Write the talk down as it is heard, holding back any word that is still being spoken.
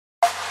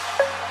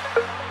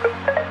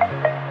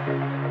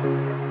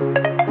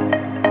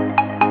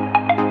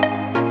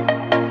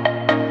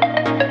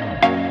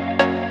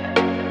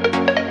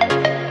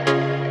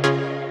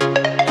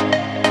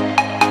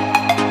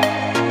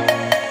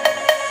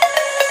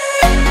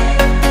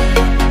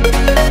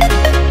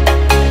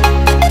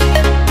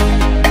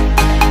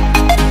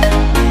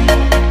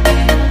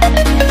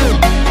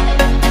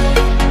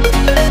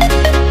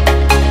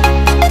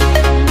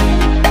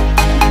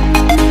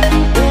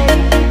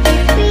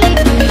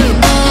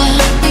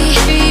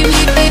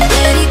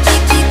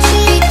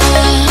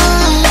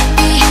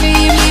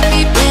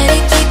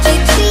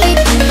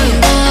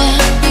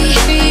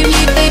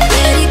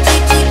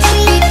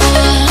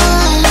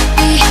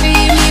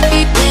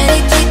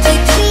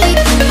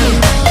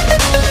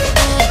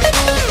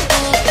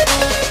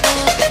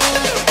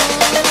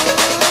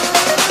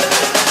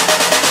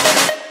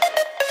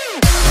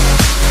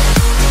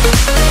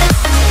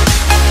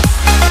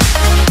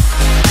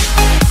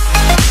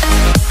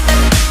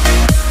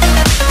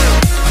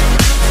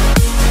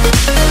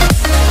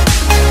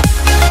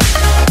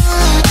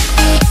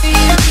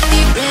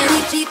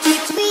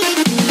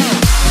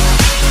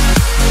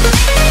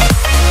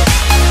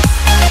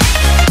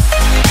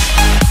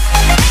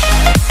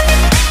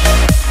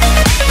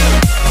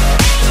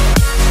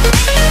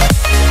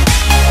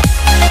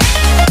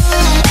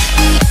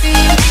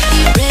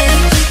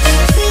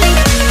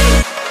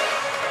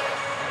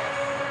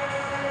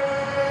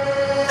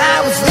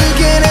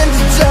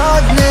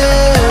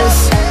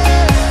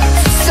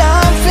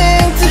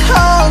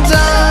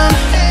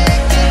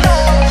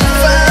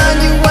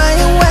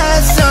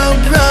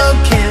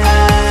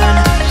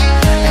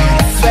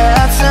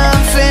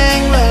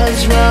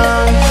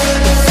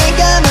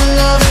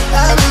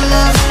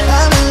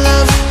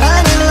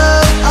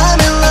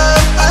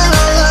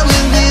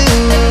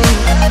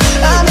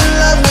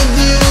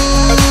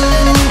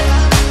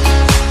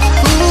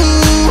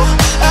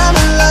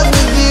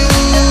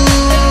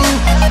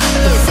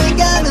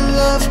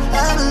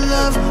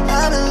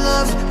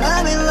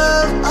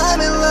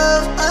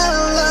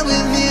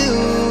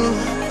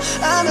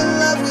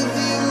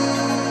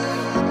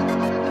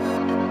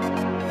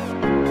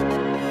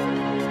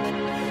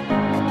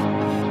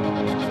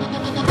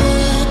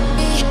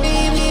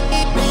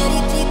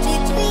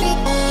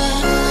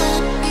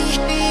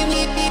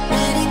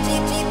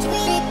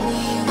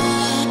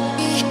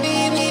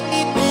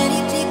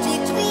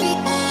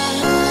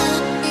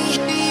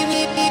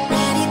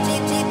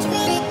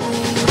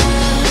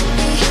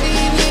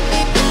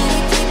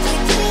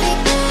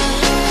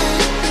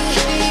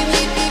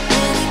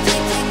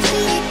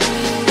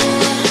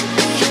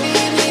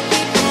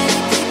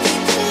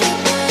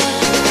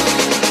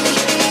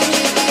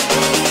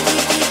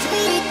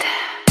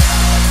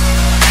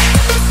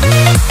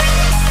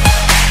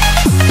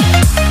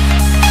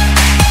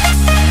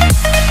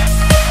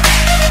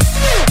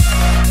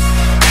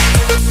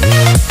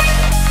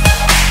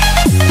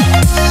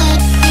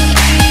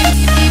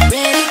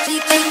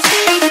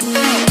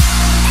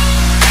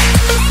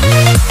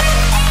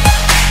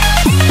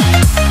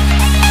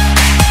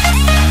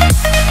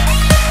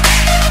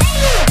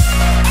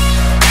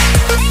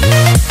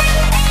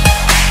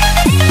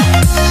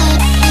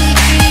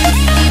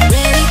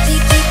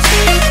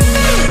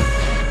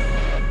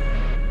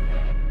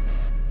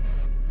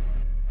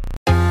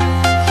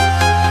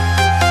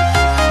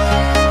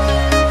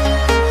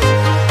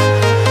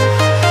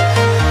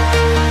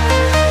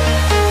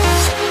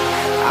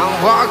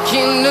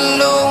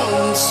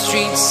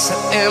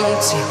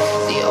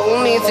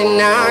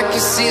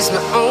sees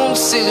my own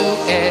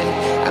silhouette.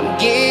 I'm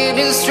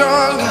getting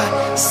stronger,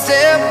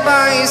 step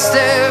by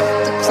step.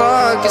 The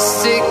clock is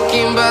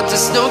ticking, but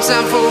there's no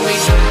time for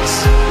regrets.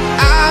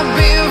 I've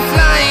been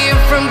flying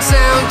from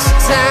town to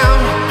town,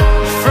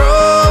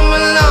 from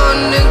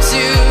London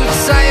to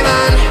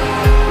Taiwan.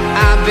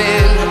 I've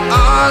been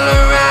all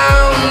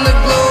around the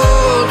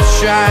globe,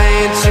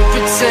 trying to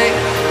protect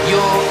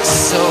your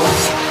soul.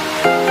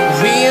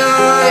 We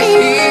are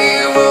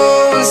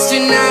heroes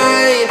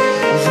tonight.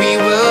 We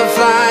will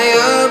fly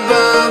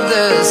above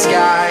the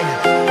sky.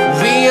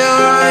 We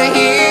are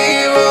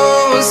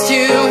heroes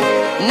tonight.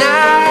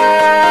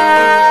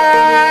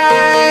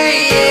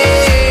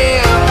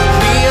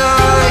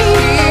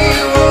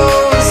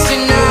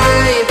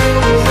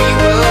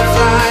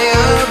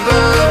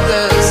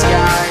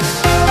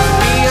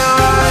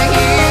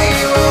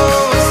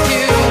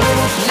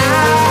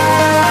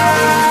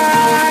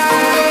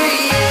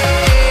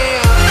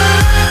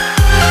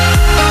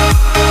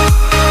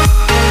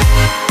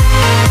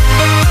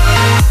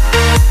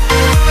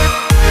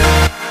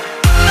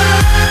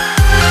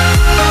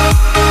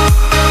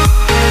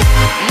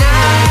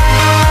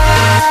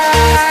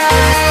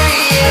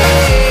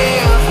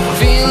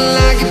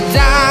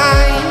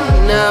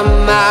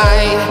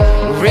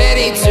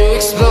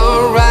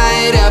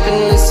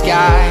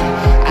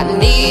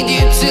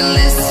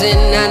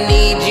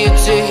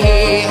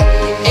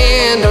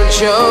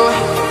 Show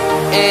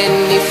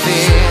any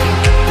fear.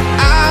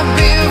 I've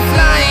been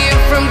flying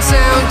from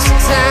town to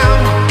town,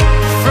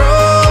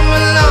 from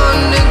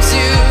London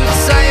to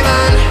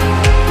Taiwan.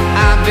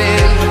 I've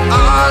been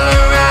all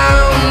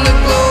around the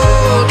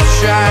globe,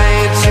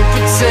 trying to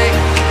protect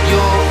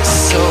your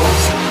soul.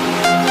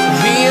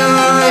 We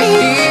are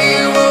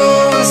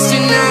heroes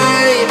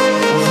tonight.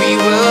 We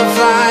will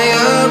fly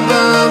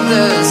above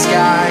the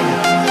sky.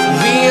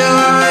 We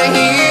are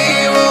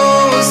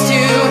heroes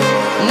tonight.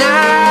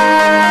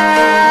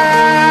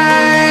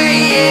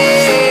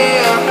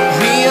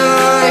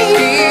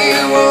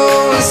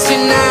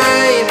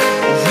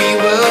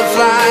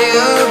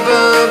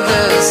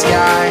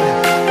 Sky.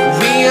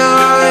 We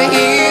are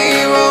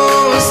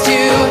heroes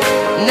tonight.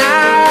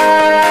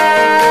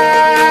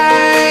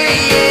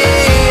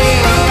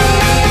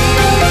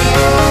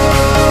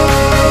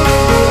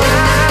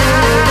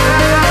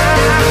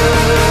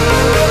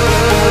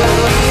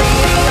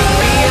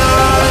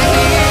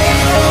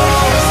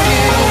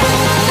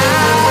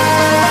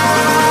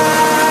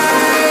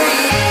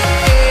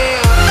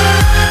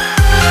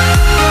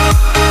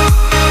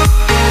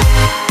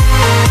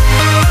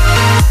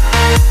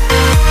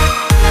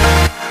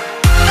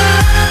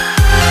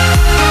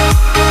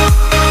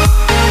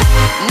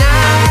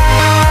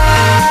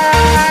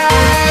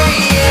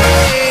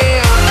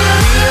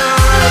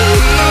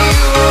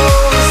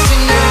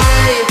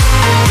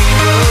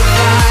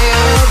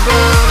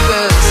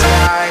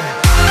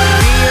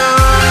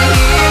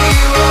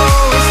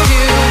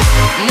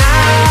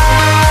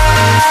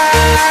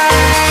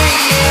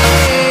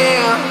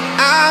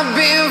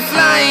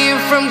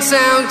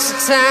 Town to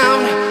town,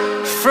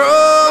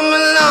 from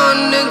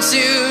London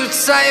to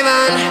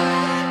Taiwan.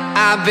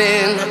 I've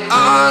been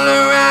all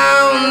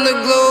around the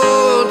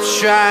globe,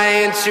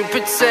 trying to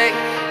protect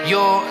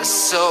your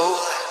soul.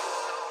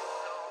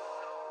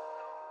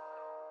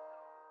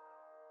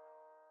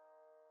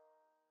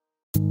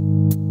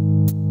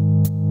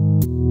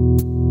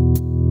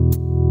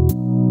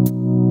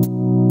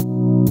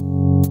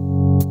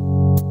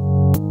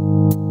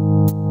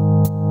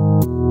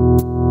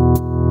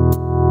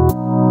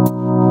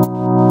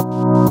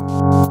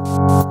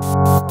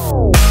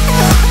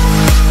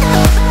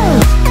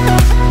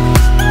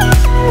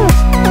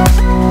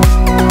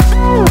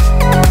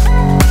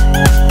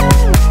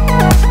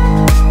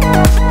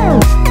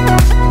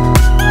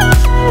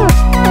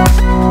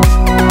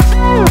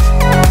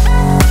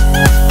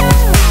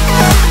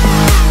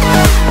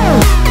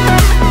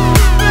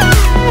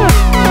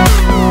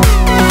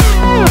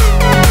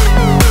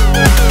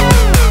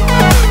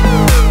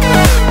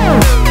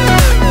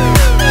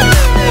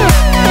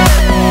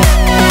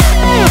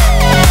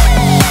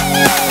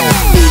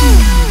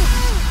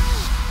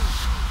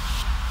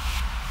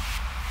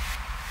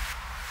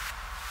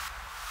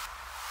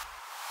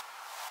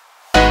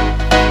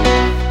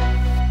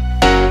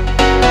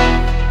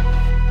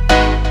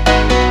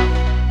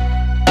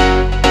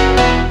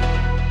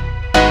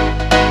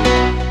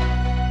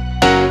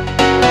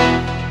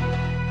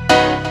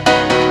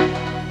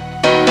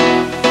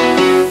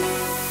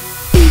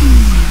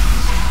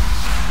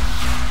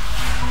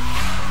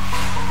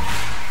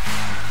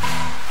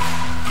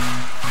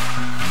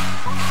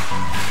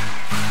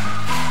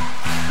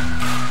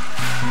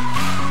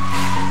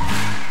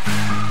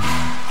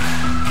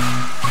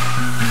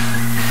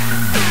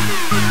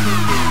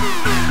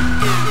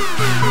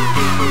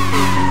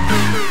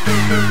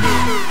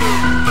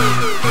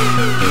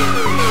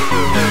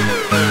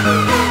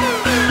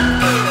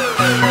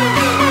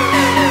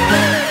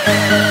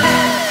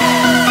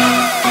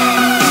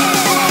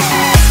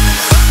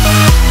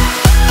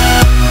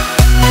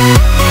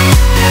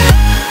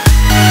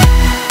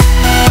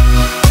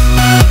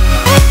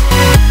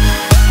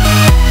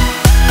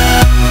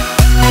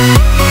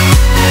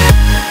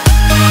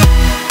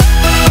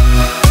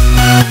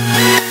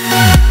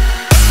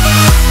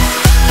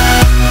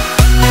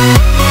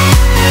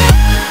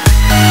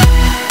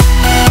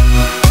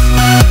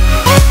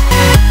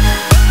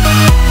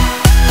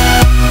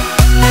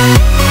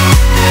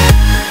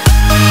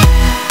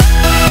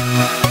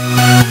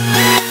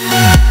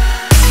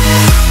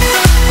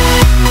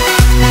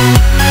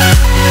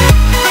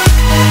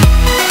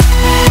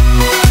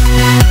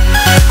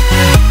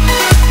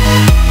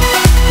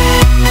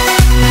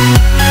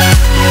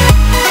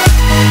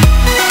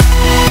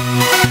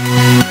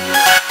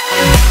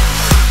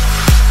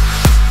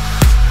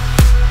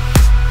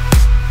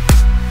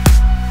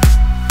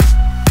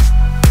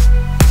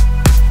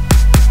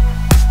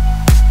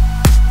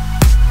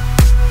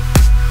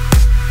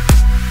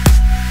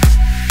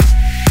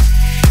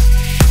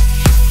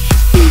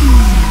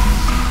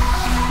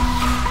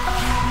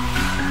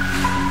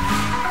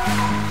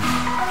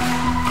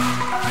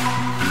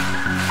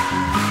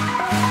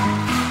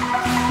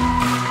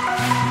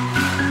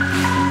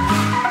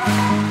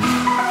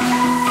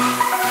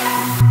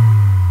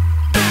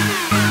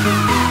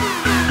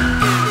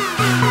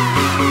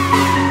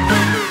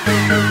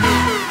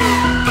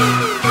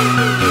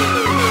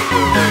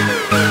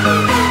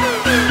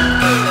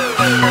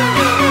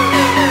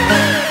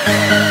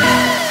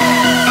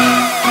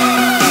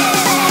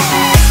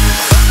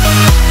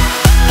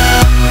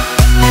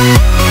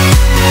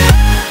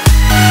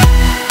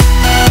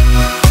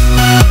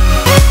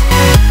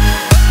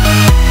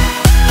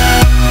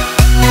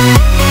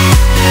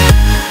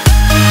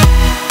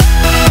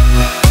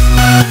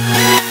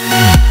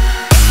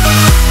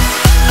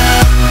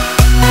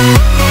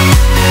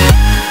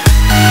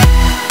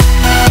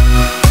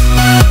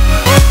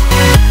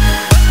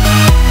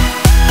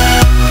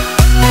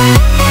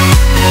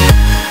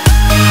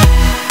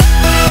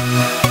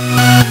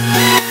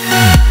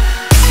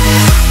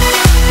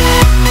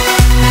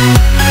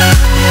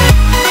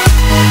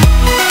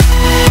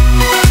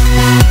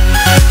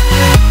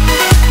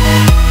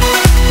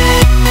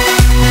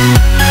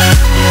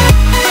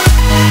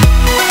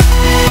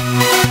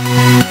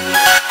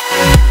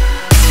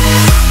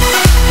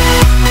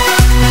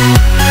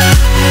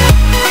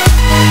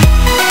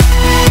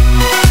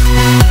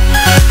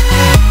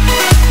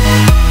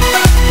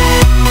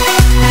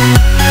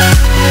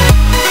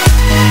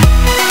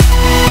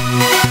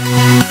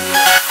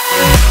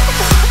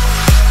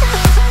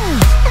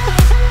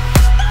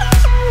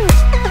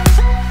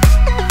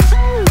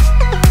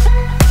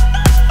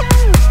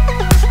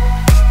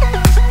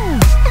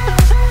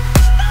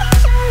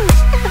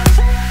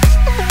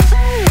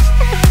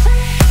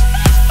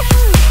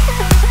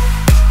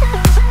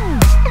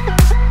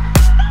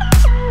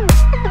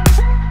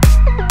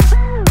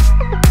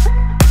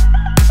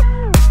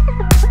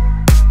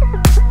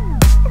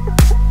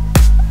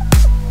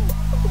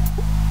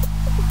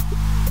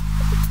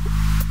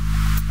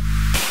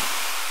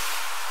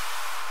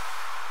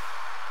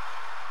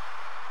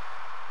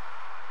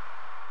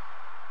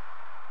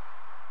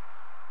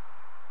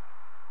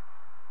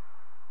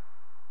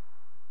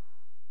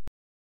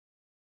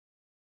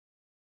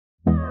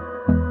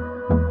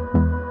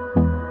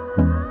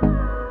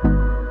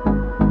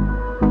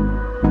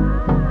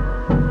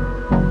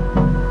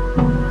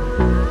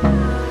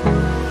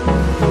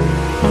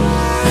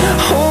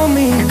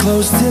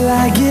 close till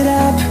I get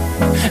up.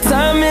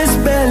 Time is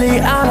barely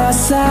on our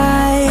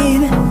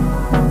side.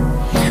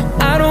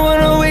 I don't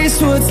wanna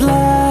waste what's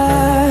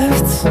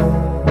left.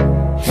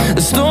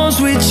 The storms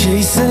we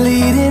chase are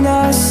leading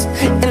us,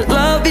 and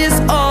love is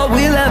all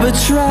we'll ever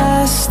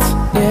trust.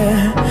 Yeah,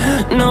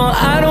 no,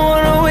 I don't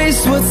wanna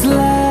waste what's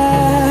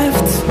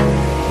left.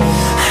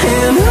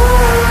 And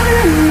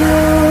on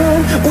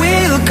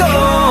we'll go,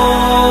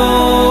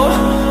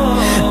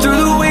 through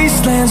the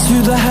wastelands,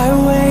 through the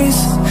highways,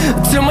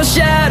 till my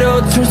shadow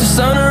turns to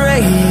sun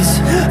rays.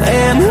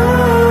 And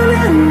on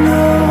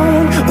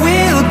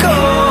we'll go,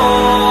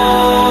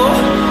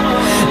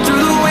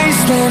 through the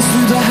wastelands,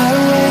 through the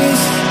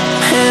highways,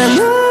 and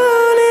on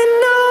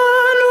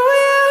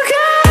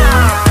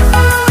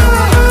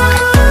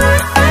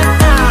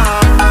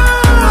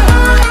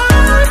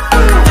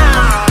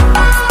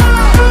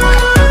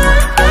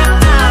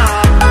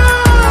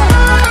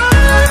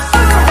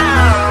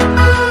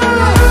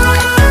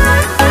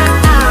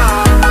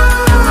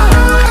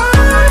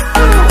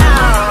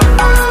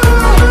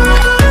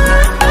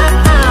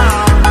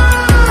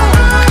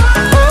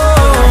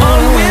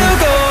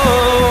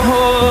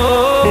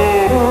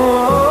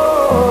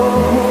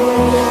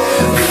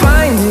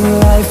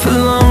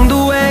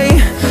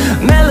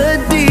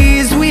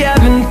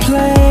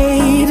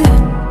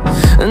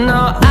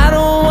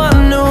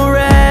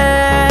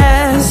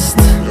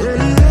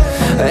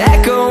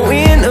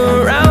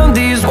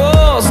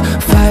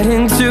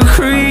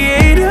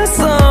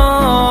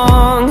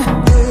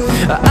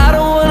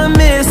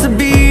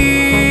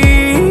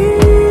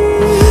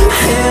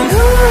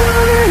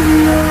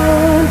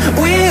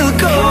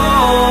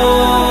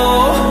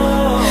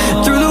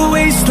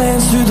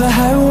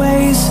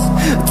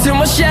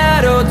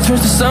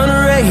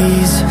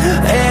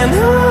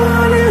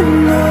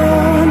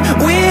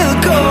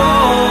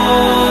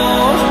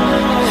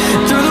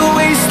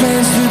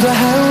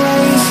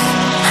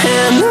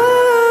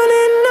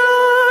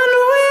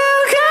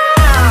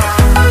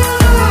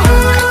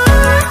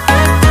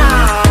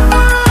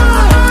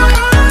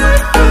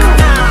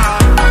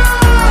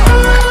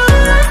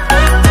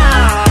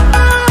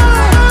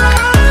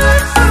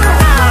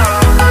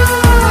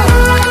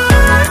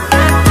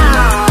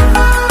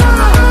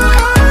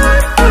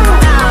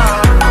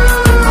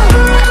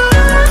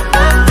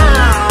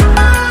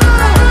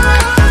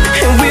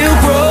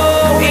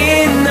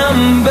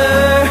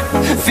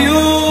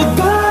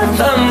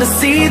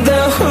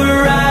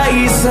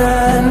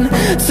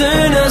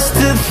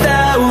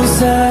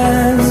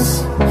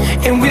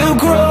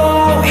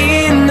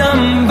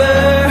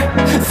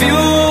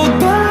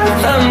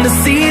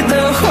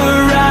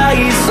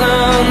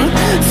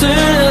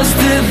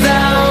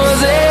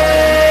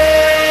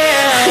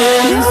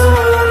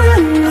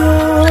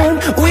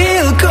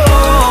we'll go.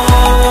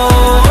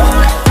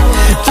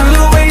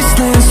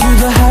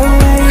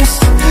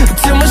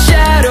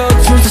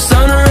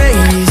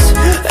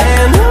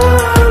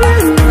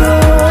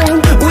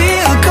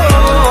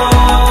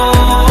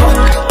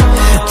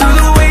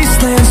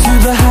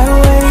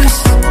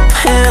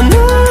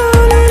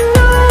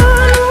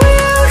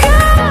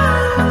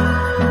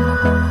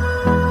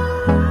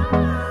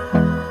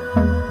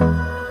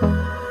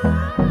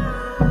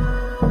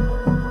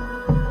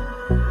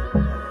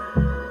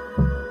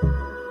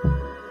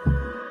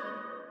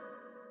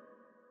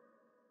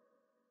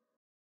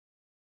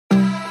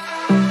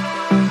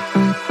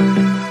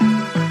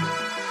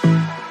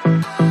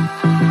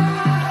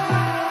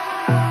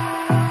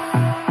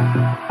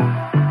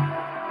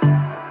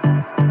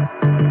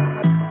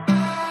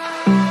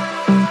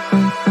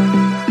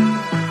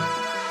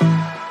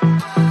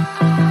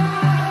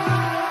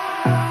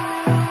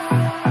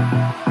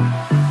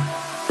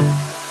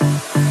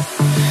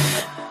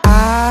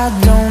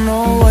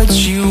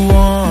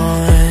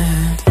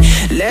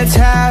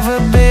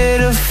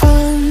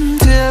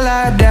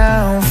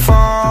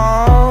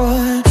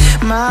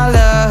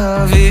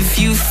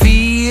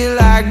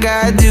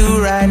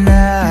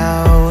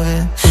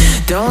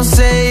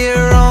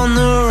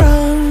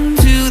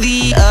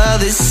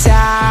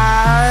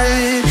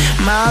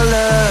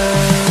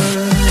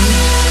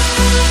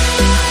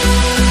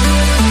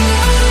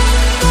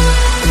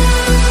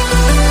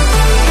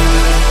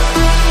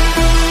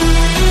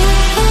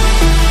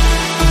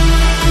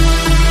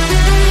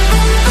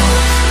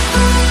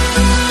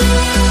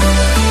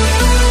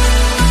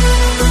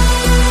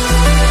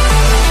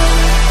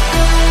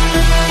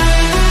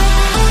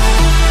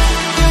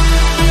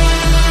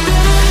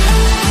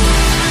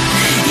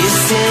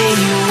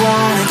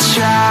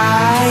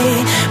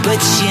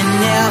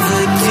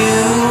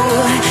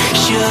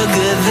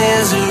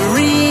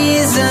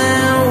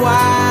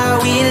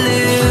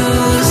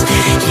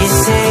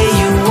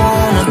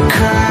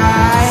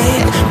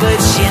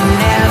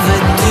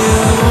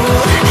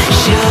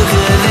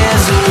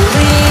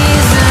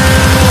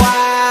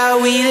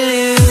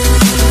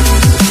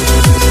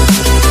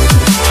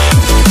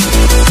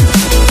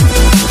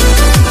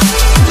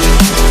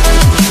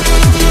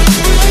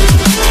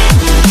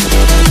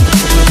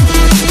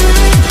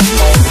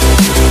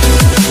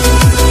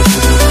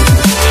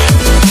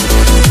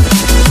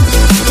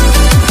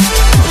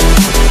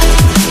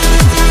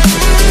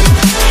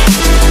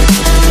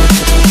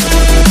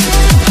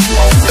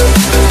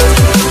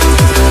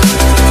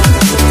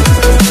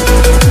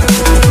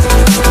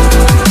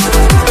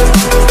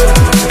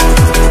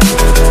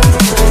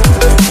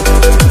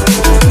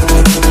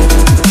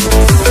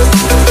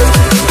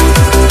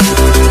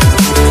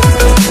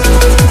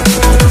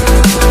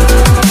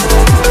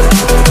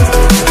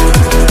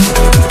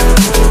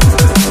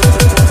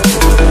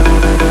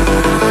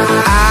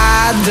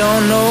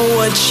 don't know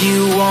what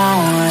you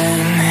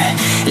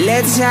want.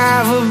 Let's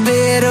have a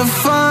bit of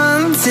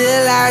fun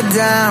till I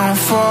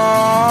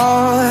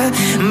downfall.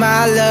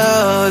 My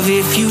love,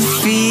 if you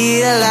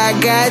feel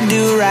like I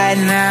do right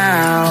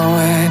now,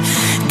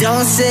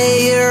 don't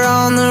say you're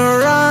on the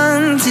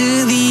run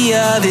to the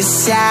other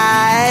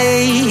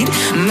side.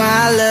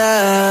 My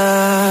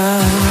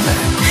love,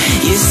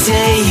 you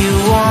say you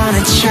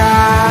wanna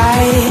try,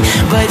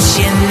 but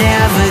you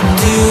never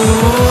do.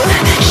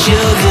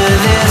 Sugar,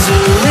 there's a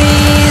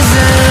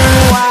reason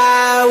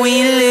why we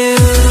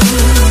lose.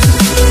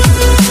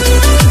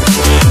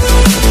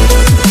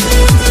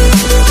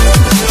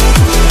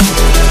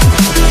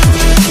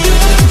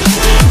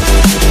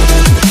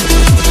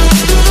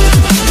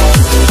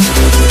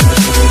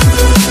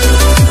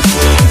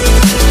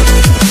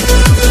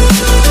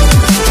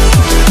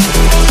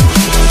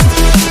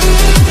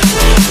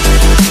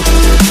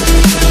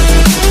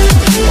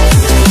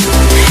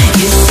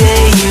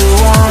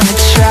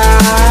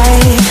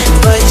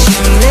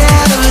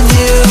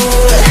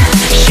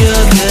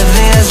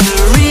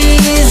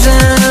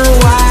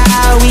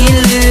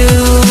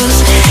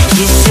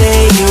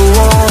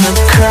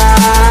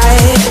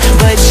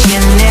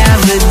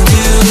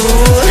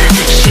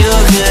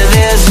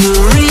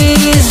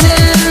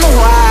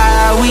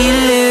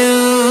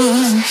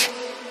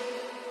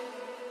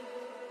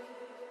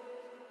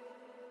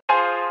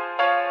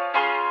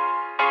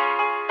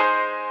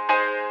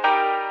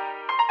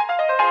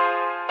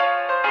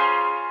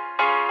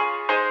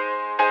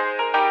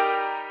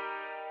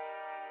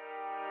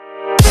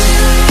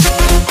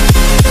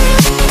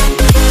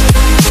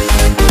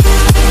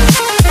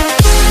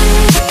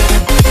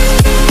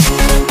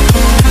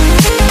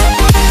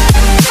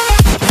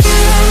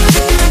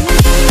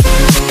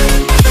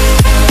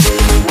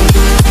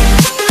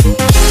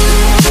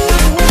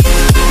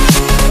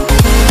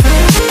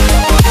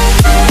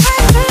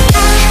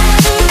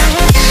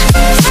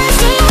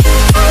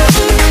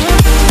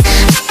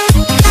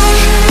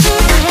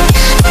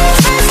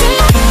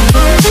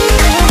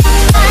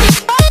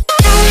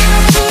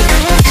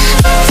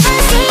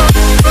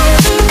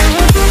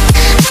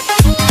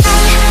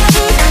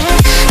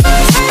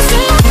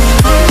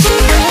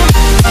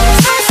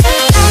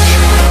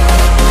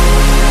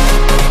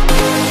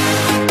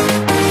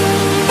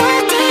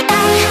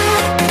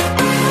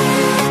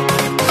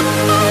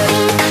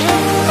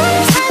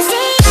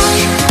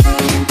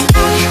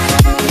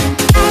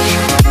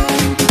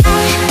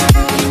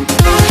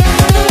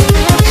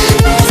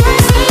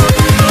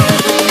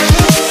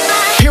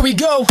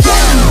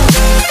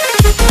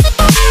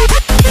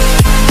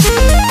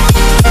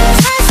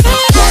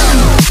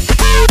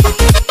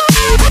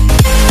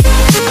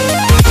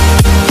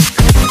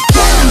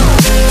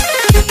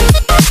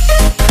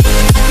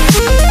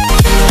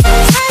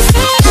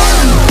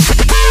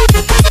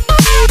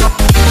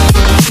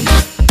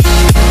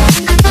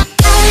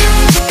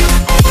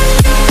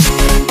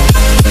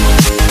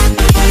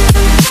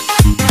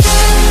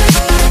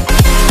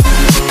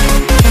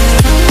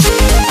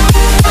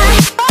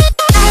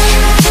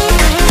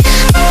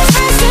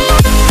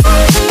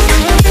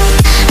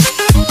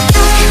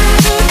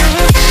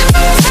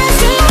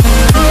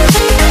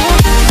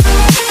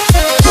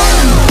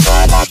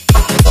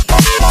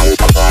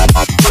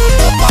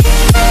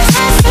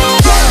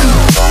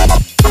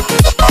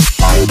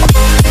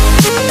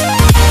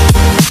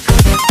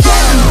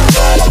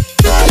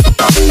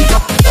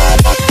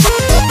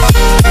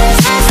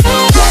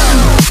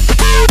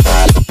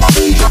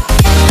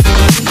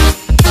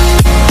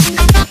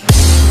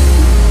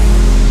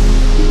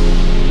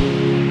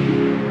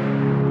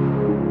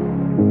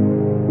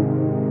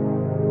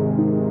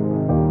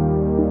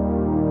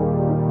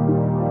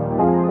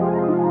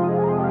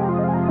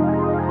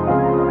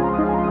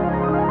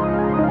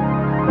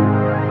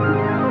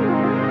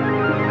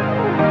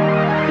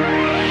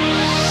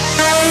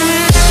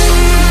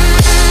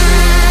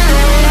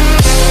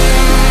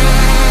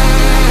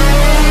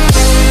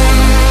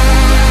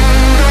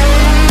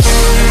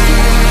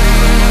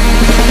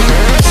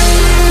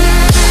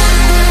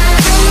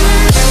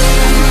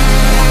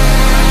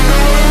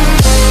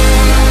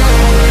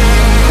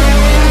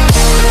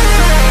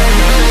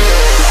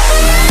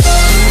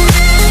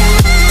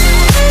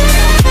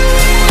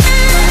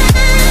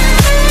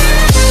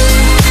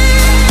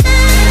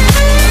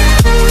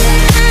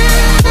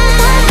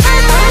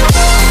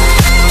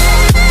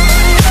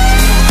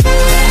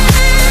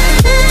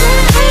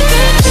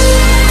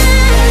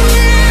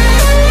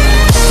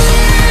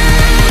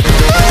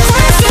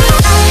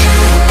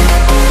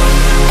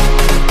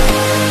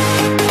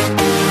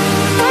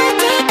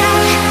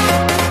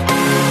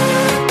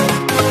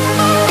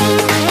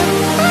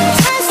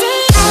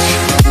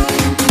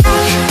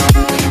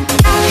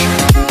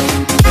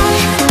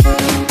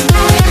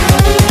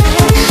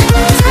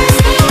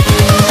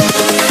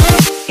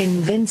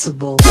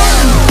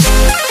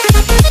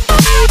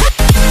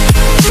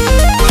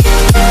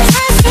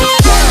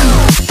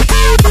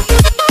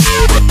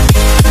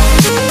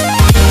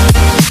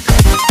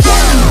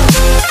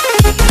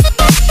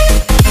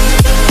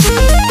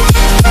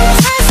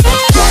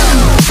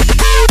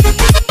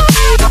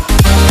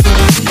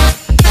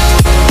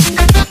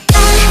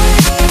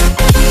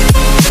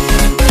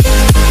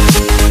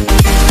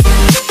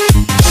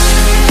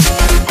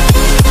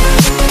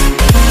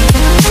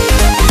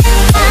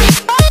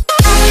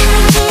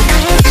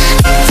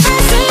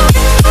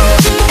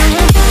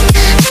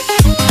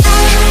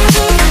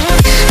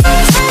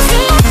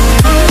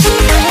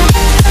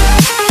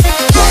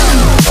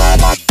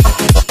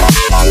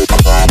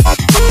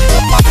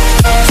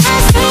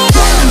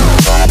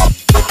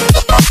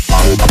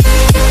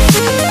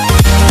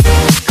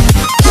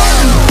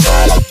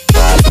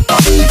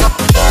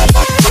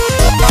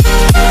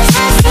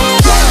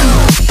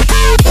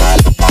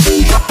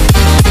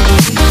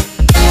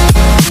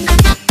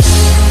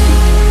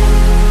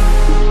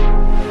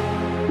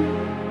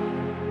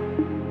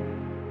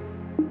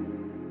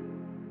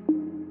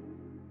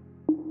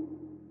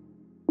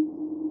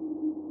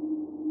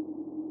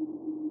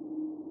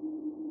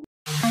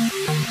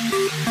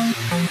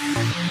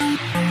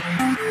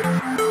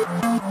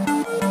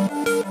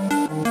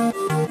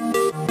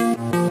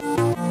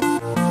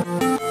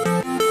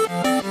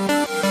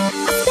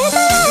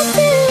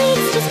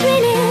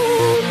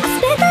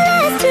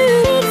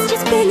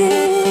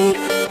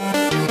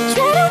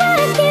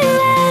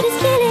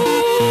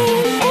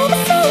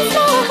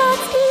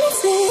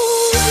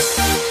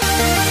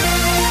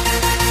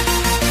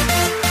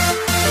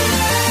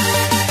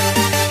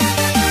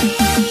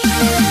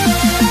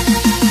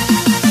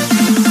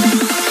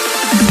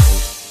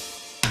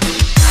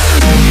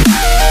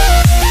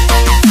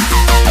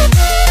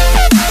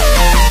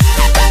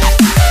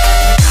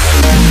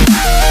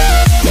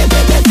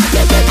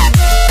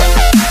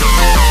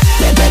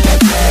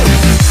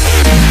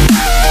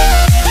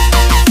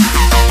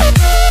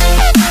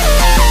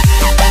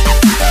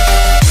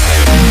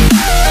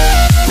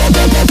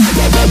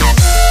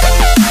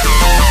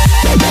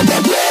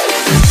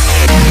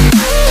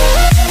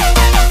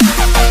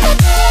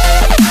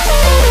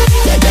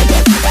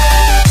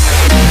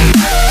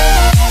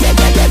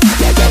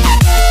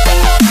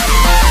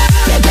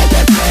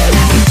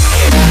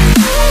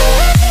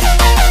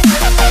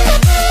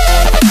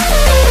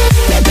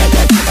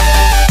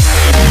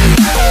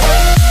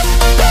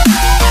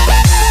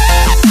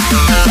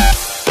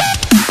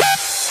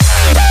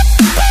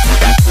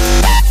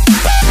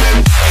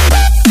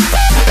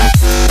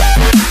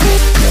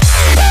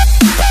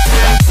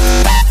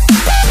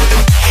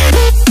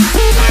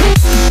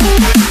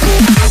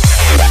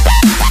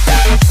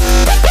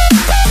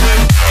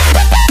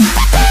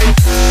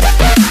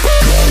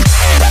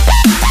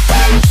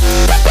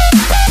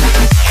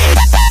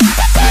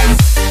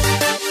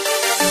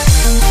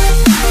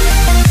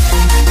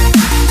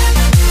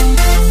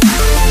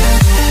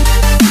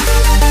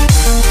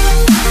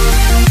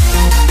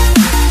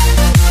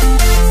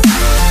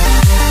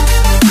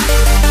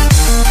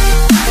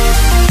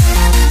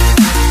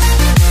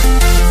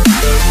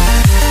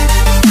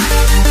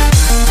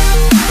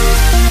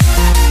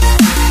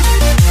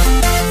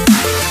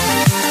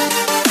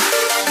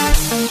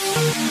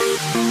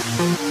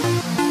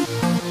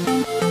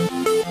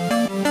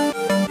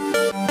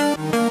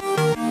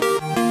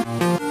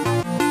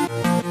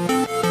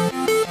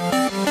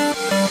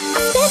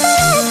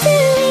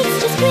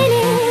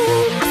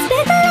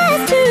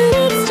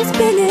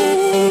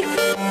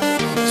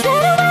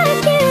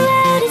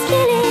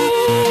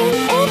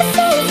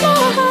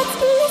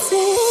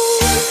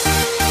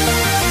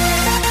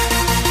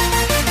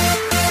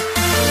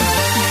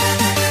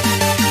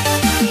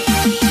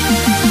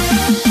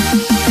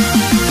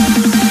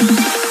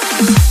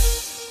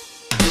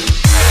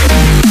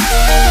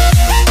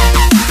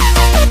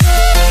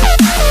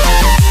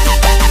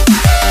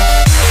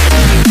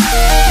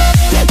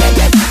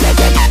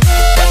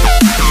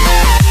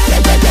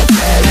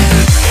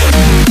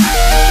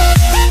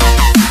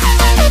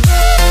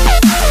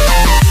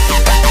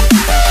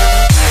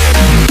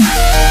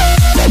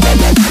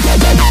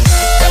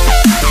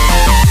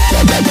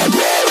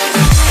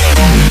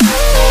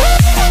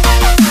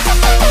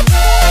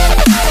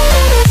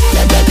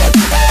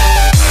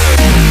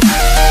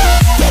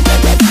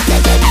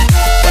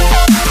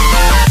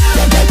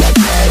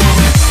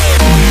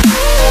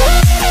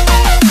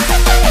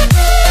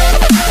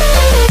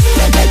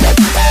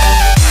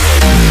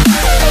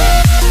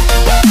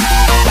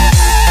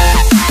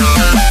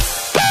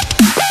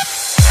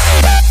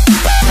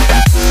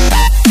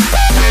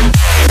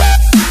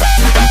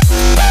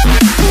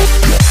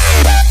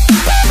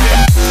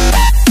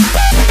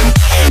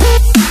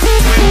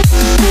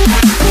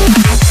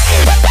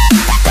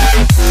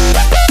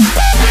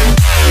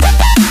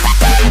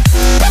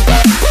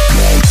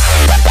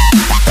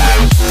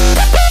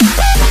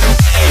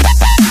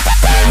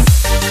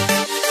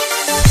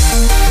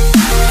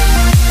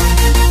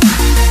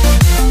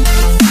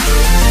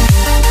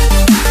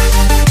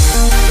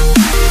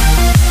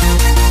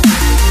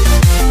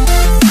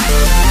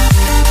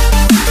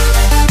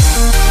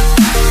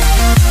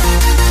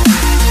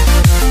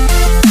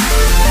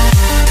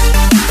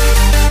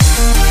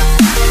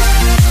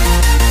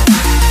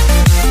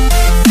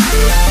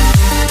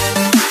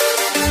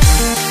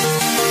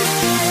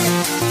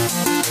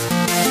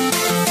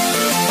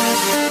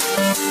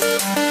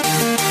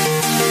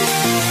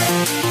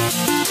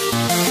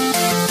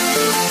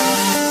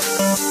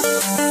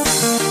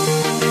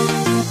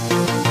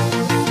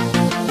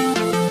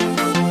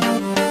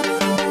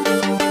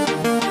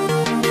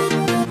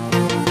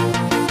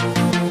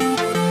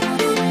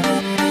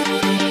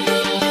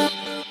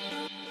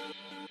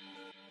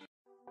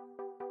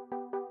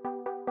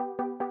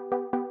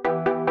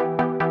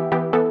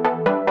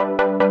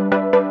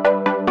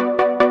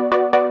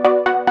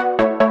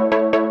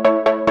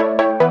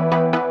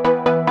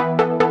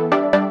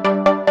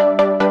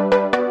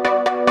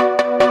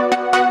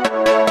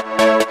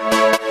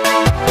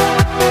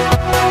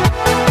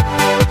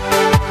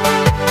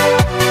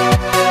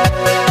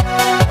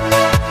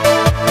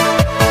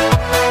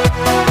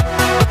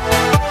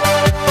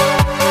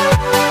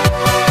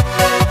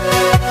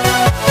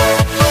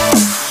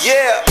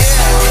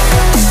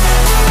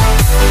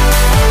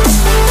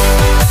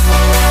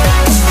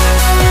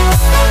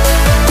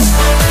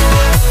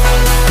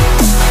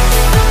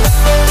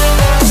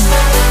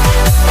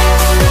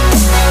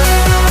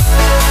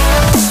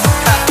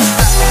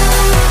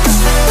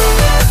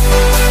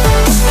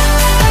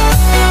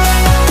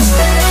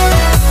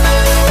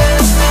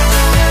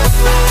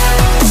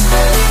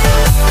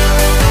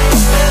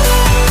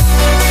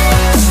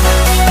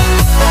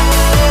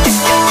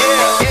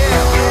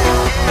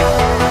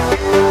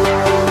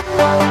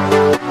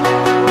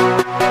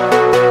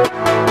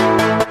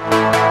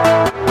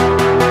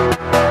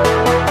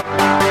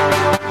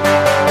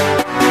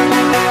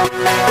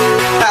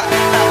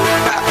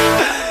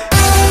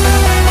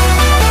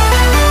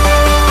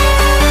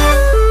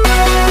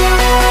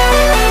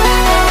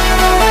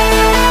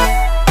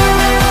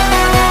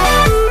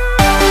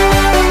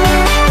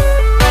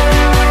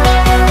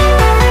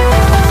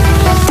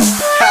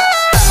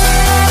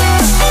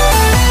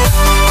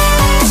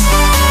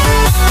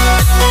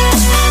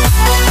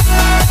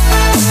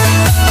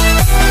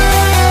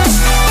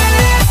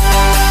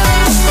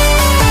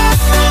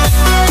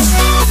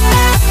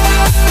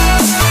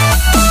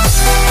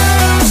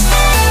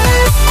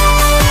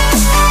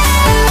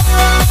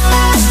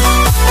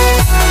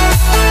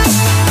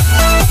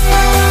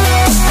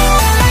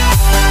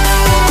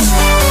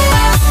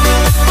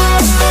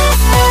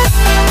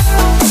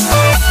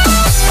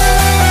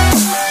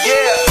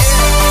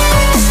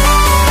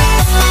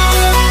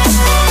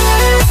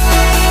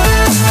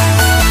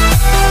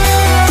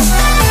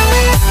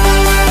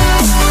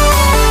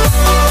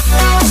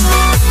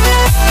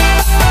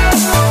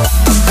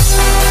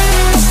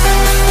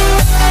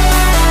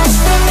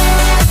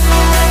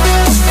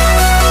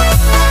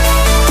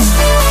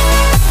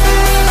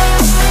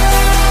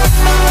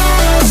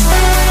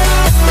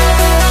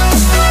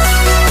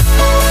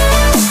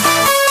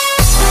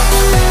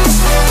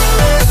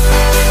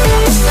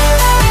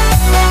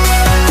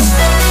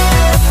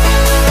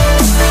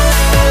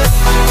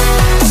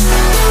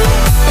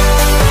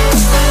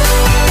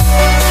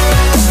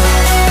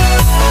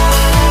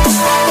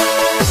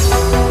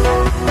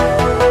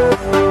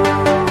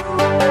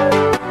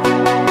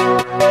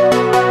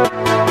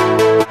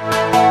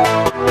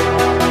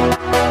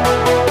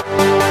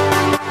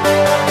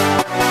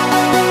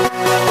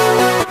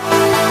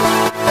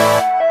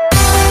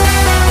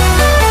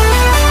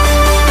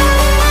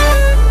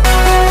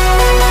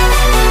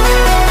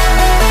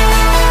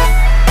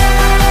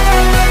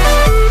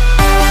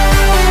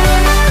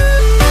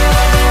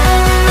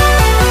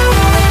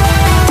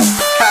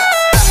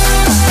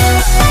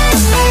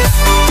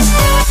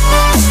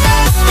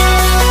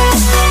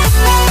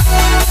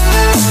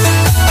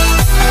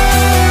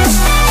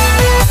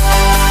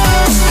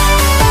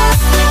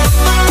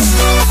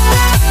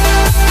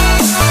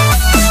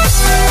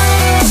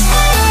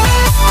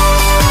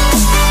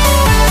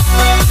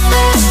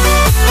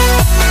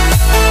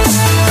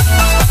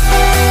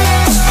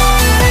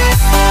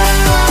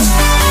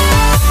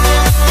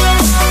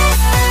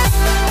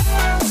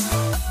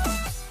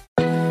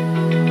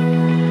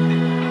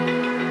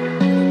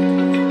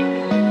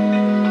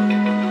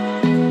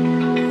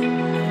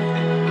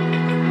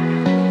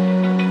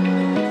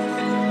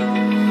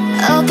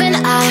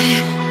 eye.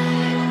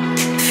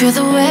 Feel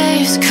the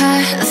waves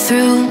cut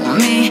through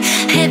me,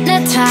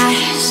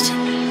 hypnotized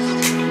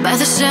by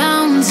the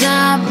sounds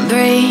I'm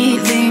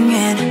breathing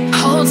in.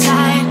 Hold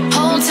tight,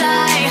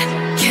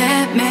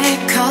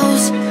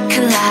 chemicals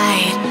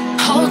collide.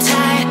 Hold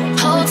tight,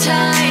 hold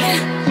tight,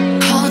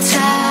 hold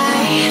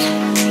tight.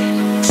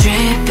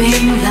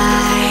 Dripping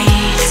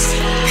lights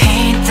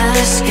paint the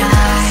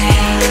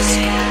skies,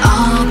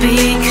 all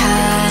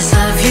because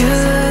of you.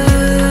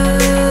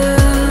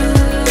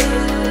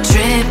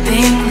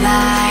 Dripping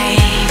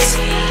lights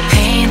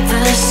paint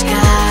the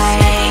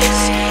skies,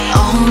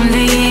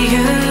 only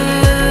you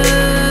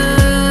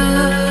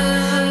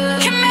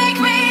can make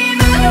me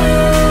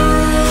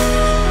move.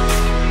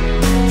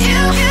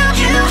 You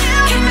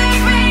can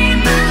make me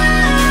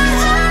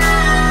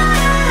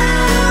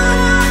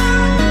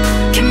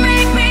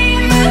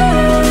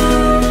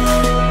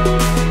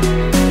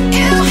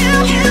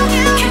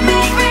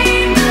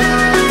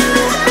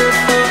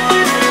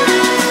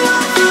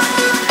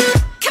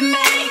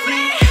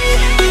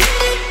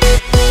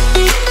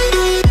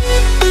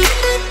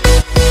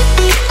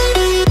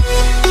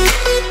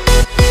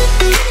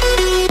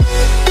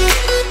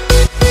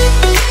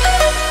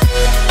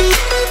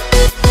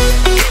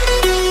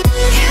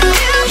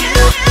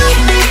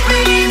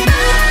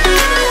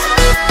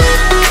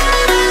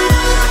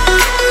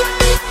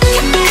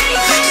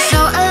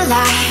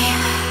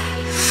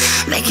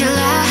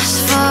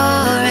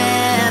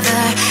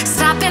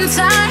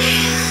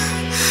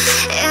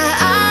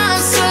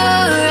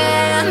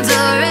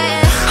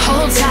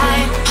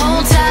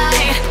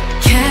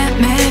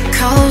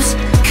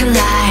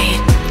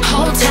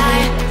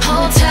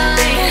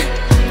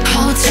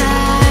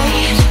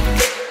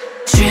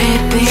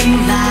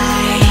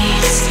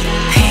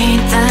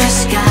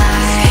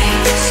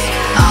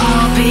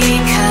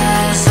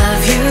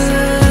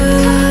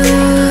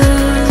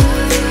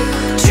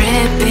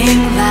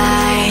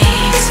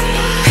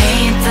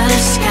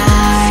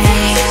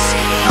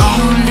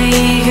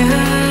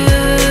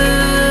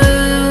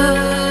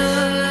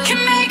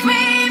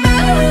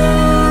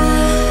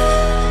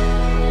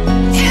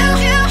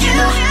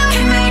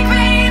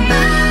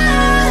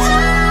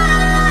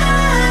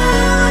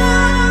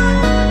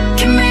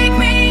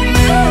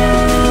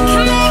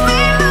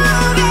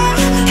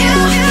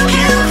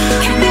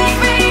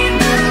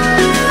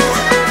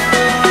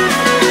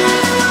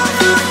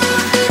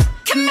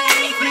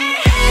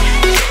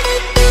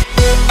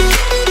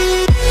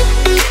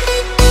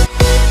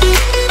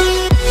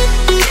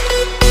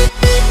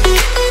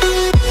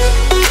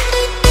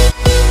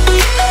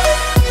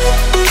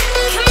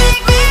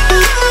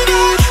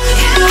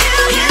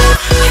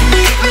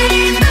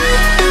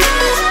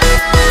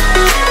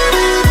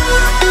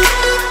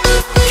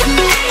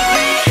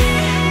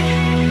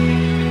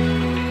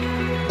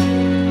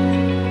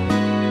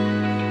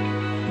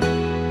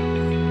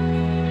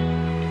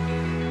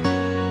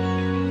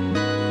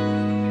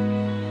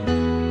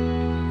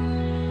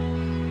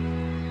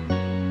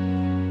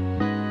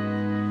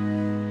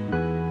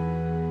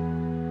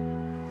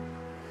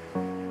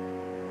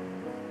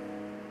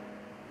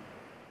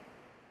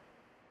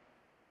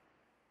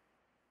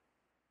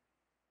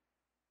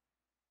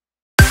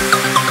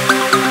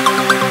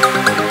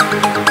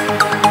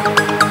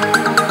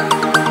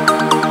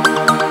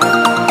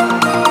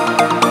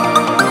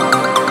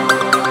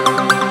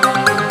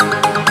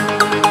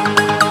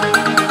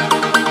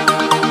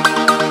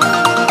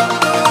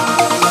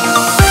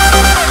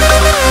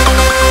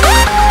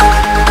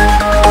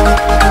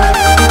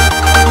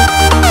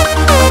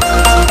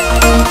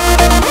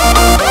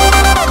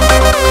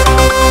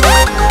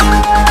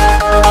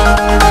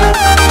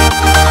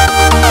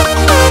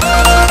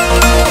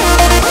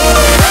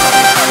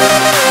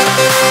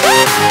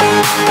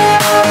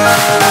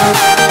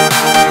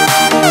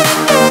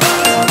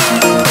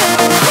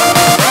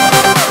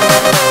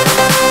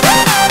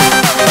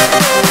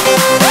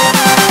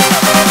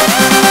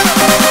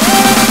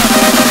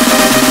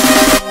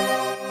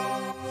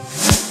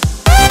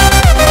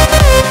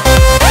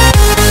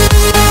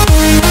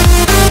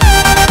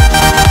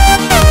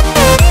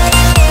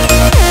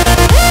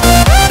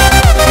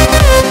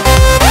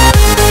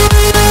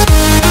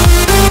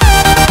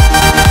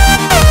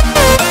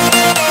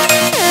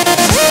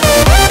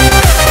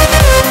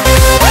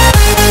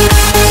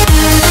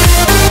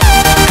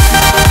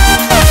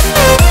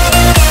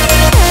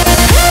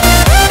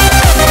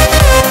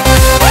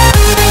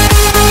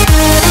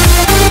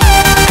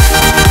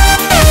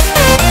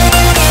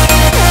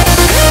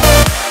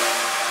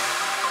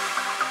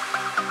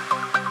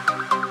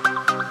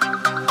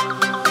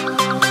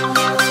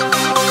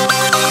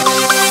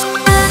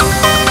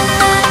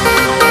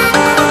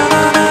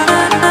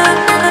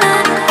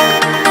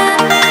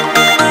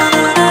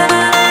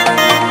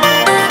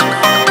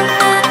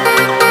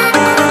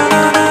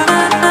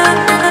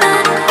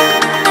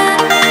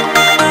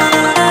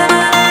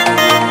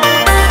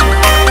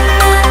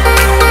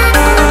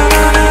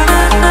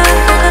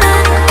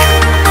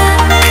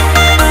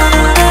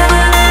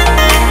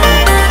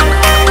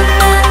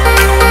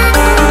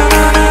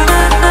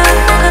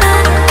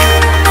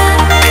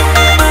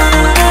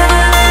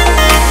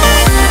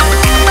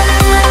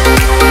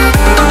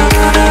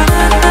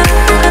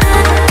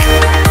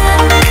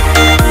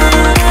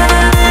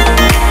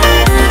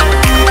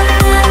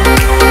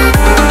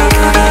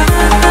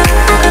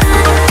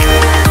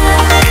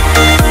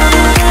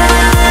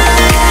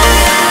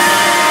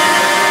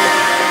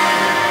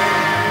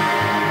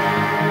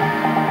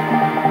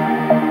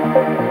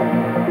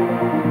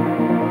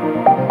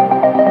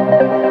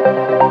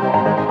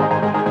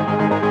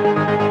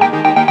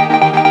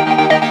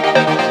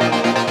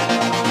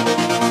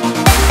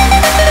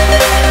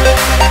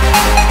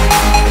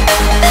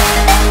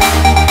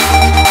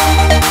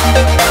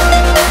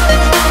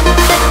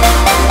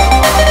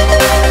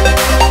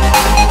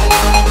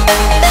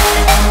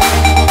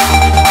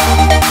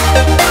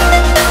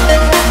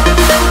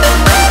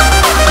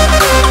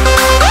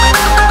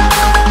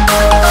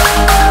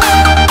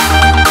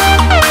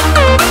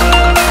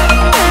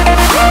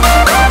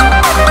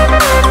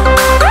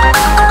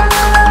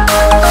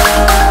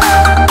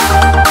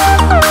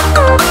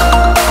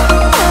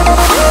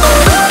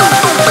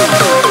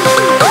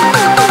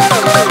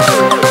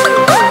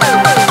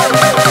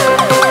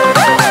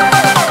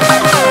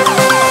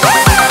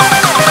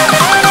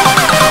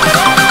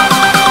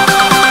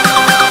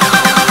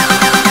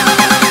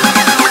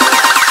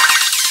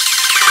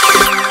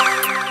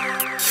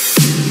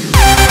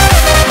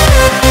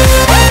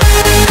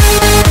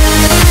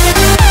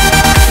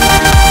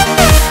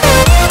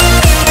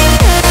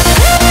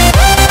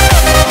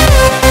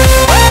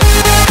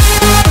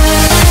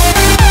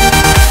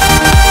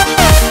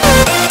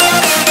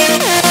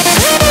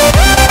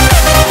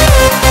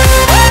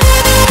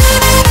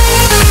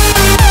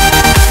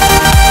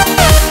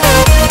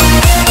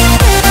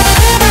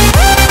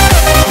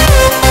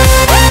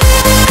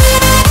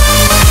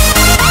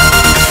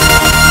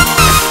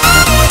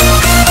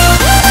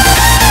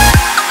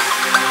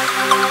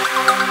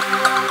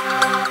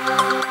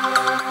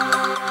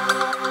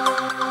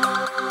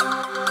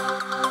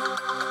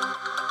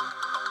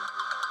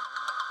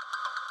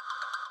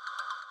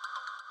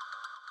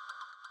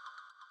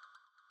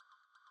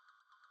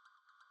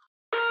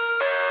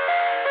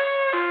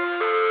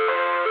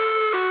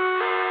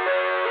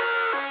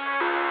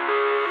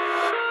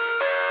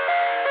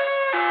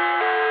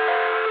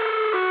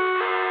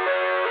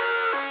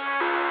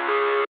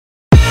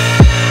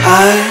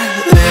I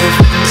live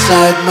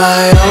inside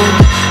my own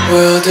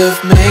world of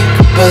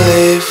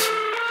make-believe.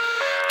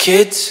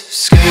 Kids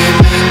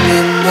screaming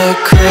in the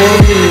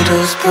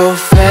cradles,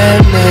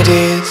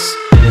 profanities.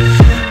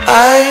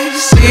 I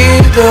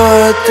see the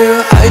world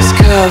through ice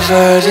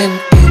covered in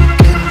ink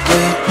and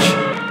bleach.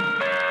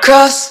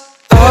 Cross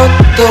out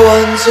the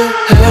ones who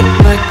heard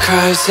my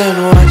cries and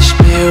watched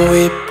me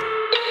weep.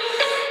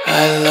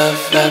 I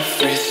love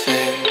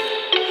everything.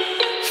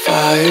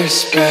 Fire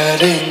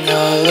spreading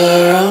all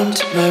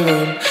around my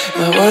room.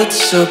 My world's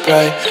so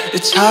bright,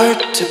 it's hard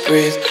to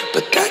breathe,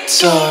 but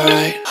that's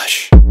alright.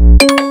 Hush.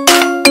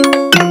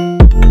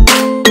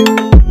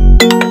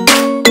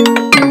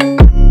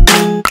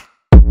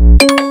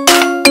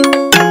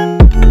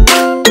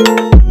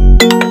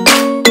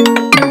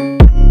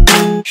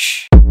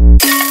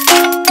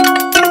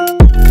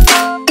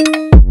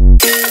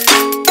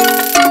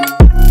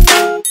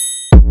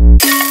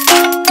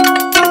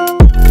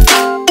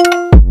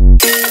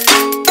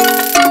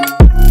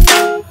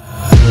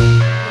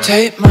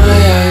 Tape my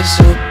eyes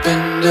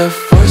open to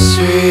force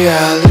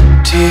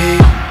reality.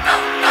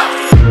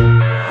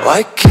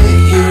 Why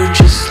can't you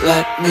just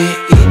let me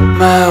eat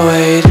my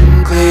weight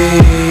in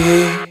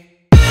glee?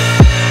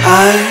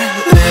 I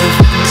live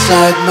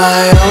inside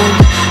my own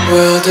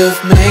world of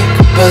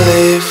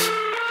make-believe.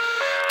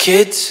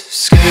 Kids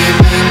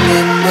screaming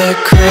in their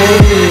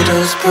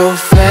cradles,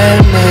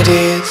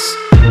 profanities.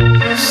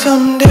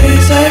 Some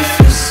days I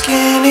feel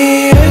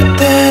skinnier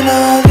than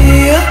all the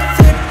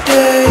other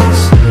days.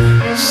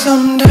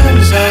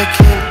 Sometimes I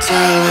can't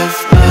tell if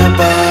my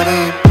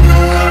body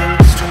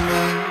belongs to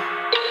me.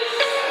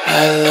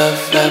 I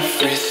love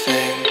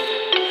everything.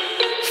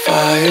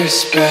 Fire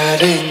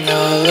spreading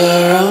all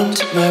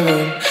around my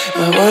room.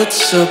 My world's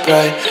so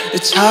bright,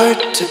 it's hard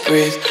to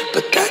breathe,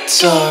 but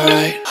that's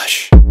alright.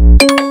 Hush.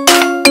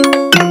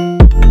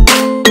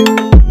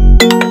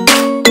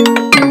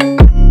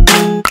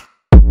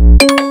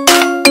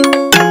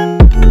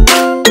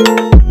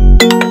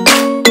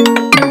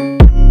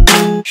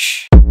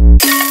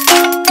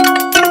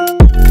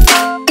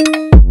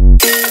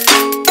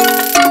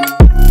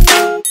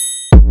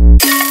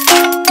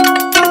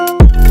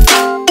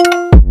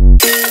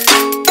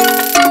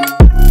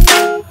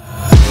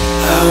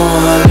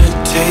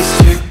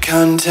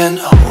 Content,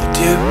 hold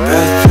your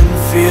breath and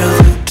feel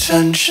the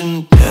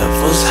tension.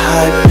 Devils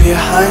hide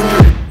behind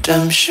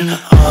redemption.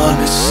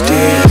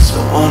 Honesty is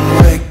a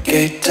one-way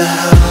gate to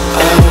hell.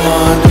 I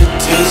wanna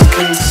taste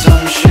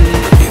consumption.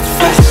 Breathe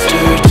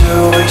faster to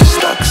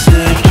waste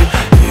oxygen.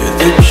 Hear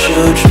the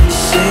children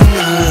sing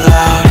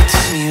aloud. It's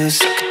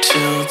music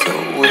till the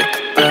wick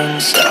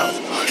burns out.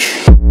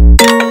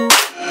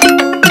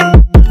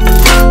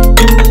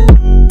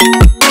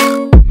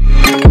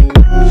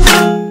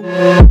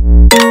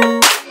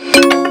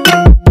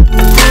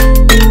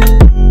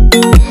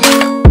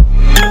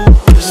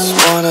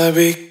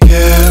 Be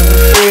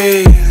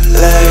carefree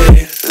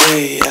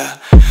lately, yeah.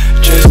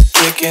 Just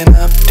kicking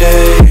up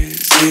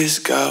daisies.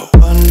 Got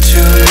one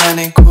too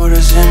many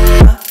quarters in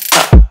my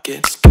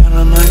pockets. Count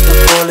 'em like the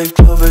 4-leaf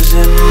clovers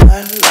in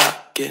my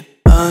locket.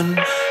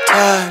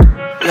 Untied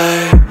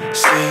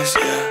laces,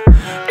 yeah.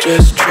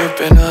 Just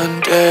tripping on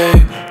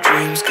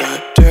daydreams. Got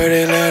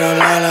dirty little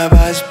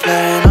lullabies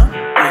playing on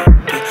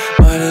repeat.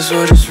 Might as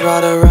well just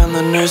ride around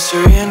the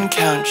nursery and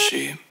count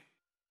sheep.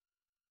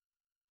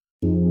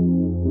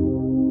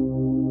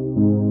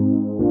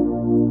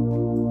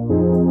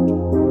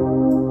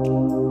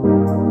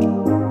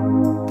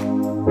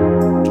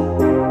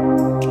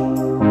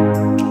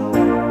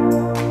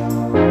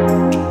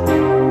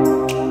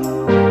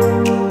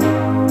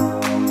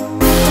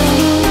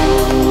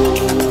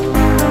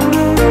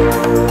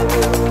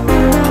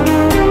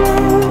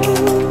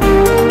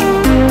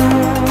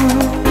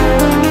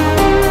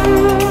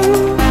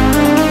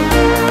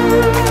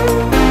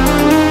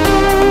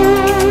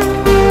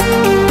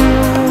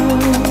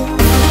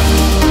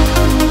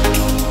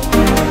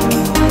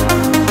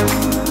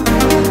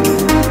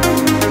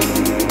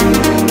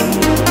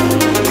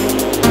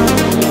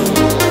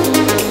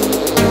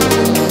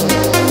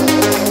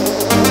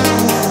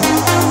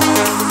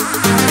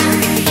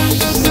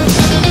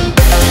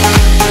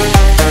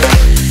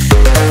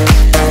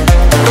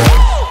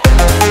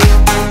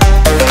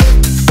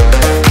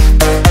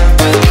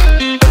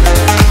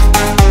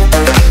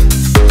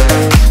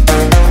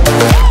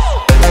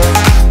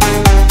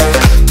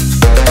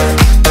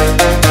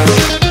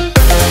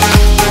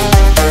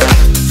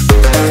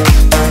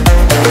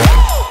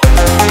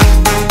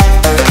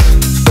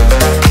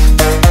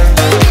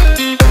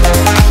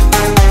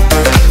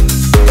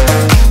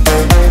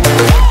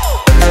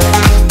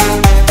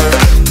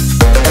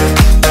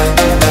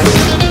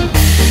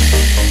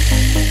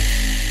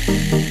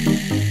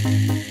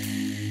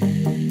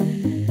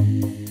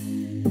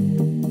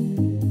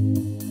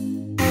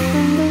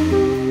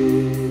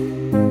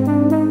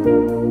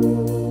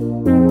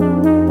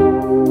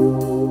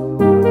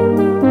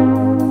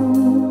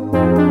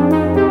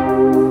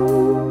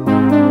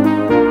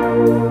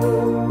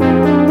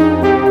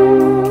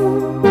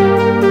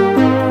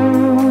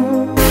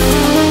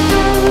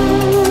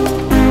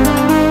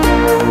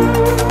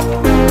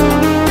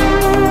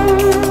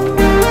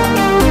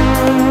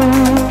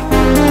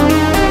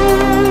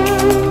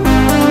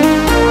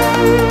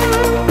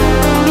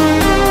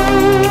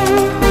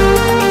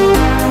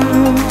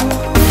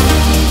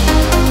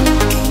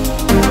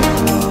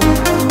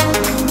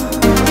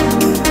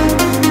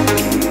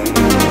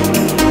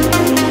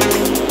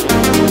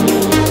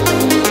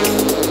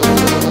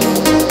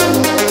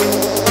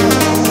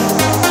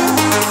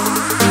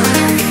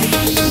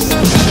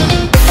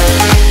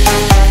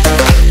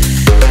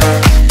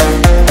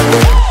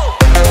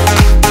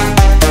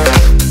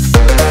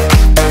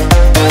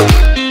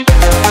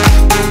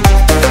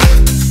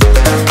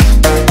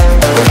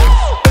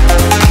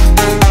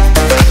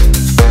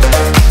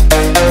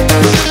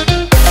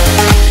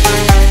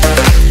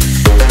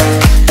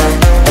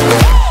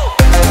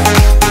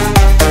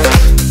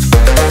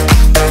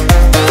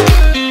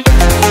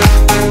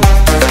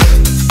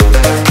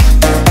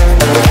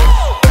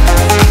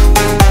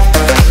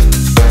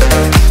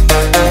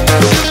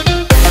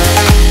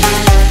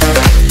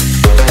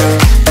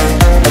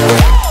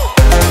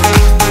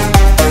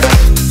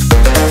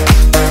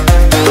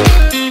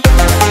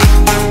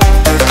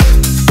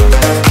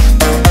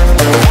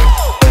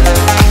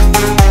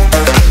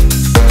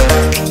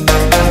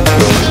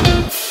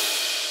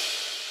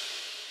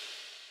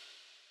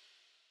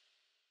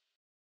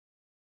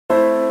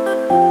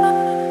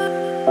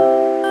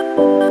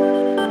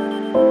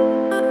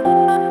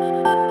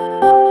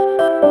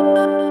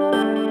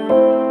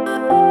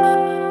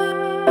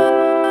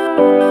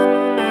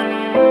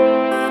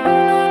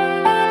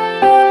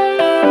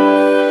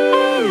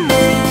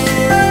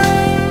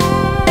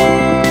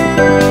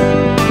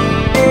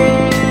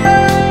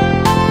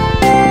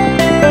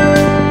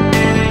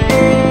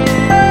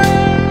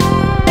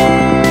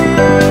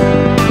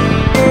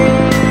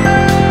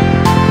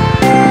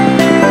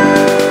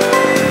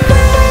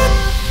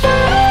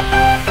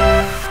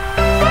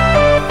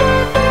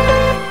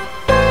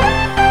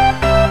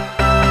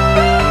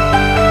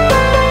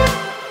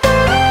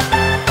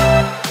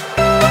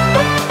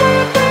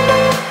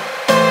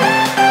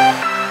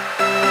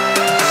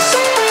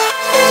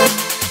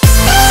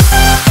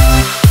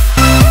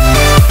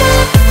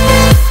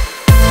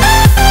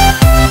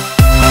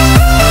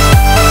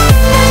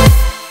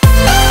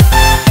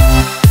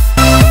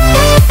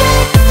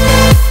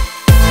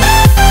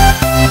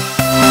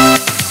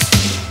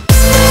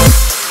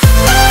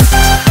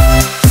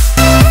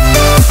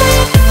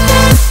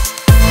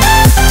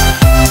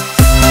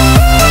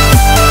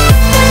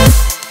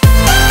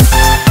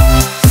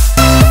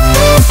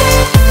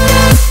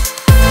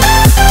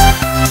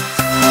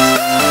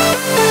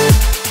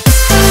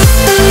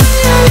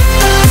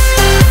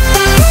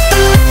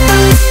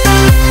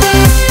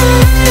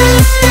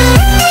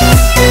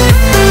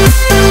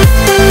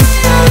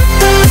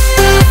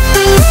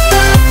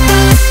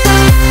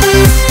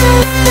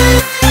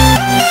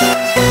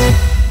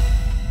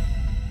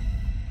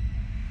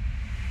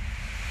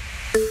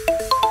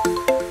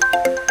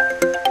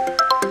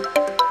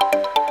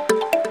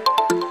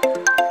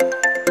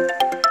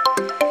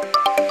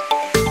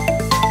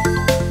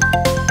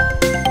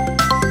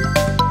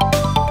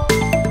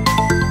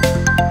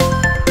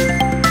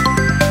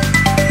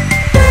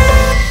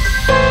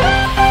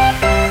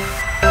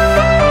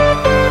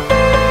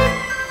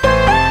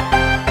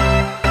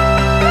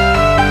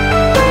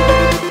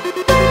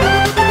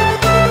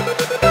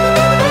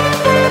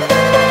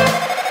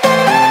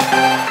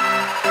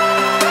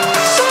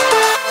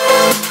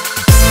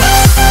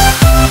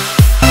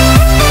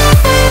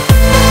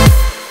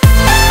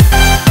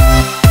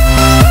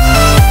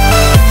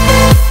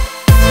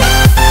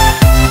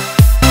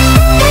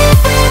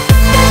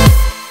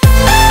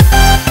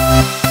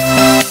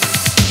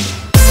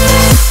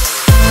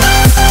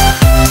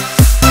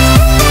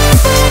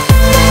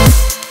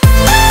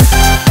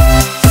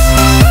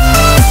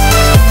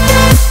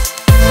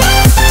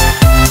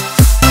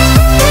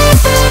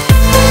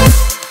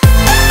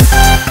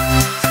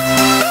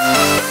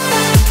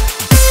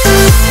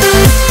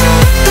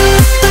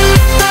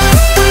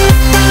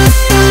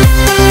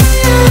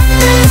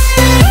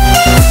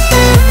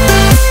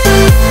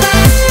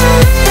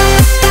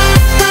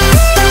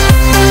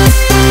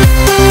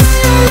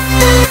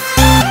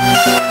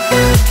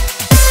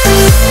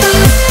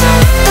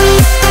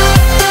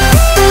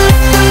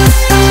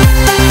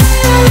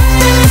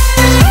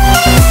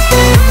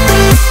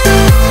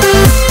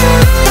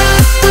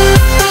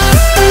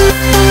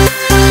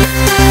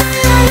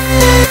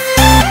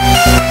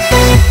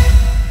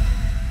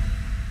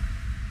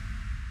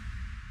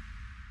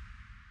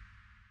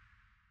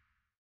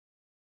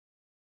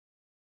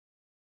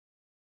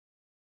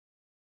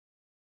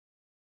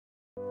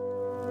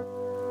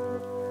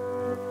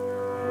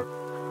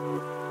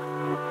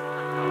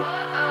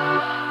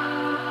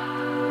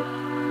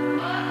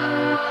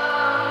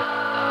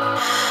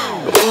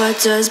 What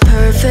does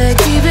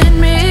perfect even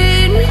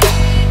mean?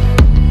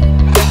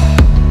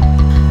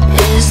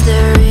 Is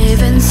there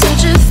even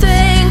such a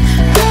thing?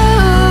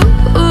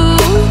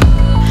 Ooh,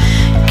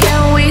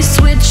 can we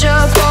switch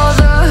up all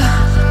the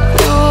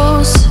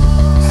rules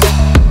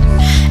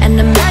and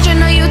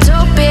imagine a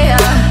utopia?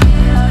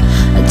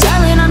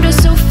 Darling, I'm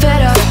just so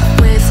fed up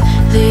with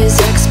these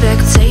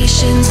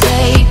expectations.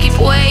 They keep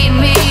weighing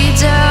me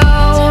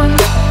down.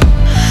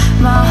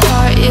 My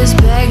heart is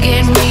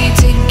begging me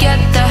to get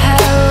the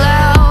hell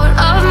out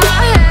of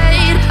my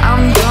head.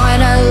 I'm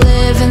gonna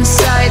live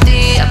inside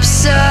the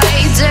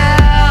upside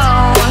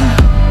down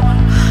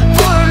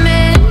for a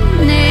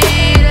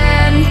minute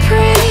and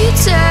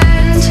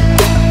pretend,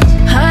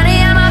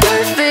 honey, I'm a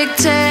perfect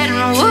 10.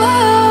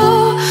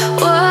 Whoa,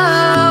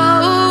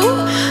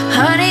 whoa,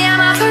 honey,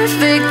 I'm a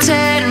perfect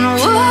 10.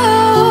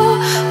 Whoa,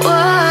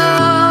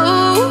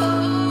 whoa,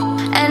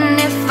 and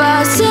if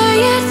I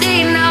say it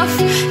enough,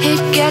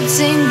 it gets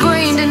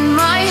ingrained in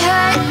my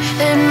head,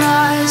 and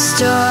I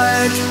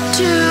start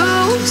to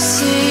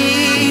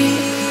see,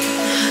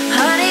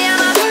 honey, I'm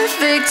a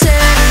perfect 10.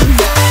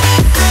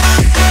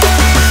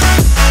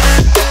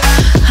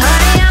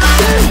 Honey, I'm a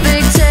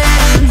perfect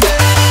 10.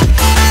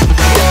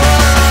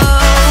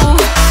 Whoa,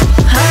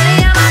 honey,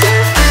 I'm a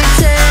perfect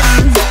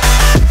 10.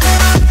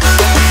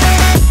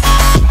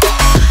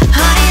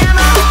 Honey, I'm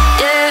a,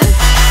 yeah.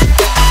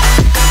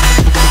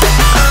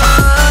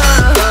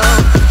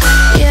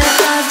 Yeah,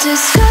 I've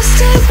discussed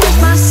it with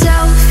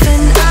myself,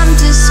 and I'm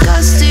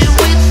disgusted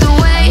with the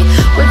way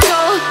we're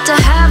told to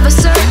have a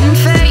certain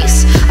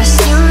face, a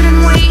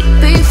certain weight,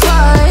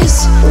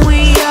 because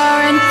we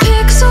aren't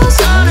pixels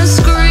on a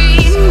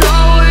screen. No,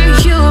 we're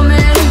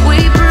human,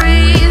 we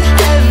breathe.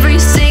 Every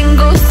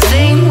single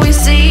thing we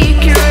see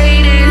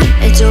curated,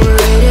 it's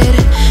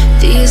overrated.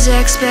 These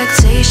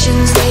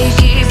expectations, they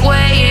keep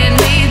weighing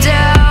me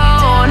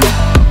down.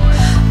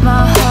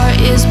 My heart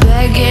is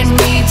begging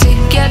me to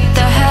get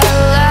the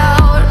hell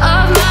out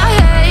of my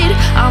head.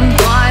 I'm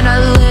gonna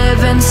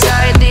live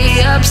inside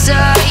the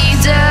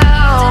upside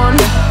down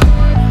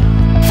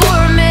for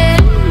a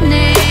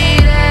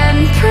minute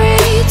and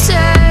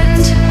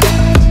pretend,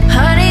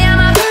 honey, I'm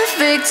a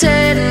perfect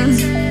 10.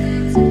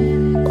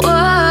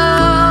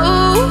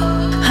 Whoa,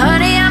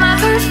 honey, I'm a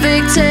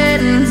perfect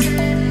 10.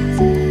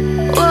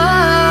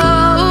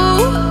 Whoa,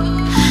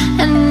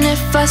 and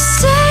if I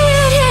say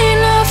it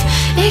enough,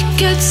 it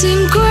gets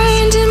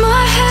ingrained in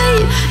my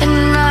head,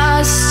 and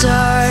I start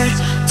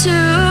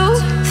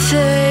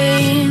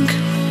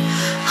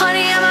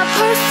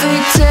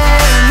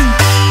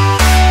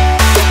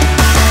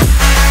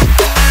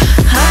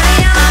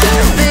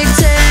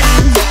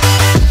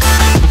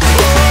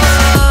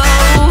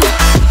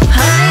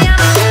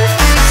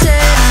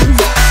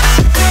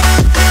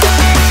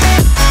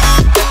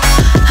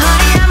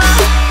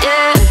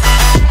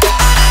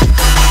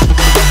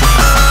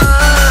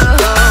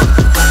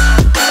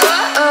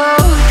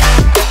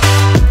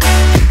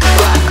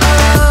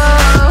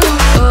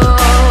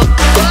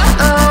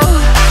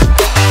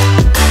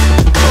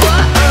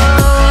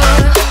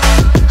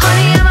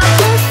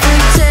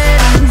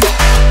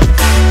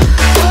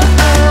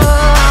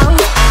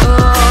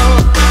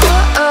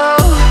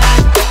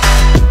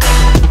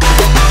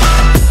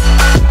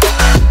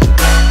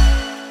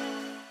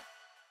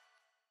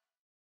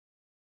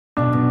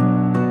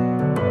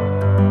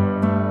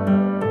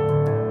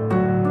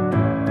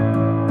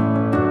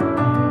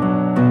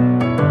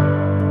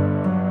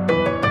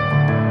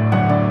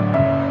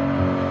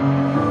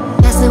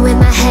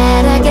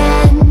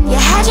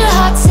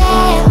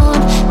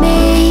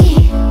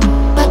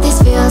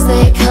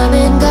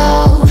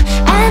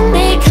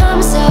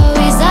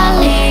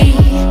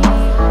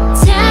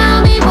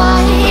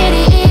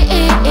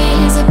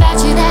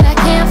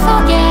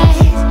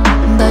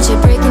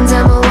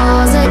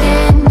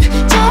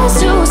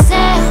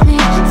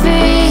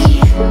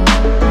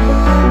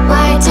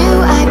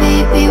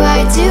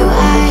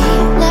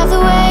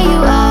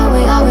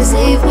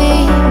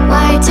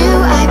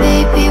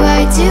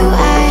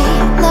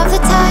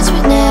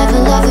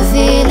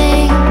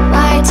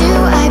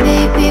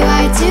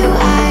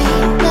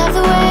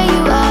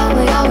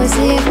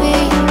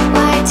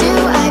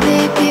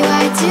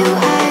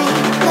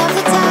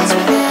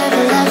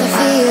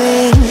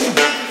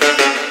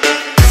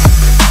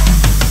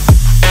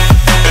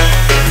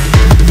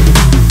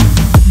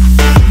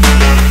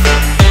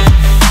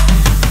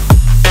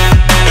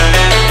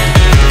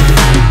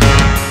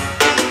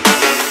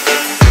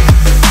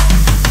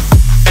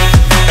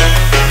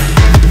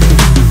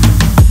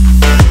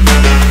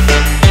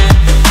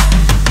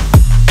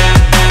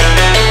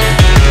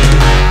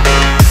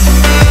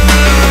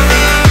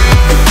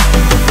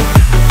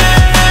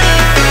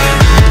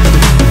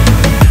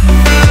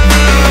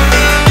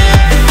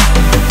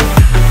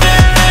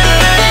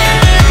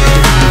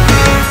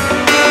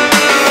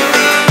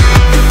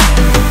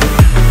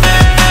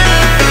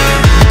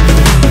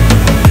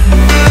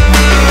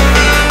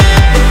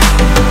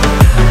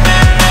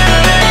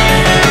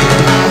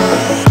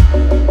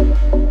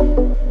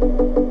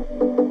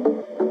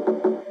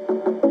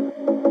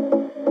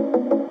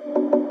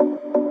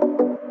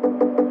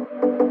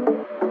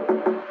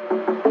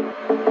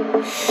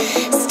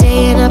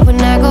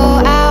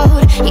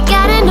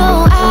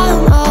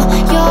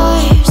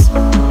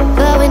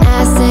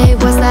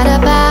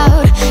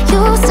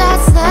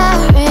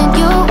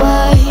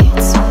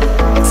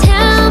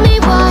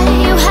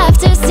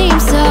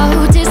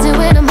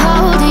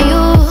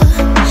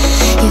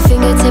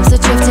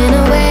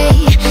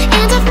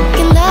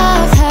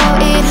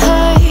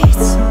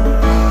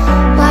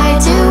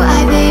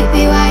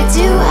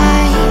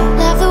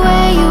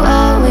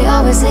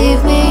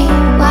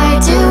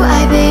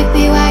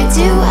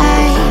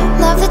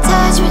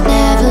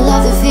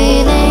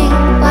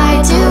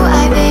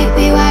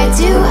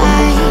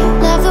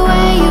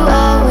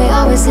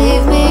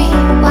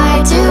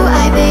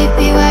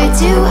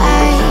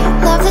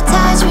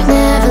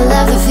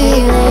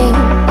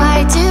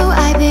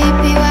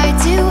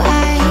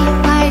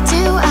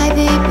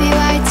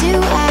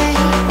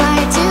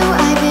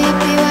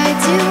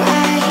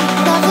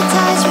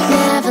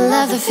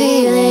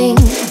feeling.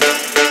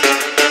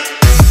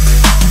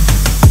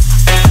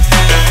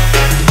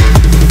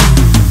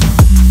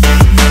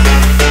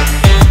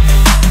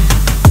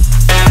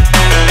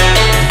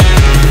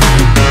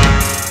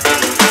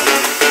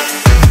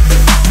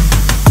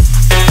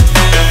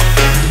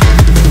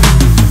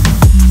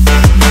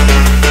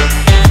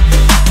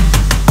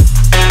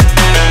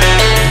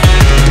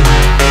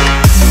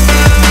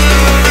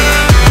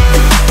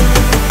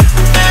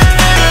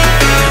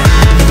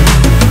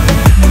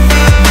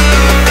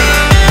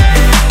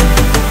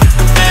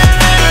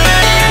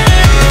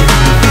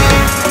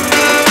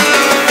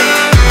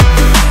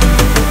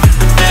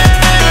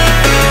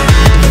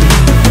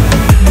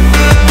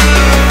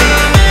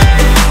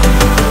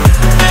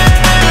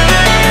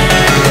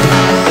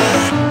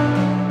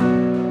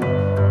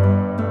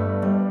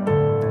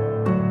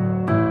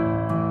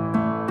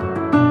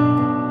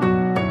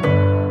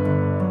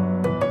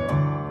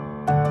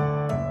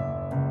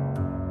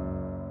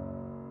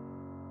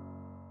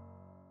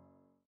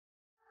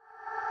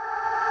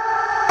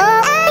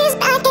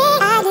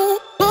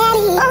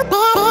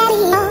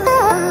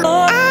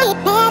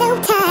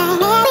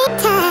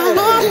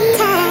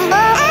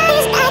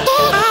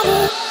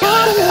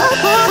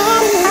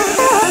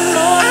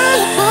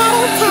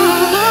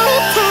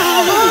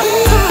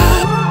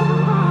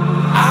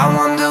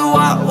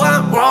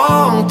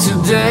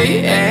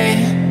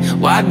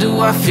 Why do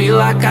I feel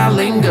like I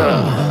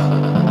linger?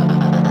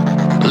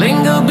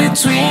 Linger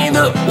between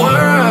the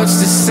words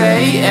to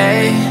say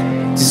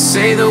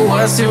the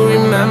words to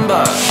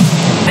remember.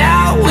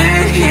 Now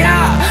we're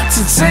here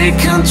to take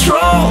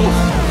control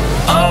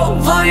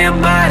over your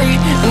body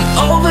and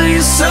over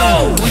your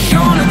soul. We're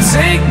gonna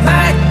take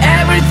back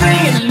everything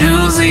and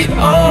lose it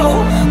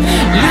all.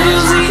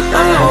 Lose it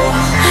all.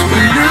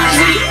 Lose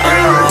it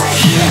all.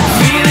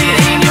 Feel it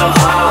in your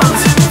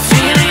arms.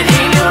 Feel it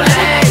in your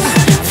legs.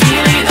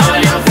 Feel it on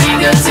your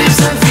fingertips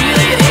and feel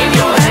it in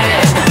your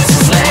head.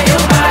 Just let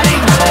your body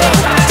go.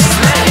 Just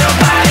let your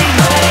body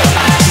go.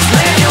 Just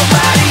let your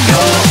body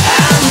go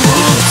and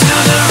move to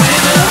the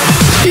rhythm.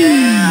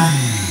 Yeah.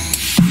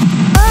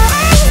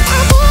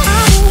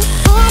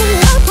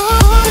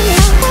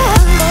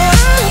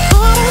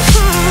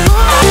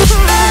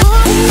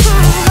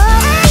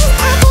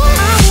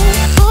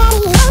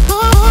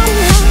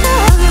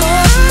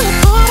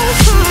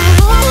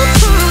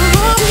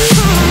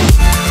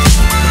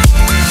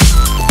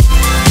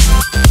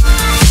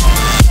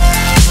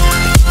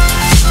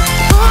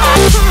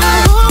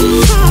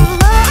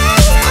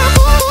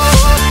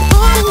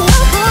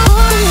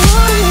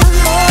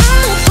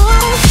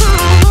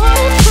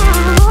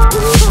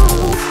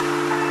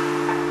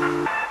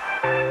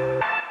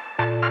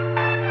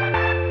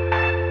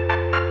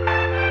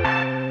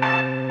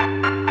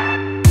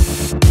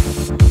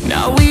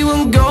 Now we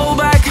won't go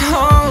back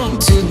home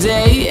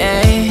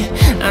today,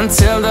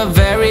 until the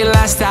very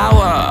last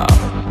hour.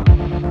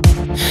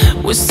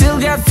 We still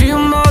got a few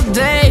more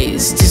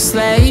days to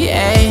slay,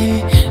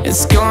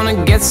 it's gonna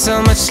get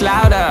so much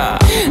louder.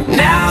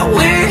 Now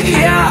we're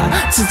here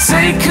to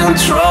take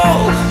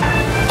control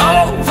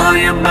over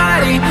your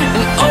body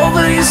and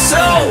over your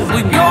soul.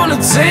 We're gonna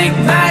take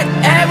back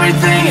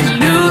everything and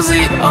lose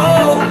it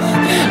all.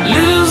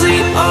 Lose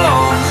it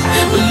all.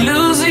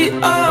 Lose it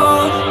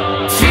all.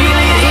 Feel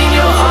it in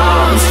your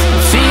arms.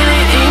 Feel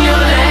it in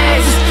your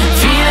legs.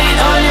 Feel it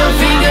on your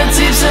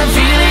fingertips and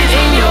feel it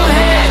in your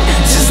head.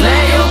 Just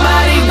let your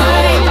body go.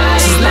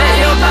 Just let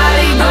your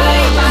body go.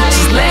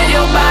 Just let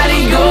your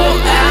body go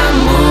and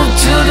move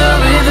to the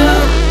rhythm.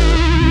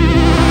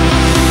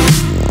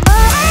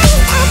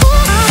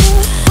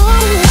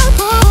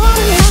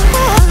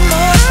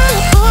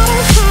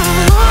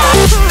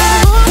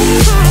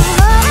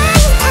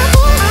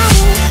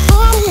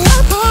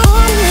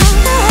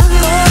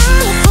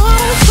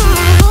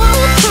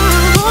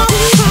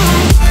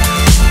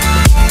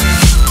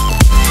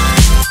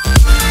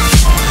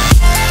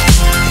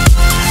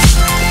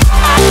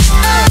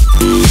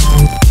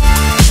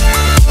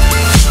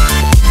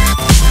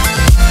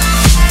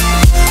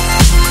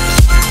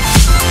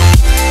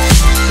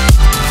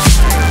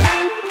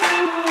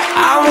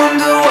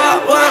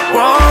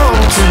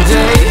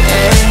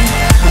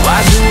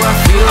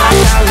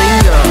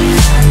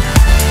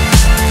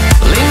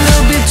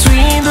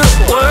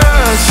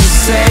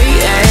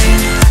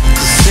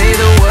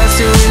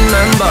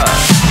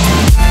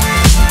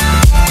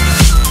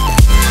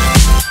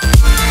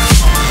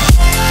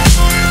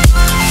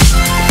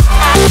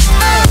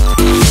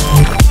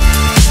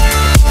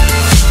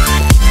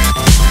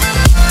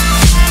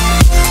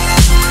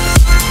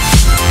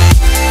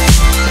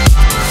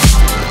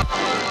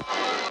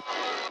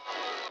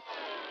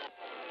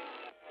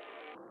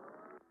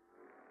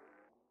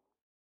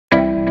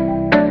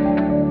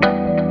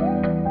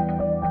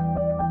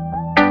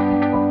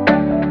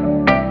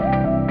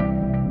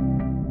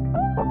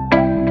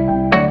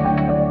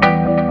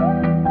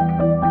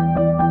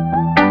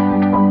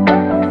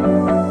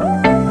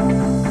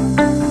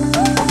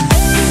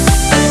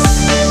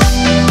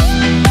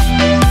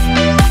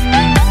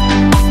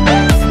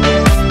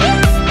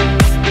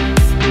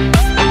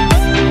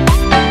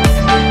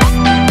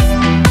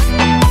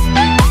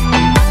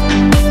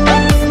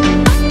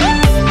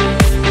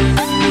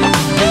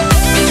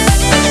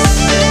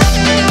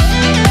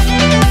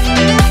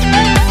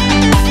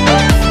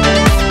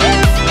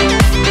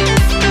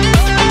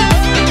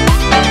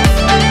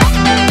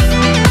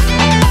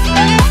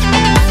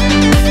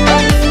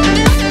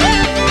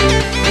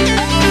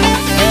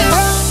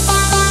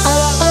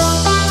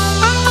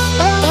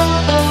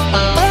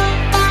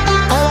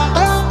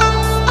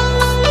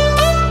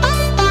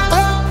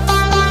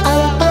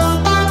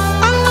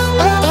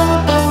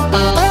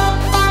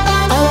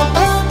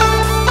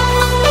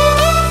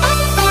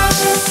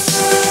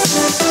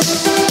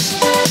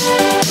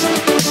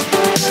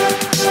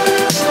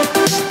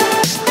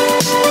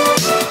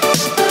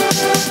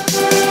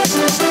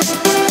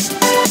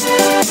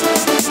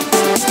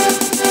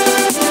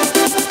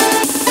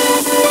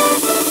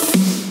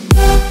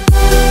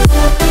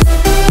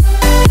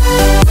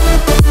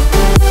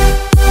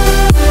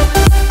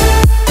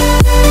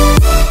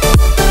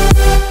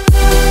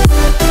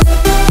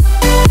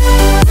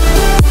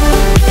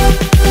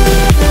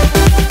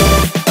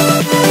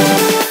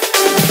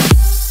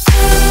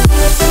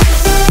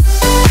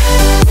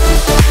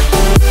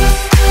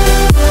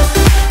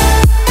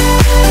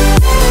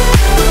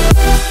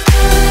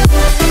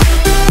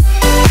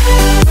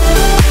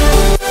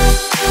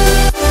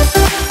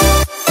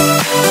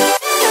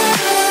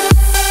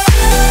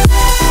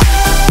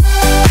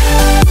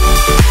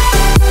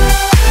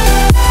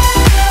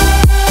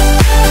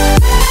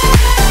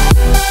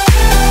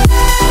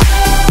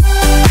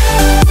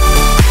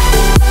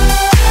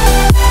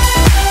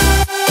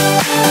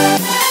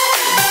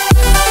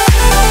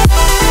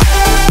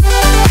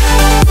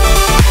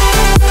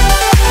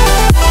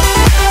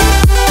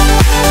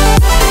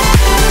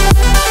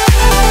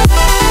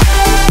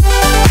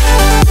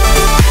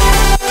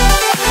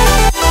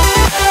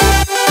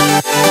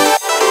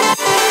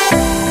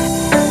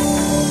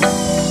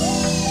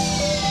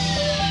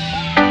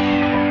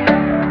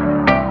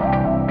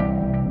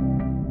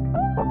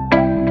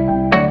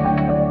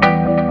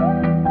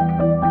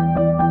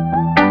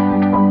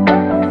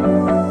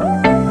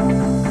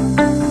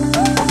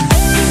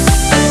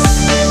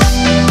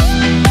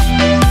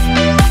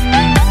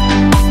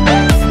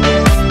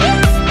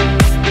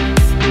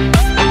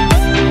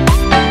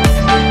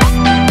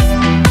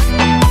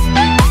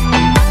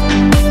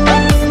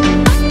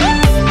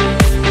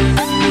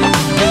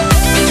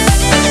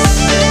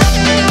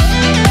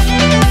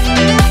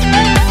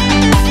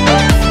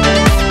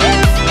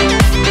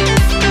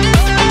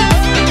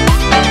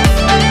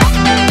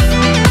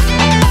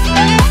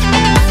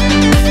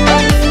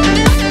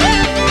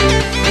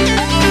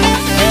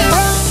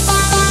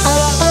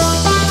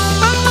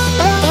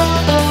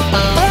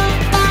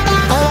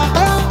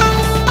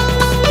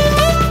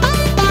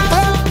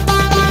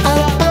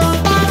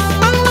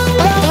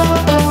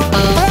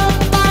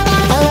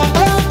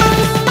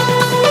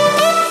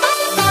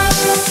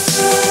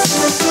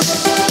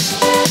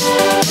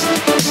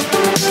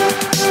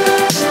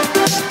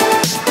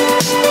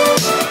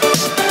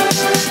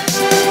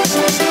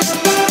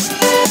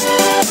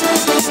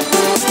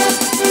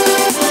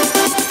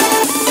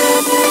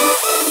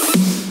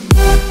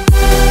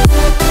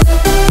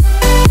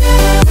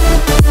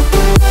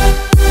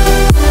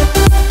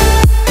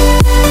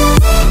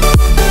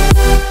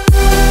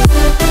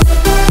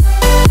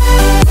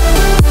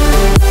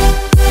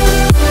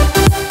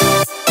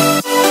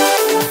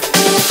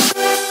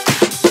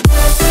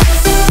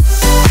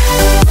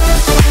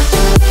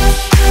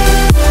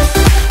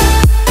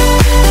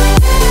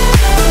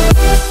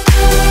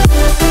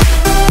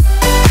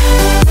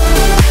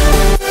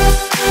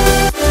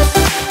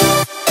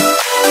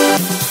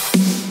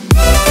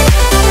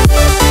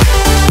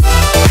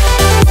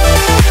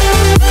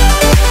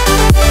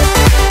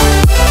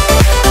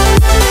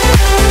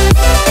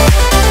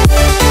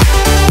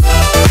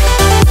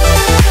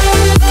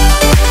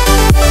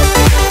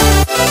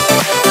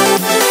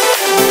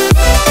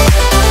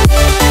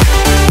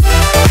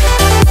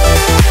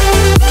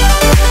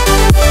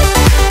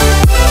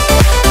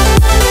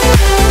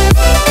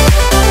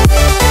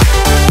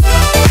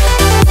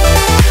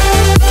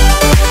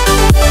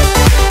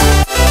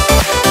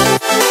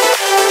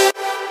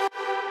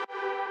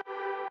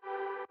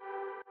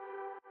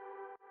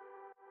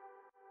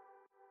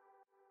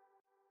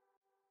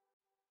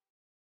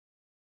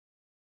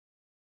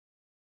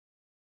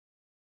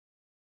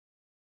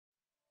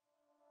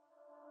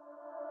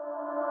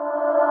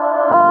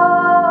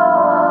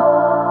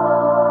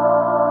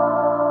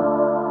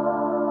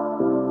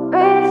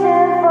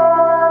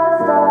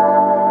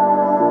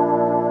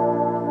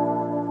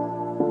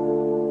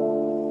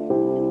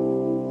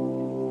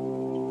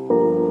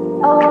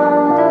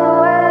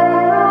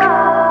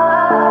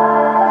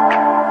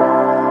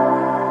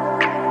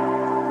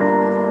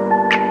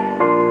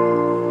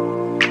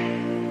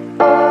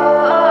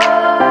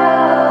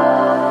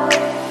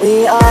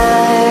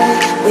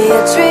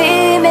 are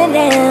dreaming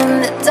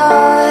in the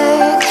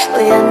dark.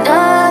 We are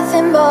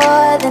nothing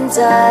more than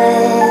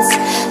dust.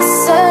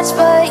 Search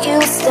but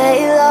you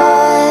stay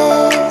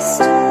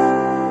lost.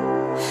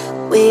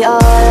 We are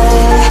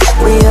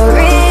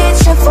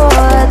reaching for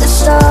the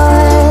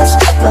stars,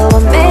 but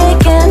we're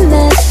making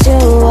this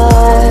too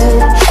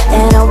hard.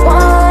 And I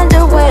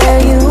wonder where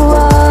you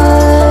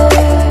are.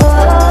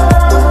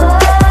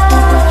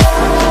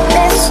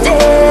 Mysterious,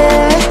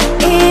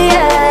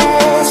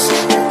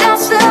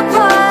 that's the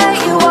part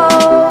you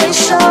always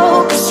show.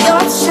 'Cause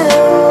you're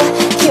too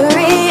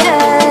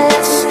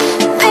curious.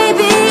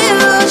 Maybe you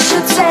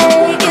should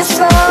take it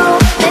slow.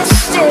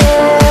 Mysterious,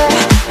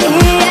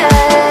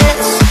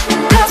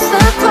 that's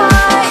the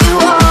part you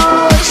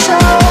always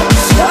show.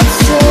 'Cause you're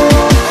too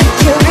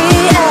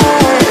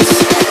curious.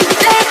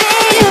 Maybe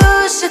you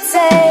should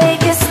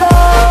take it slow.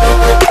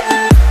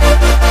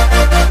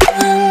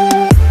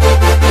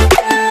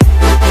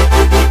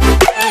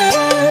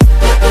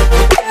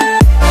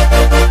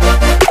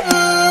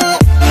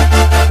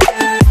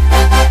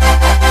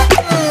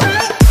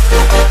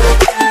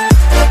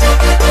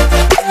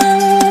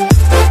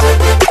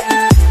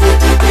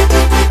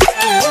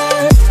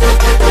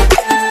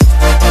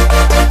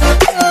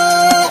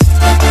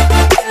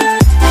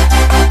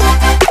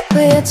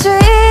 We're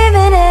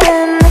dreaming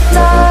in the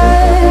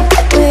dark.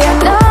 We are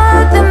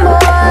nothing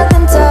more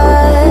than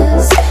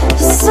dust.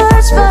 You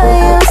search but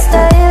you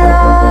stay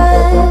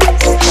lost.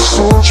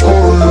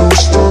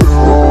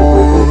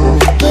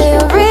 We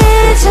are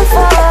reaching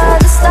for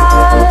the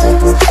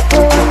stars,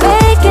 but we're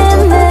making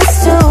this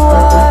too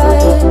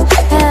hard.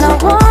 And I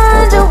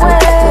wonder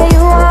where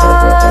you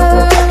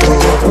are.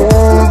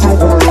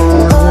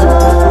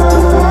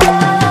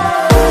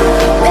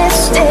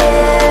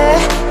 Mysterious,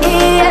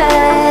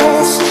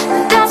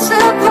 that's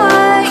the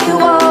part you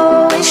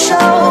always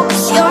show.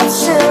 'Cause you're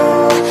too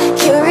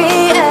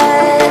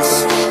curious.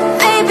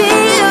 Maybe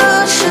you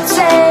should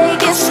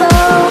take it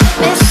slow.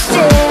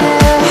 Mysterious,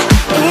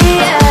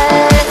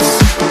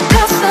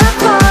 that's the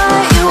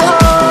part you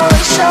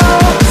always show.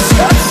 'Cause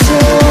you're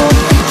too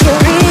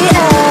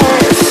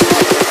curious.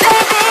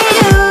 Maybe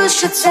you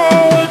should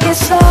take it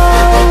slow.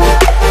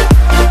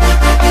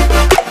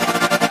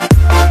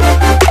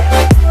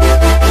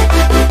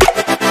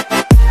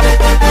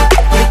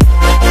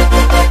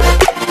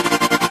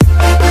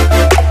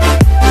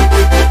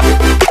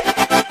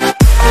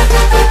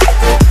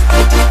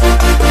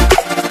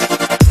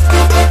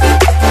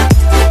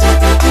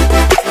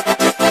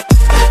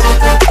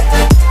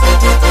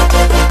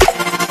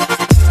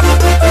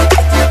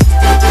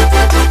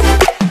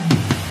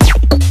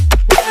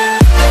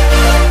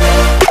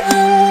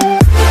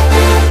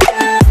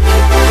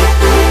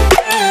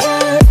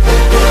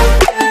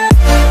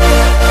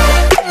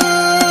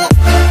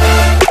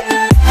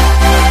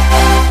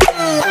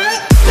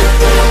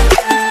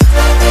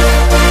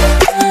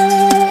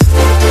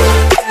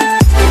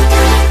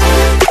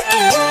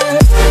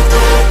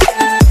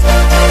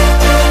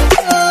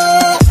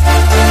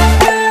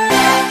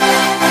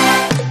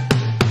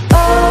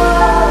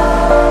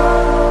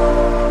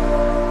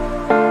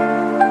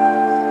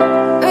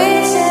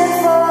 Reaching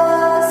for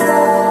the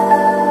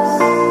stars.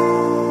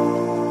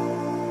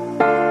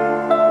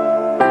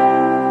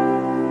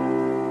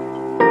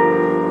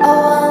 I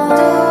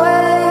wonder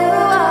where you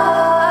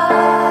are.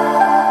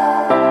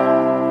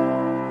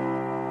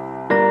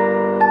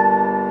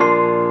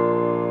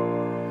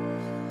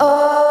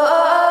 Oh.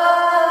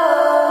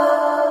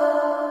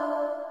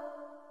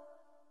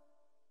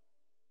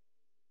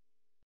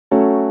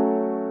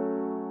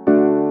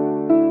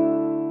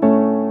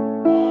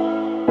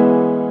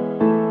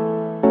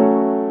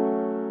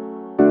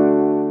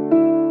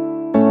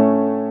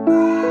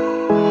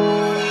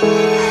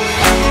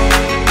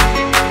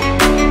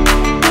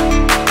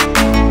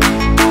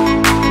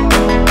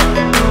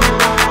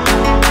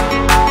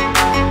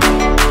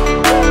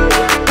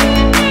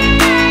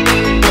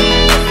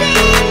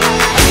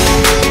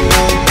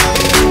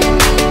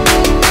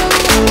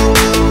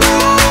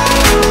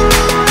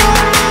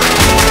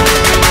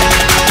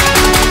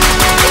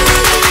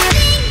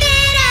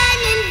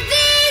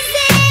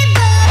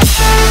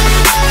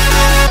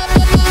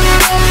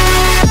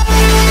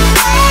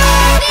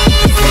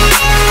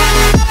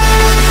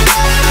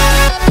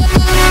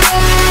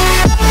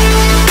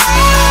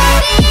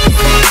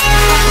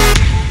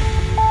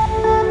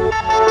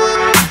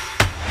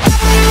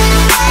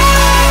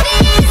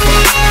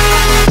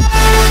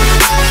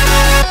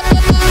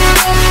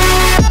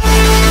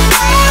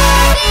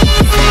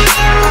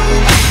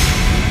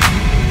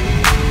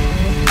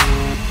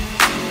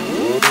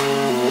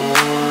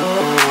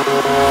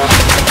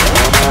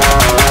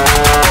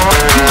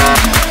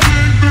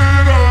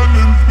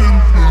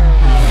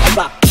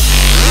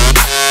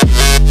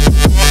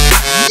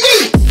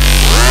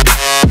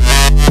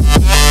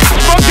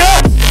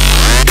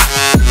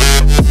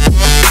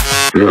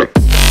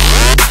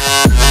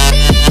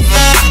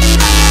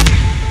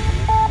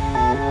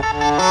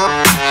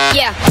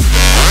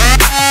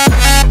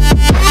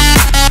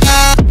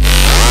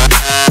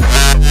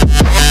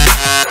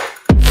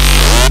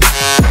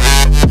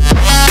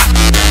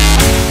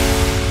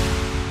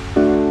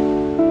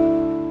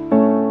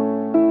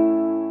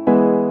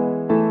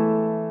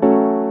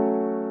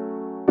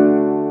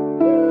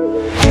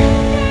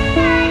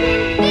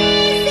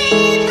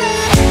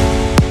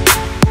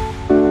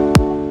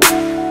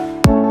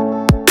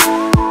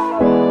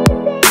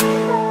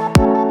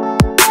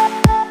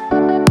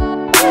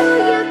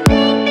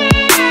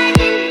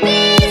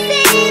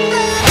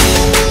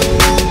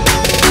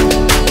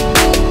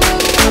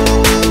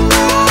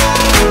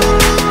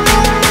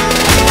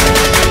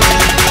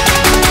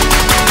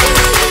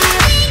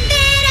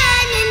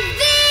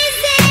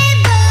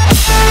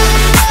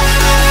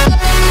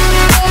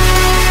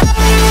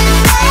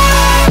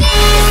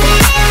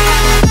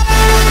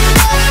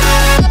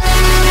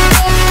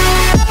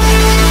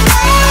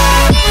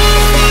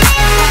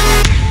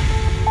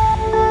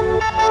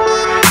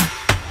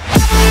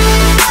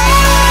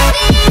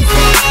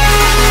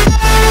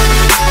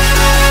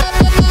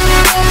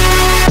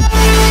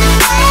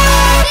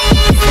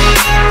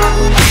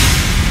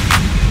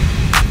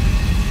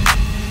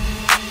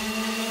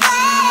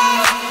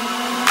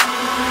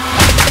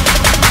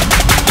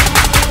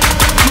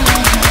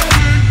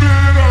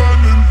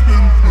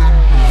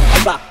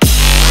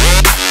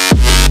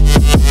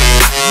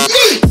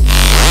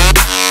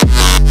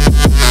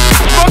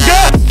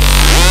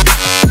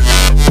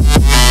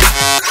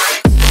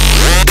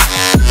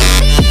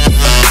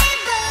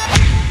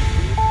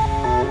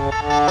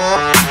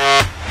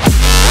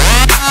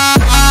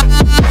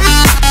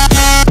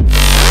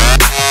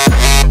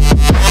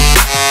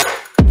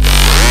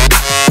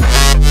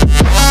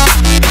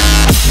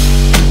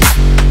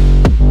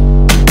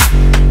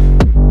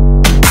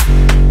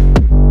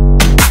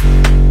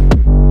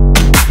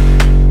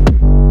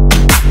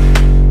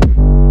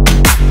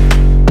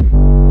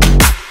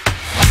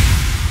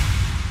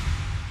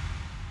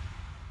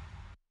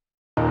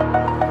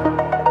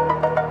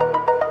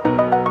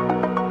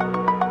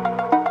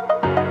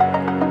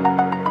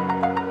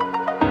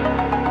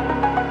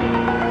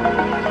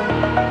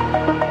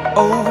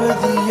 over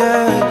the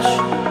edge.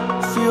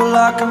 Feel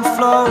like I'm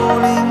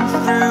floating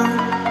through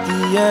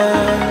the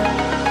air.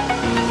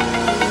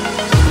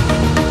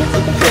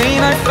 The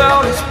pain I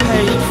felt is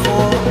paid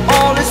for,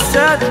 all is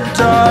said and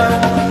done.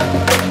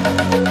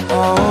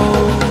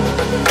 Oh,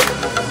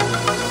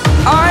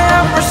 I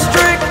am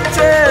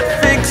restricted,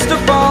 fixed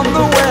upon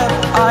the web.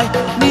 I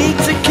need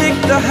to kick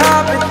the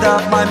habit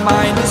that my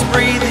mind is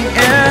breathing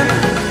in.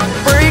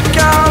 Break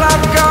out,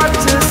 I've got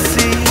to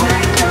see.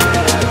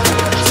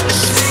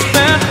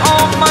 Spent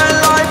all my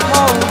life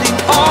holding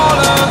all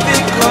of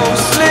it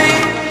closely.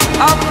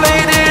 I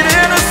played it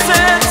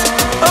innocent,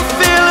 a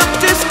feel of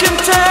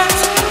discontent.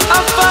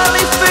 I'm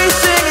finally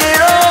facing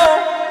it all,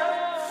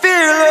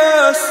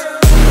 fearless.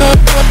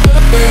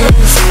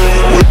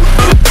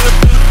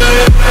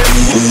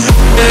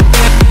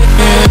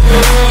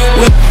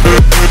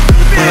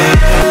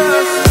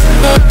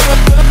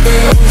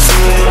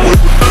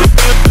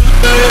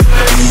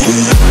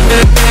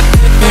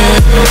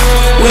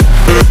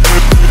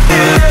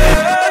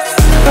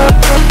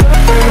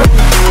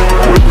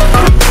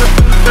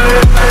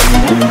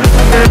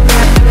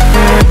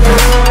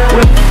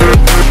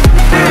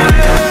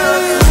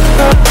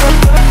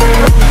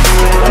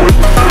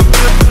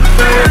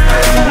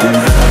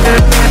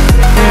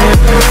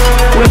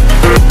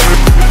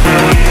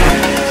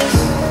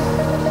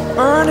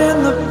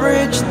 Burning the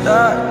bridge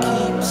that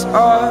keeps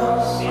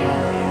us.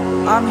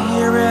 I'm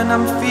here and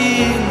I'm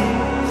feeling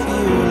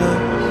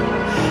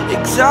fearless.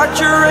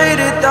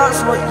 Exaggerated,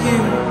 that's what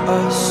you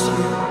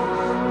assume.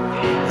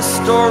 The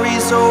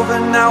story's over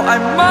now, I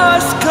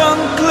must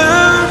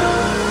conclude.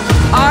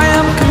 I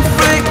am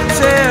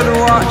conflicted,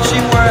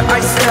 watching where I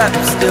step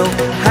still,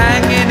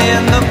 hanging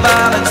in the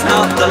balance.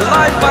 Not the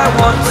life I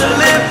want to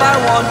live, I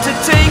want to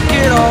take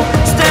it all.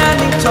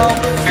 Standing tall,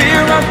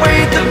 fear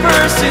outweighed the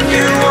person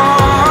you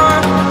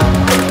are.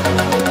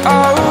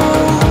 Oh,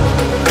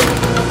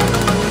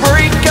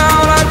 break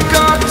out, I've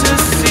got to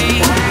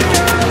see.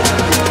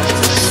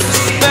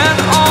 Spent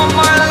all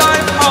my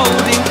life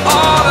holding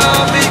all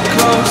of it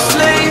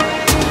closely.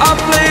 I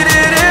played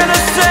it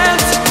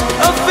innocent,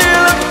 a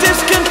feel of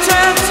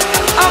discontent.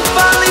 I'm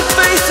finally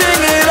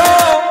facing it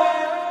all,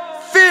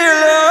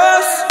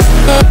 fearless.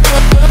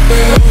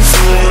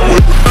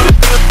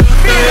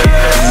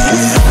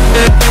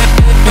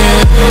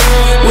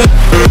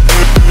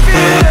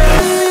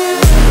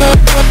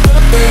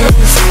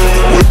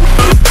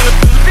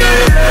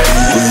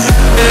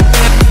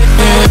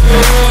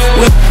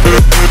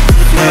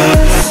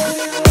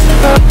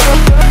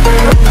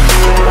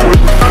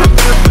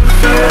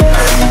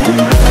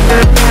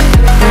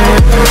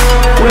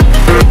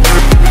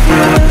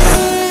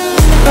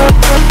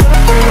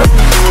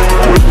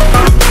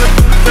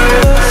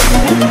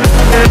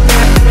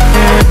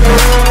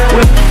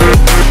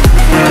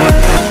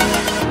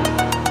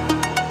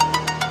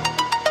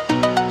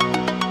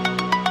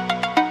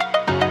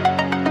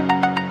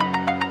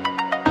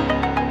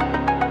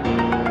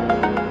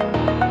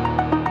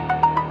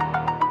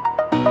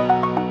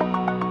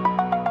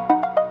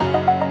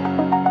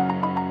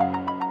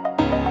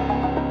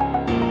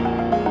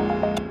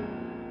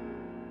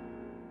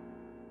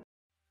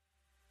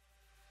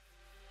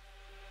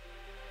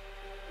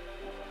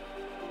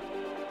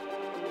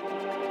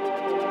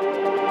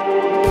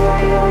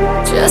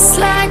 Just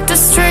like the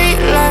street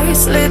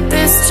lights lit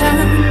this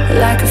town,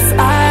 like a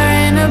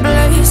fire in a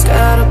blaze,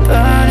 gotta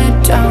burn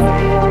it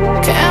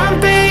down.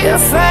 Can't be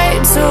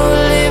afraid to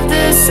leave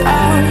this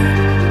out.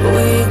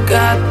 We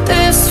got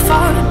this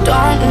far,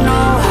 don't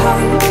know how.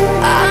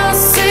 I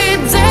see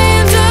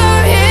danger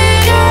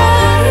in your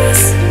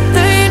eyes.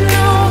 They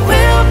know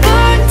we'll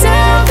burn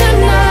down the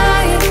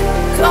night.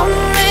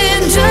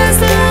 Coming just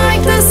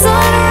like the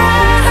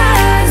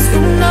sunrise.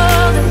 You know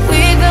that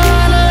we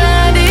gonna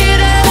let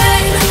it out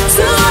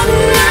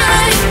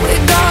tonight. We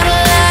gonna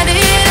let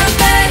it out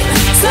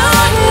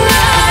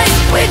tonight.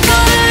 We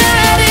gonna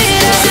let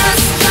it out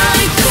just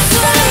like the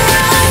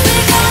sunrise. We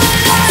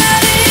gonna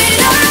let it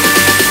out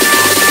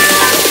now.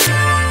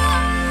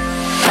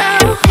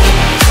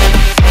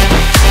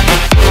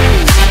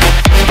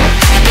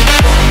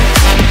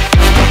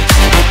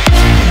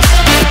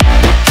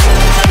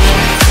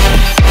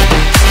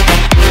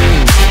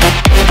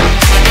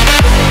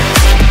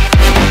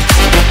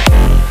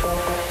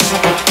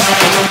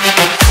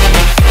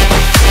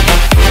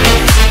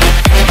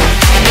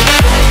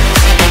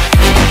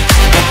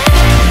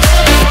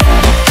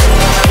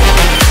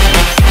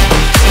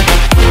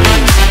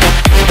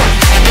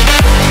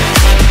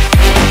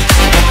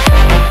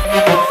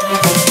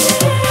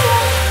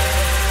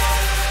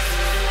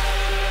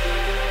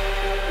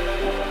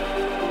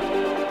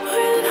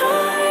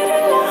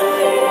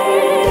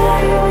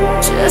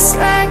 Just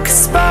like a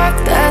spark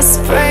that's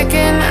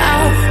breaking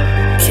out.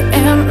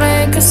 Can't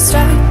make a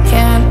stop,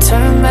 can't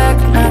turn back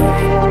now.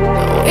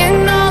 We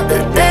know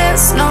that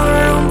there's no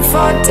room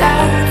for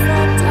doubt.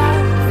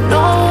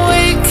 No,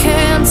 we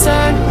can't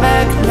turn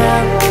back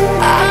now.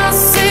 I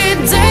see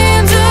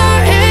danger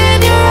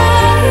in your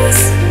eyes.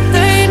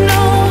 They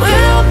know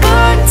we'll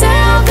burn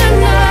down the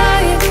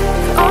night.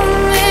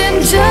 Coming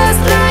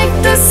just like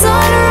the sun.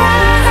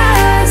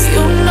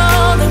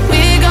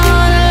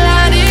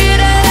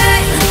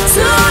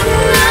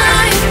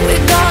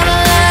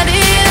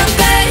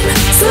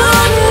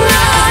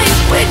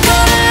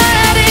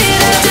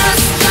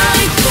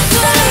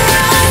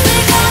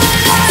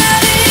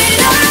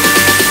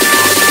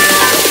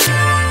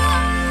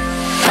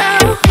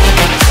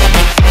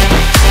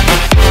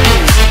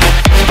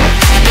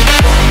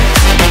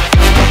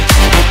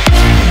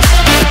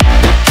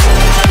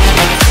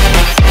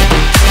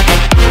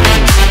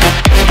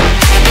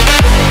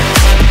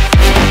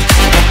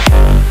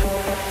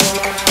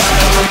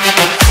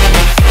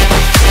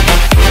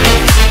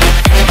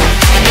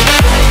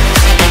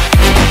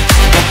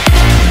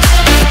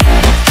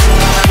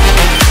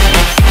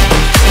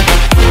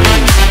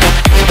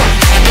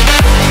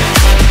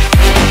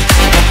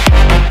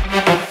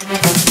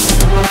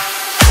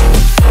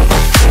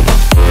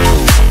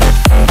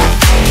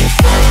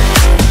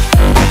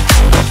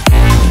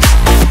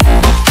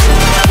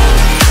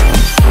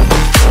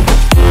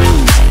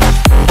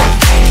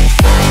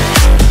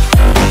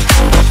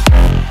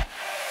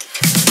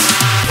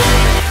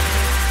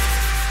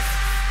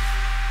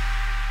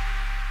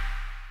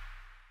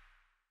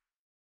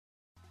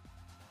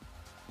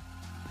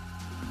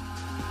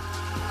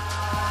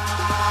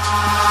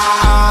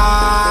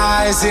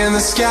 Eyes in the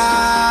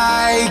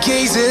sky,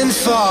 gazing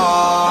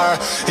far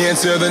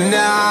into the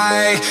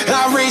night.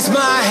 I raise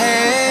my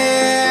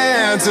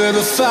hand to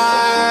the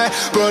fire,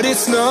 but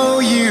it's no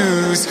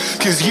use,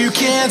 'cause you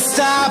can't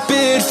stop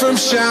it from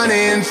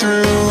shining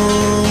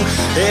through.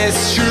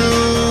 It's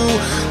true,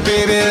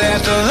 baby,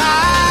 let the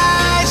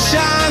light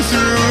shine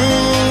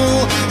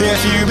through.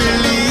 If you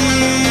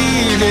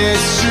believe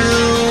it's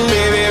true,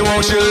 baby,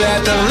 won't you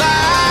let the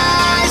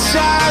light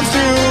shine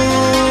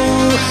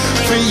through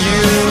for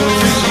you,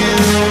 for you,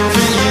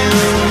 for you,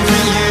 for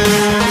you,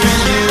 for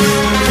you,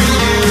 for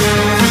you,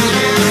 for you, for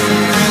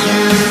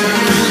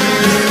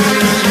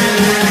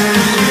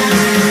you,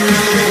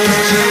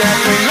 won't you let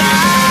the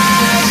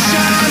light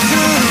shine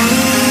through?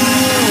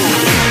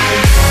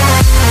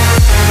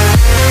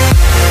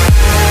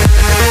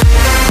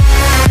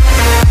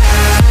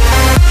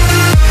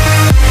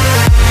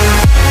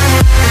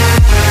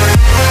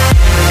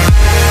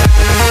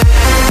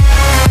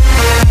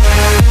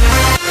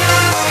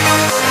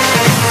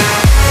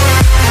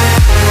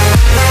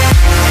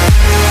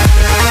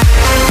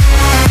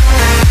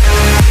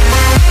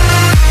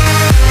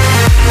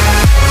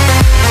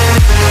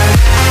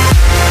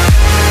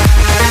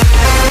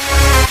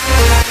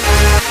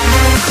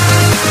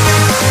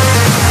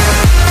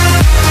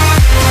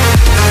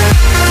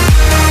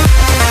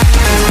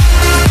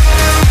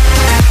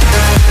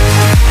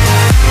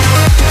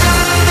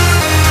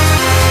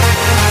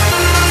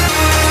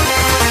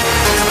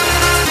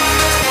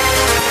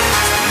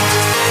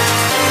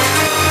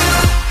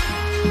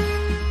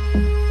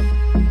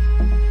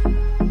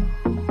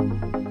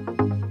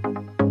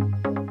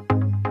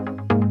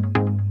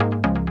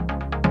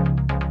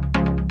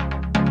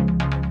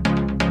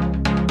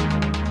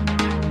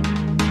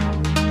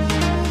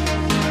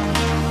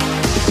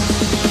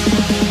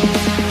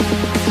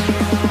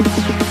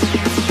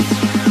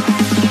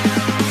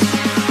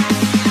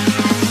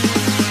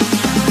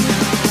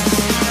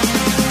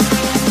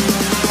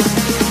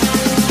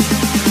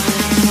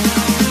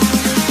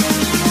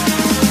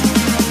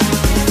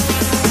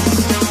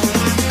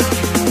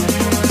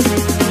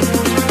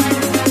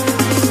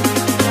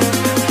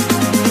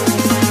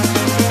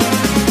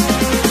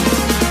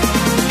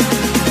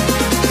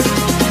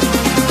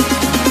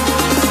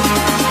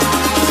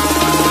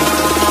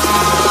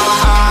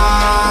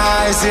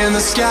 In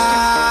the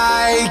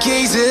sky,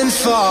 gazing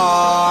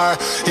far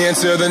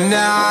into the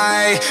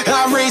night.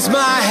 I raise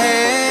my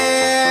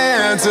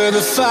hand to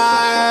the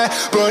fire,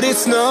 but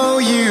it's no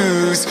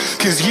use,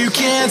 'cause you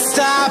can't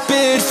stop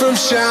it from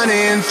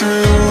shining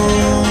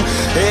through.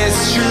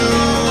 It's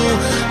true,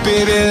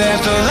 baby,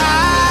 let the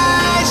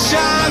light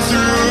shine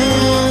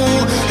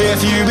through. If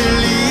you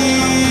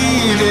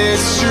believe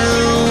it's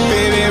true,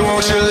 baby,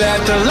 won't you let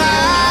the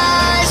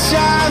light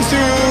shine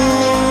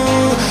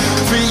through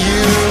for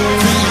you,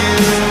 for you,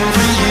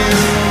 for you,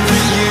 for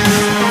you, for you,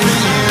 for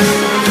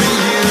you, for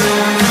you,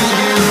 for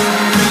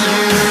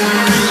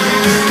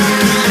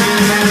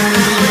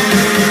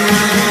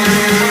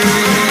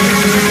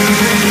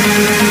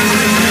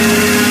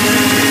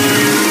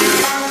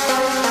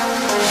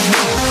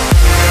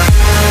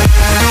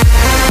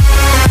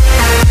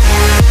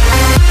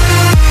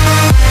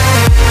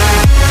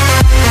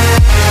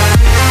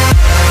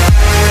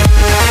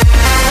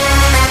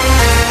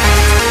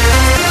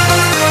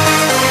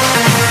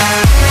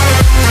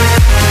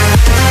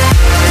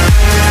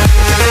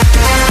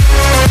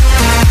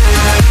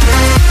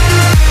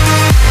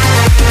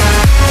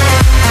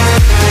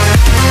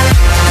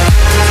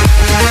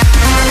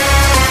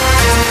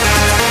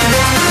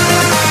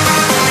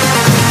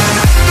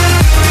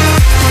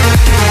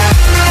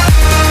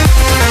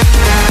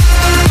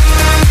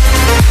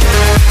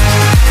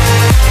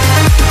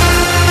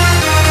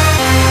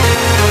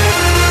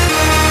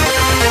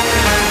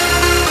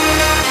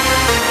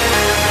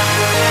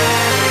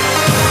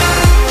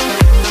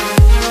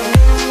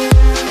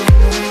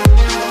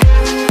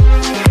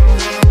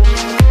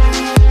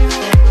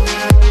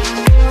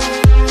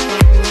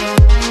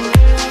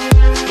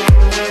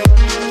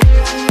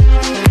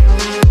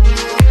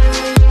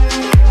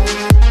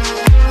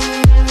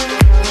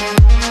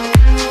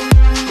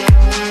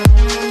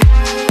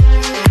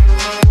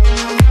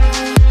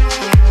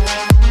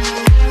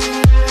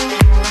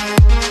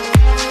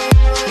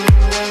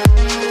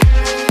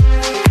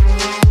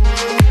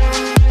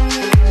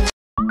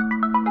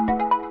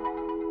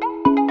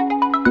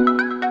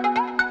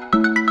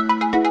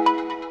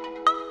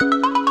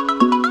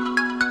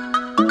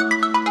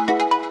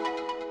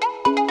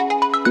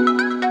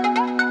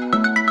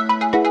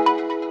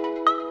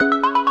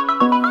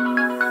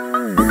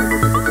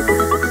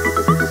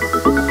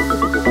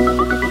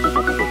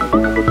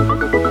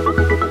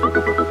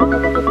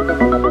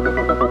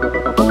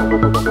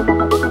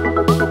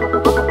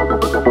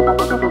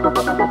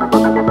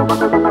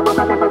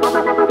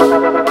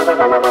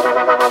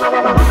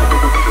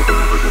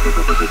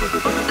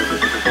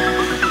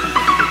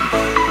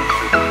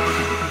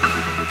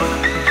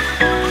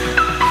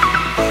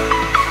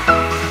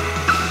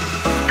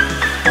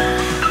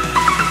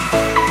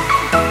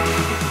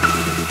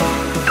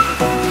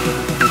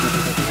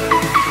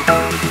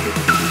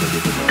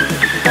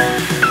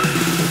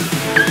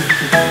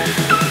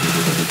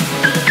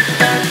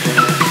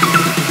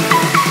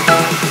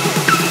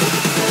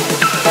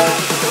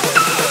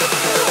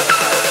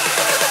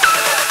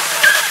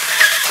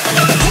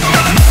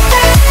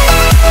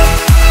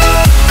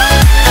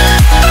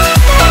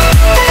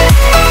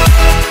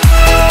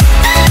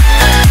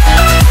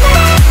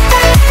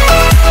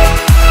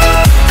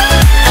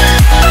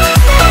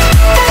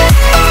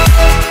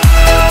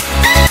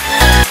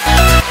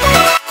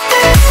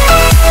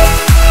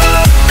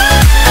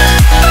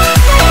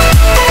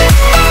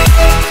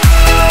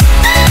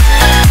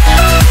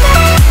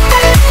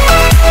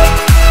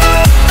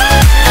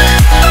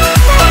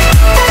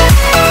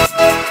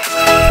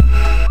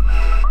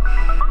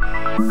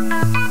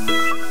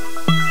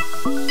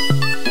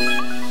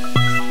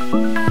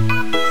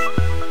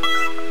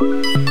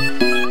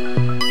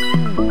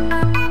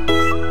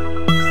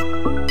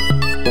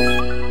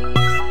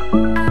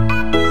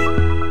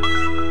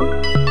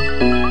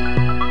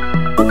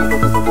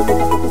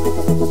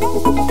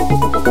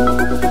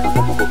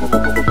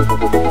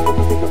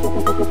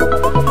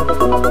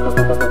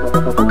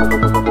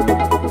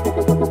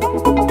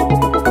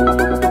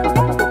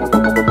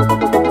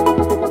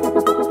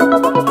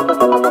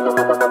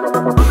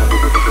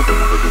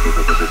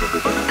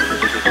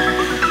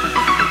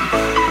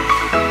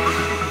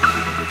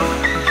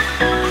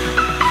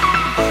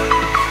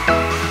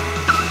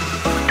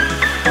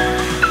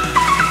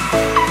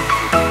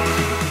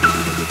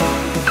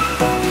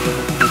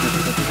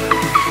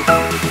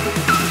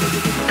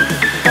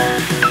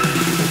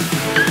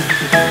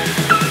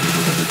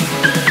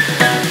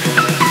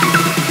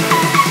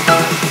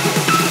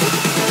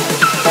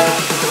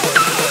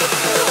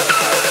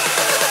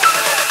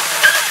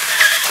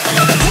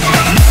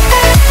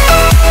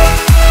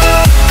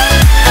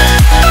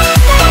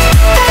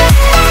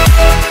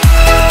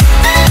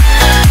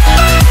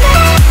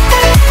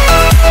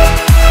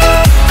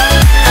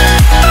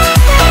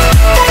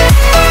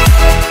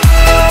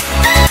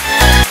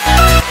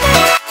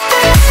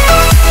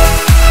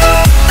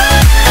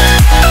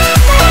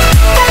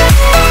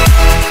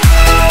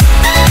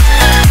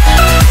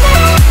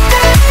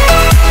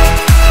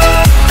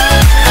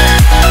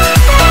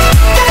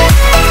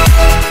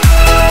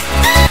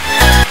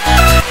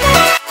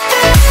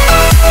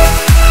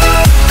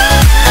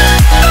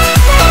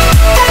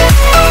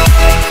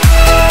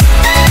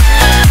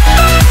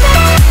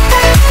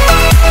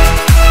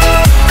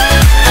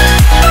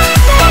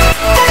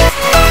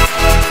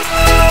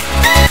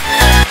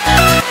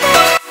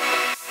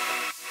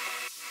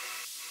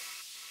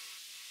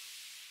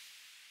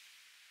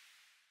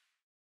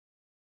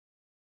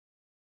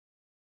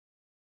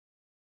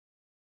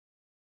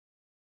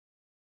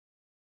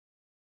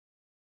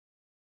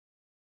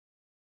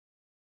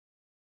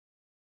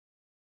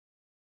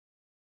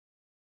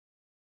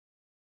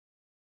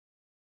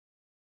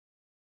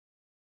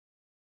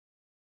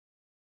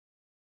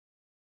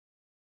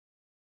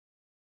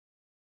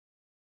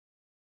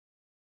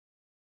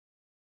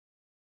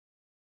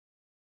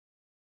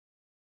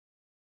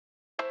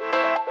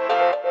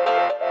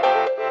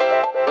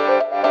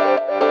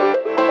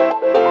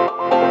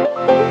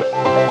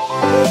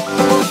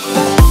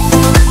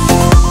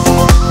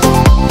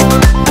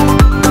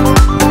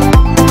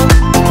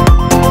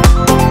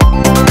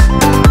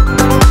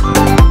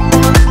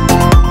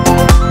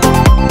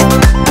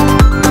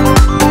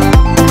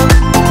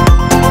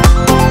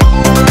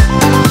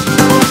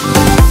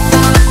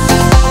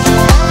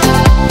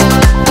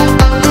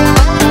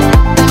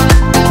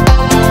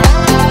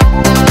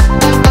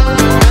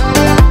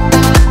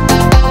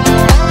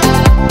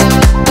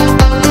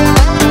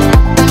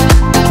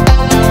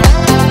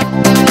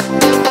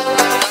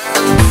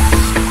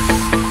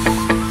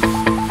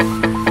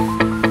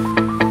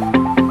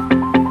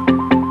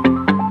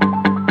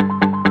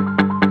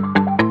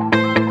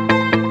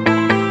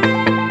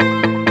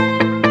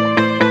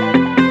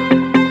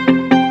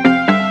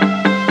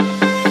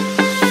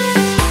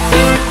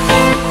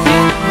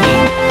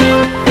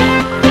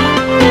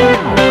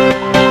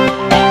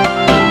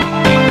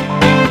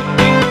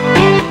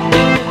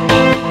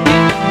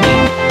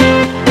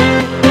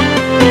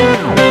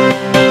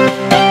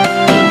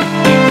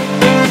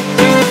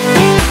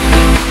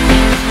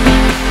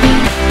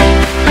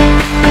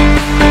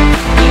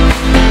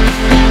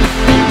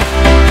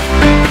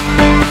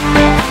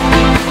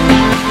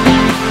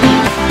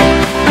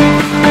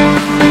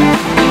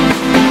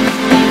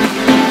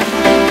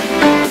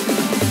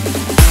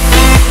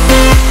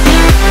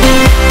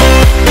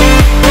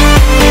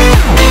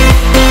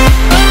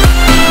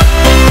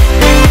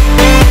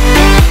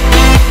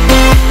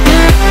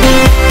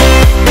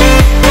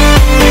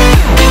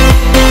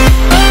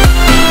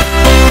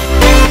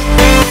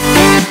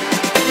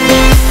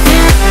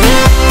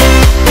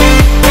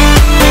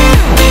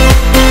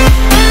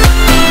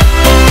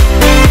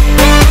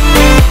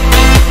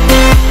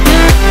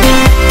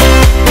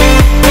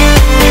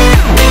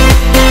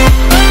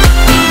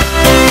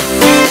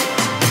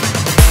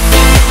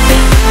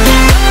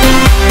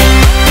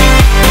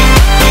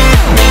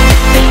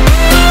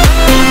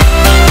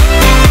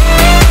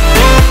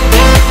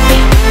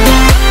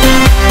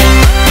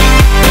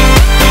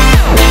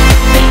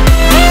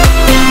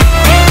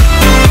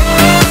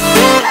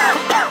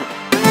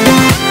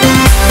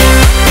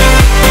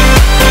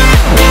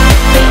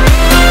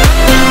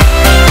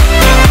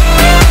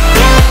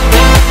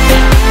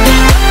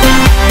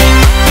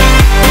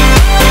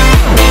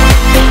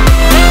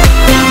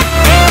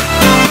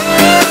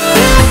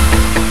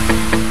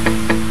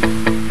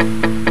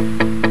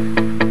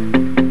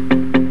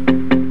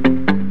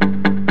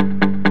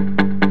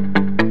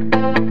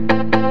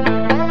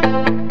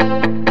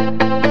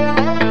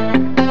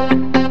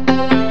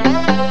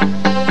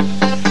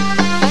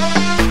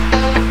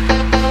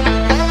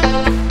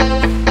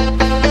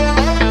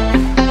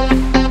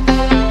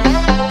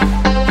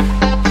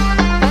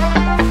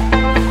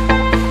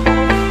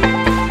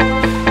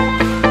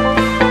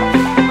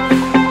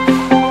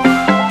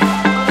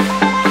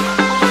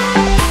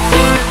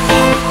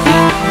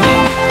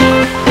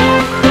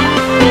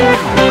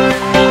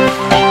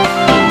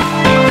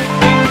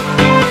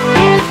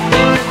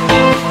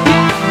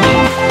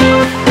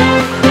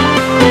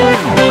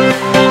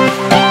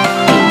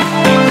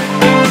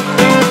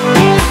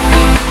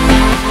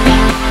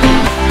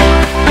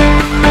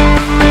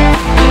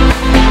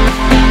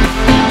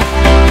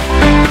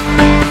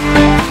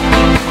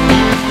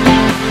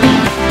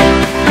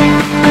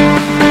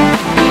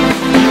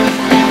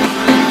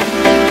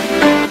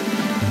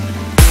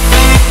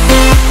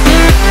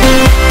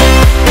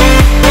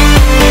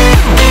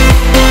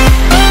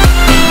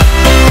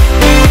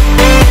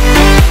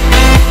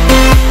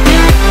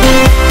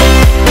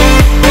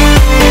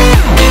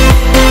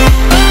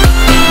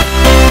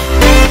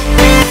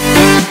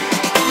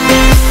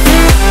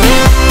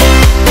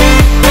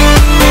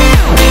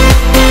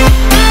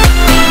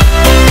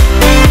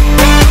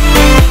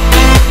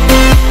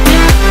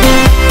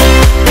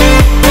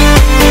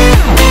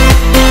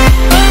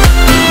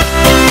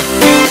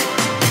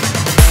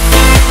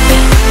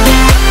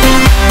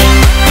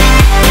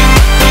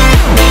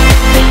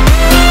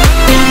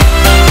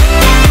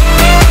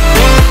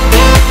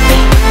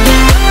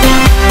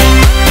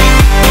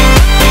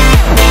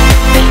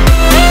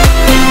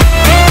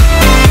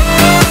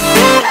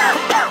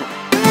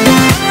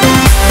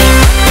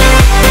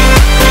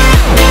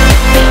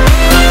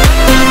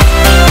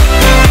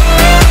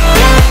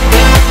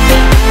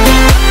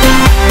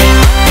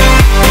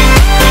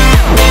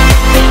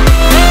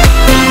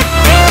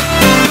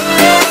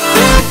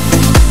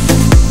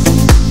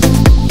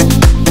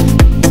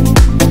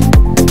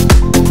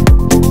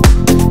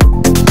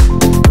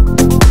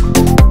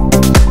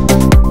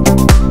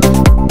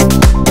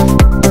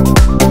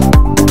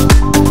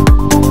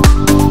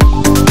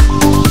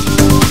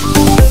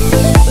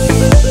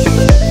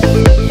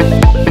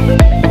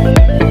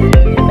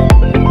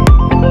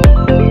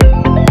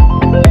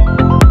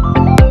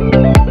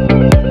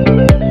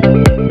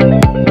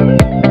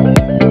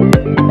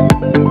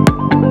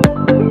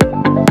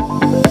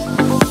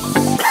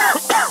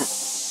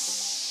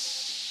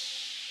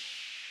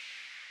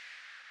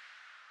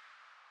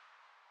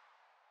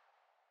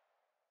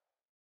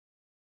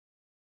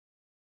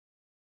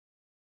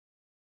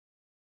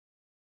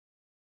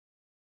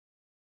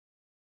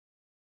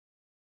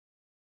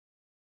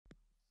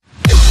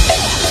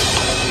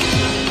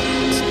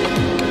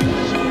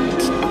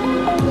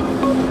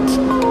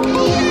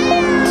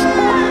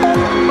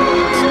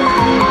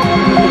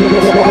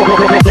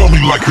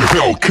like a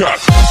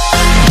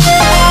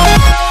Hellcat.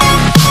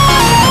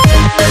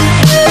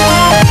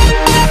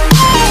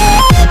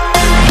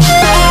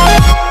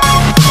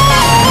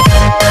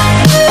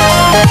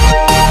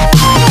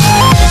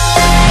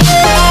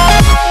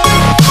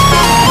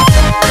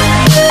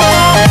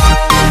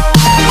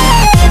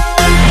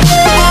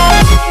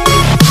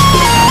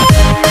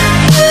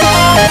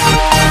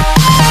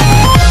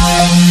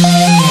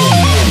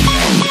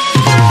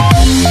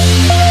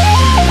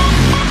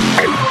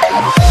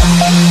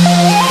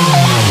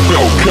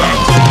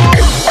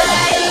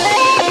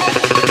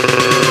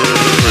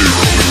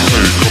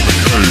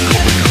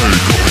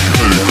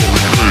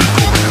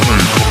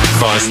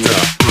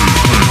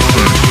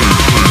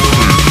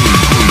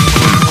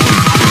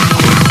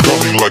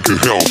 Like a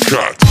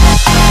Hellcat.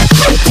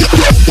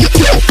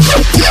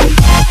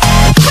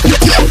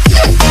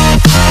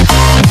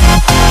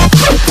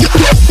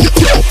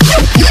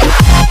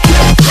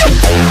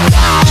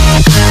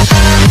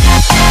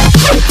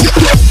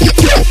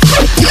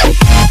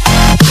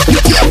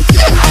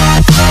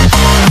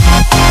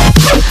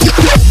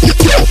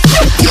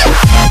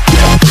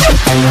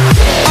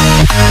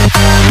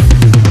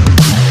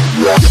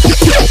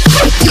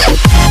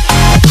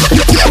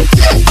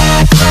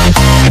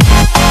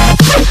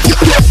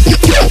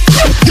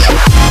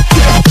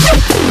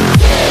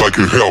 Like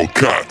a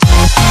Hellcat.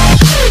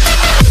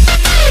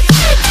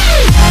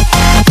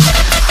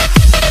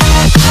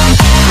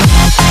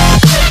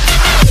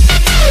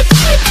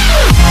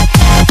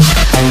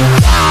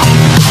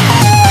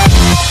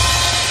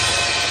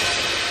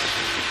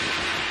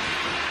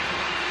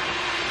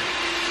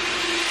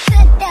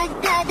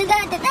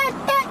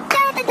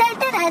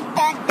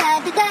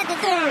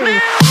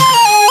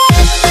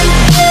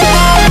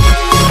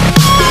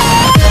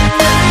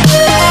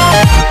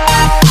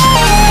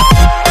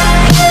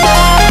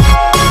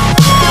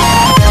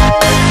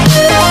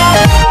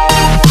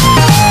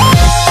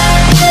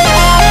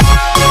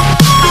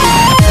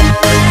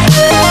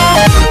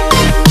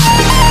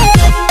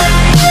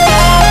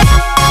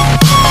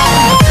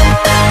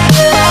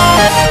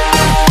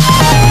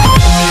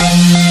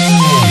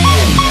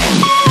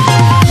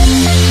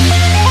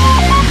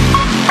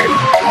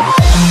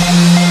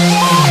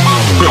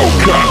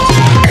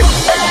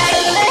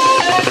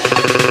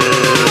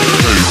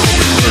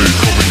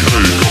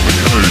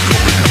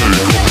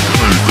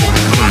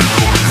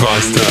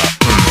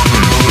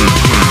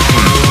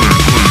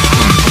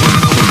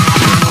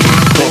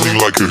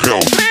 Like a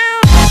hell.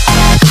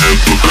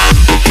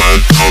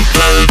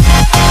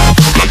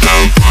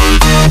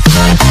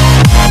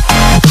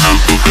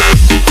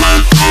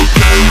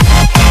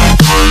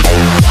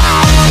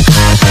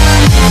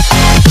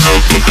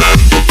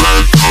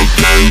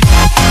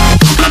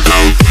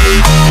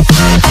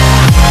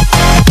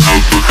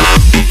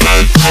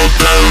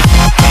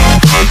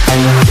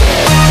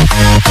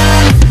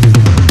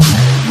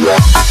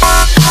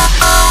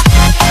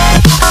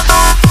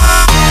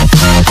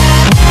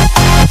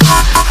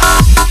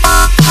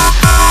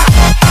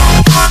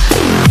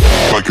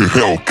 Like a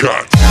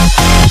Hellcat.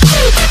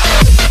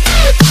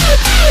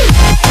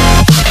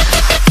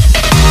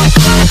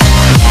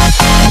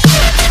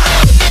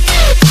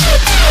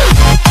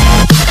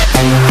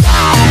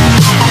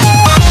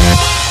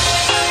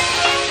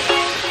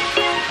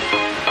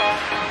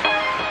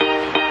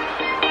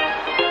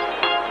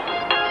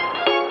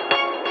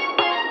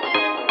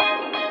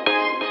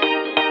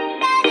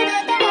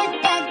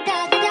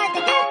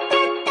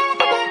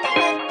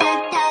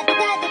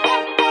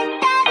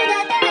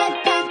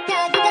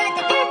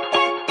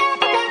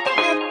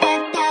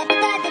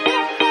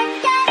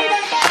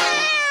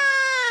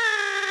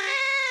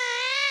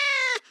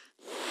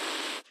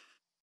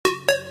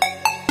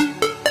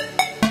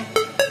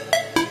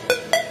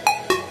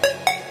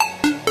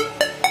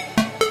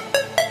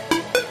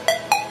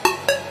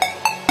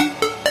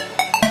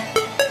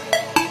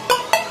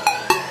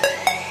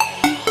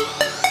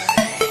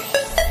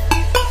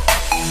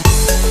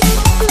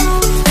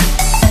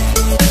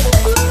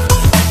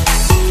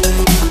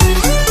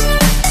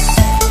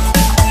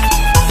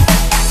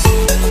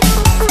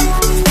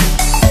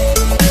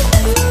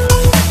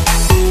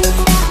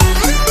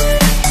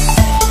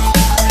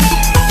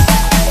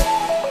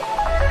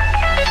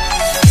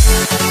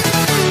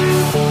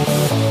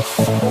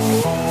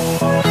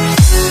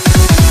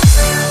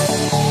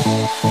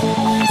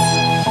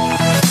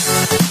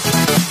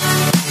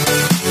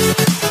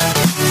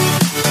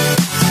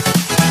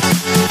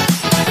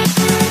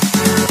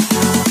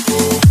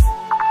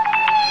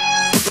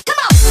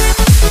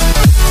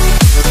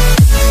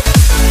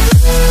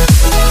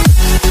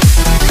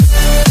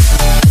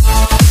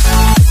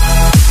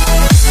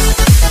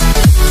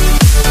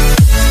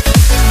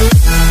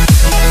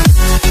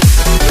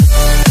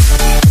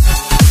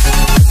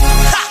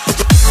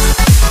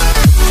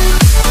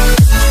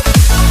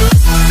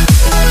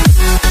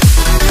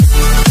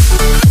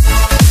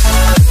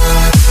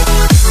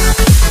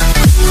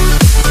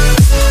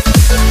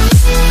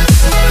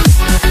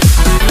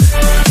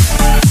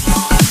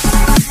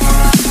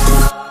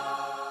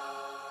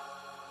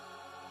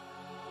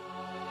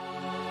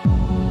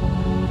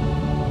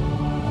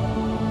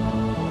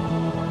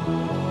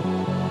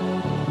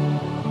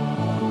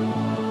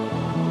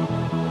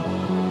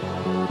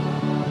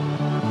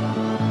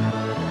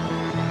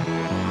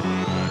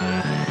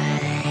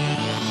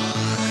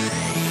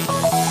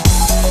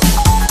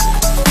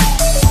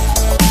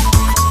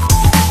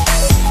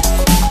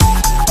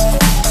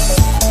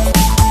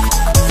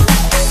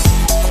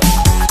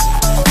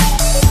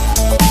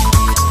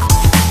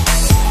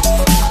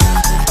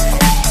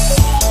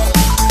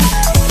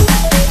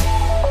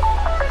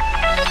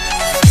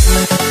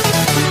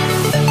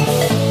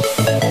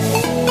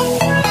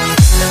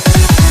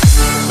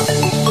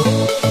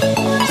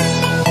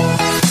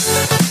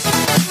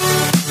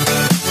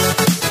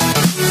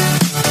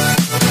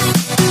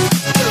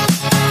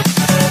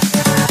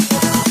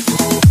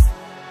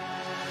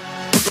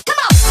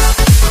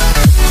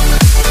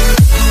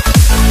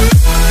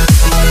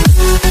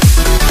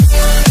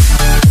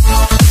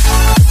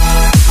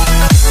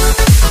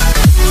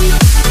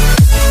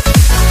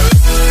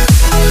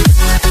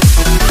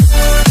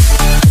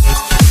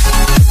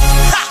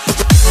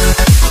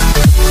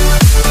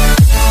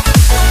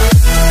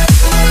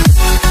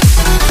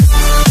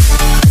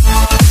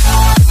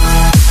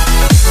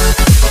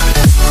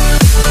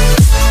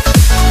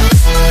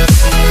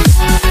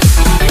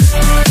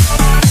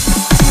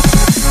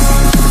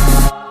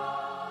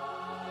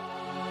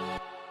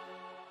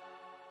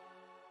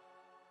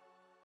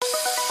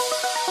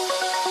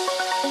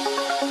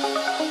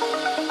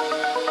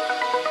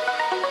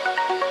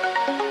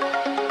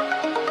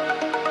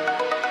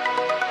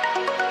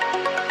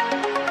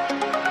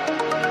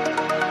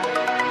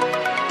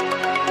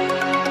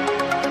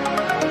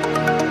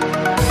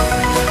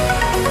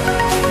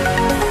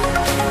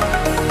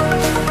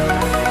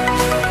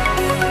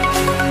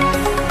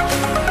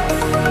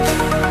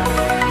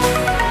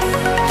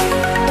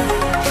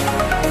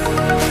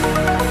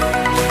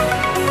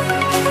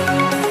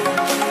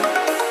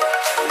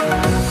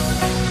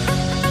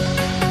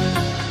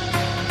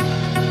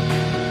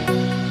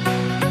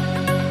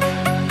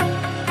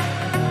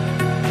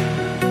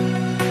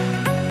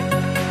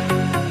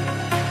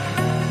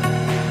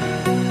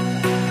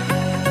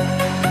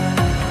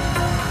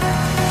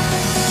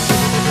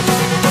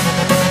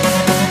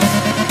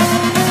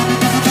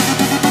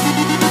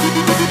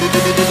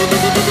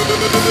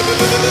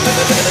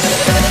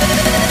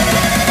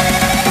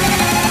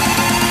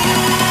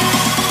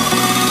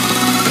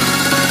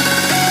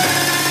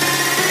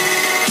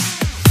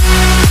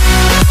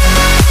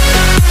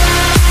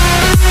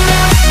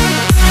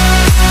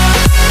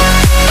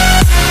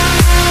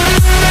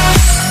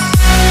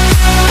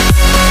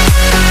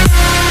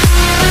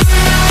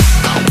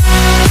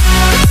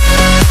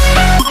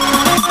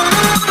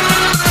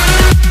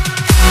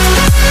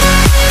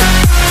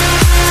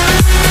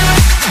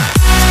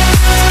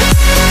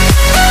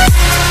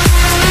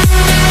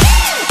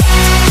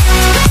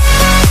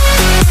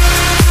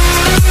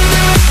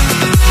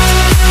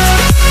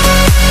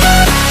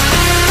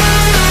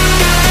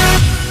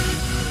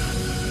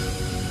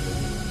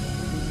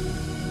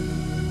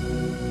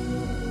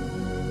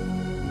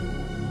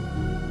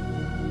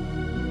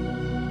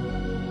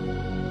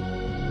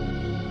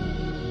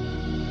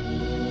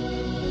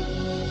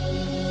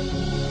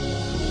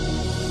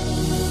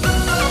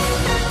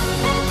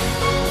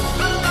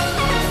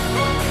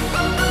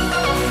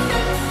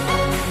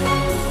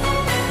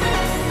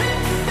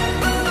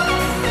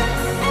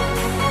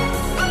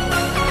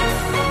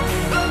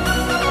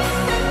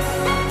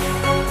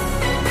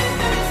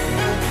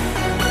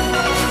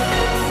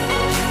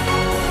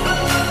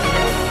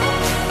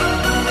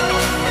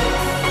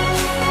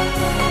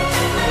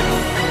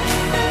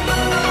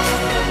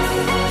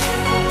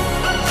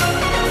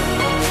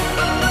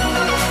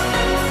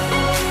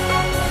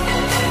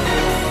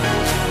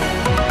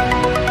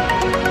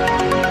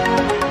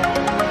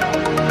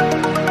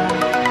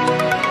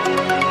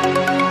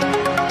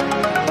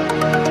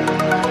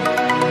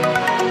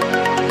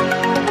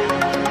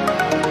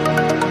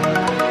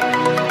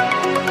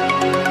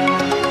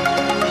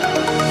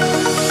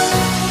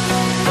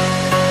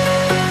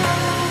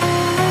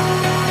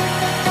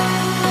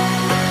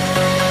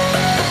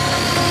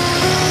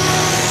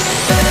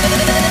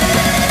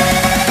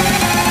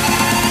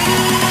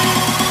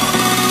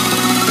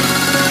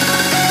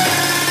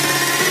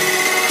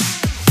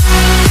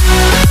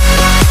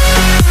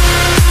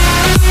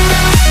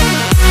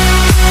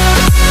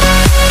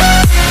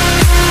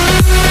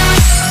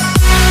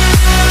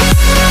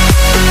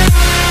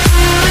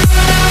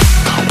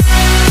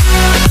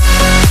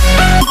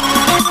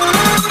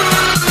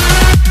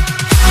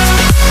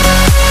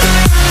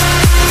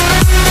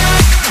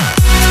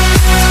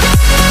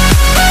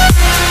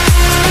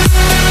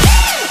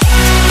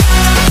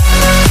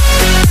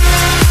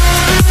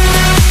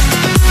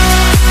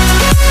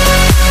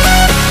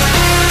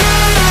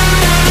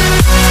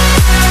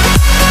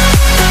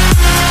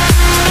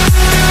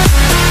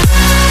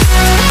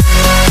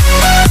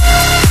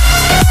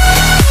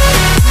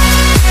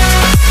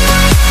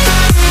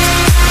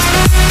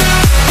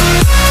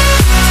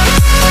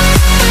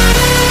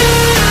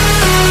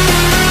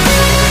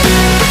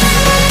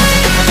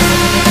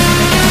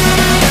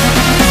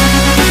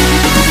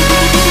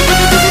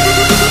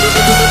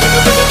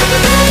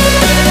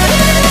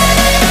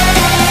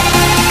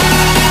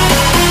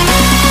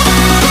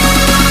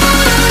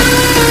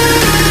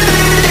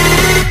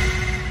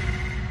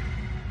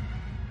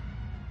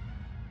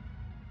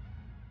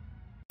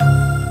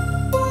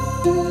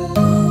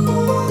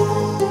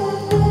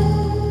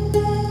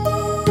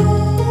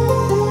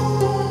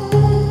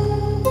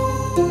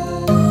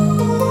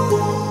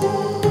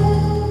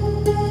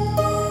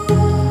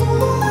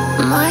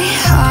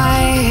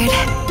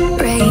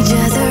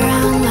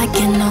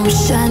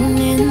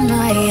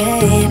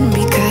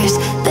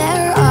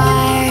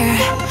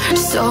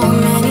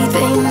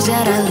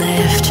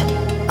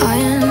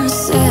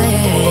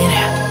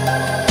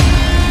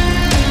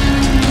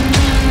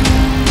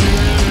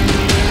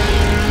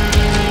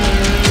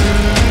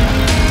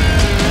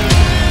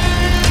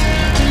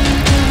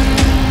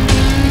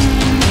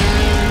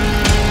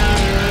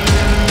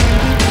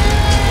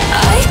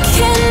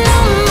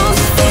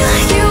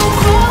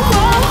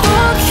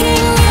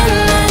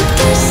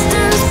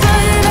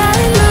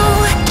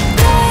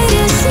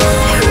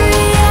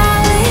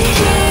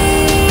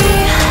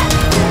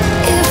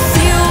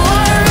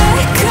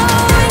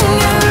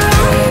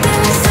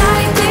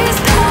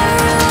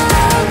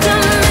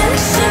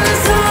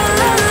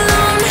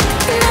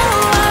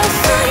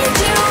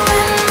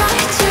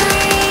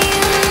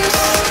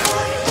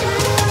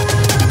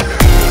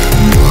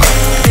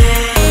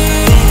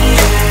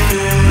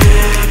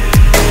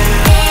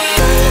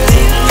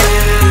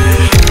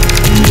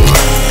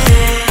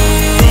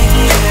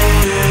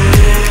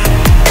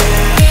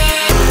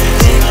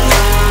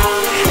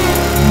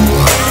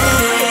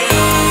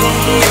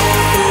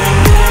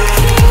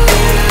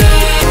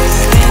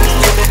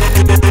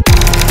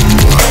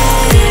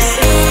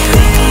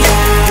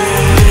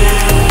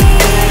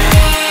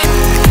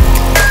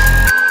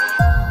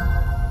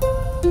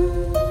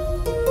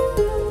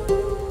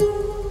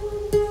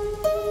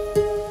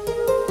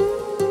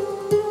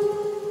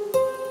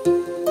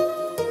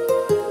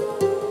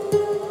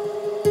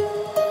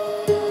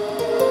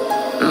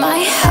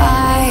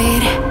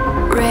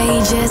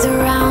 rages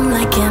around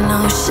like an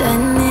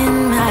ocean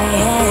in my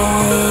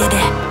head.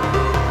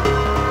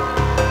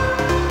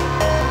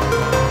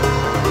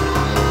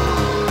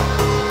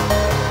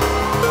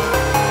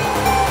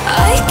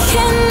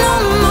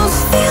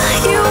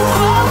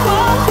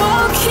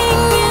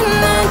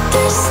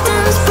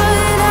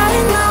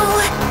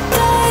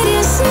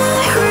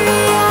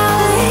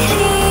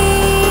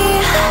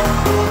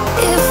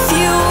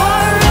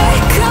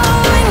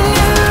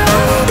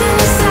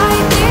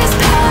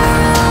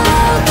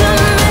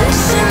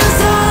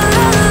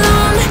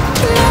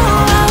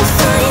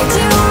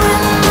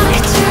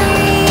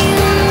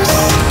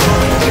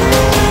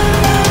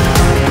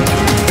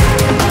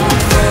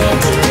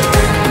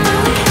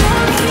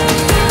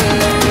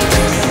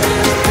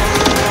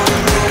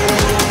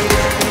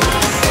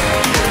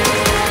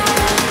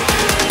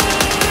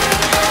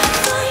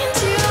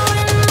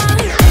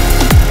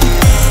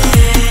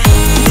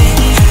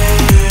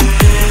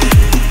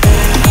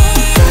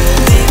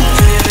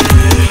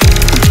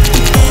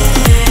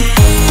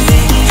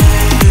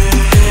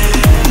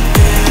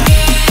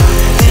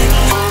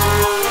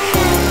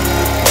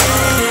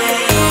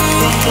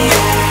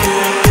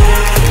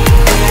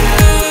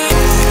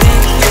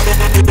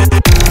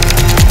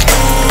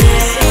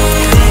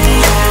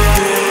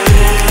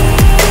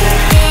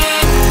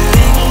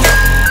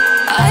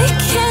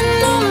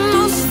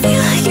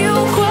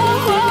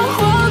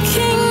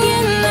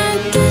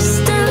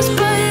 distance,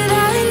 but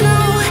I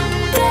know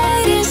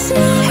that it's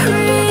not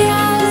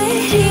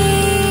reality.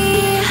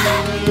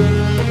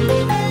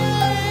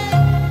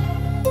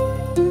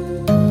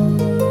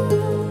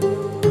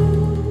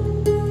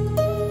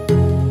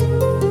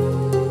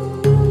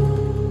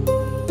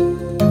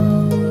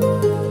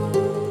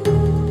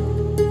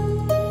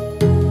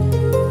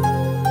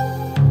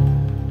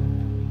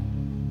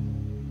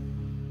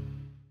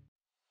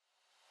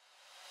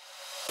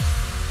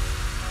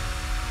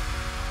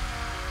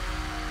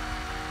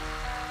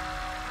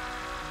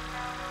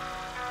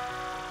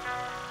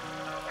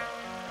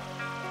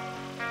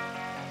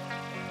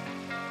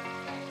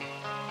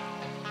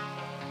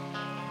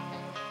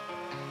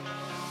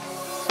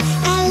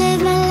 I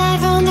live my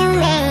life on the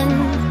run.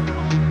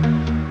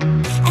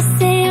 I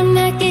say I'm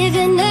not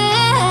giving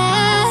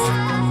up.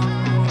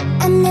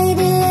 I may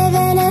be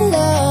living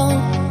alone,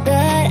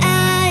 but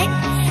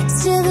I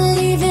still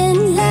believe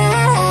in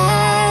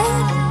love.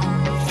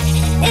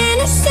 In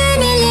a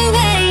similar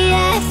way,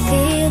 I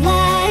feel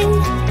I'm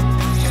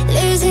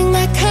losing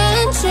my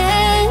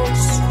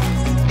conscience.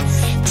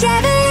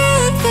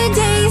 Traveling for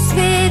days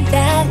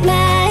without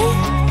my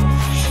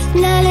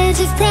knowledge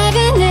of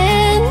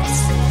provenance.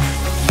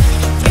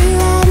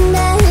 Throughout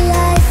my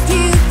life,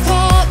 you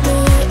called me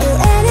a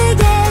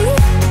renegade.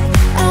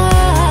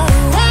 Oh,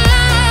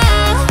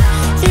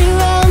 through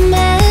all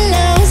my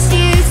lows,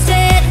 you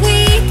said we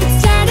could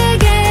start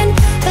again,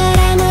 but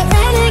I'm a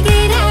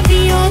renegade of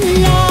your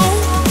love.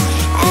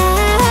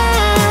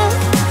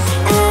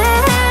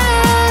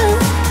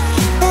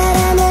 But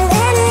I'm a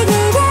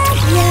renegade of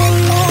your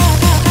love.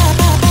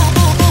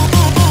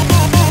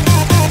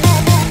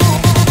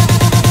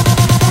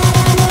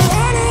 I'm a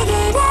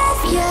renegade of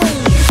your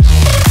love.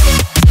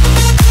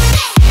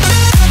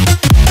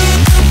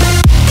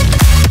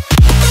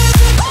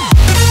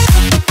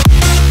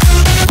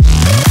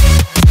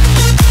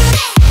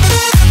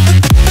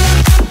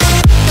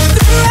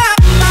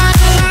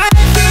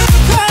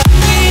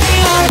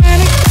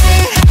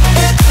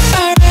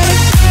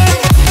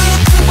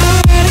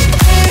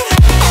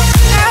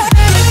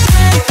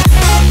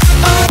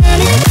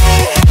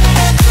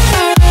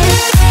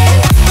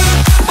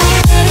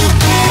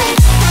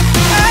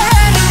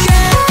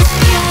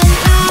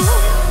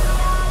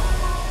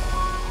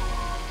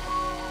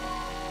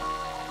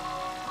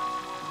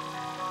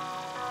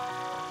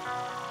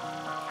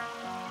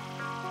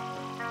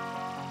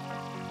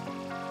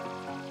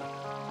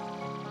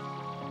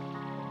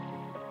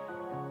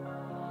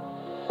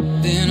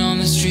 Been on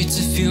the streets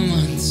a few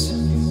months.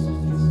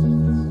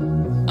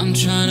 I'm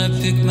trying to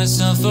pick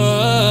myself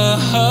up.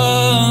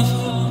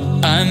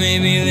 I may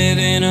be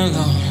living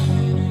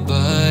alone,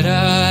 but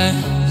I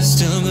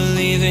still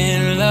believe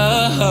in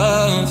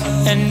love.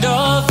 And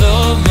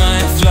although my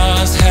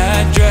flaws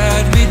had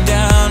dragged me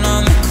down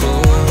on the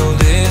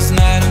coldest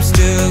night, I'm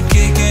still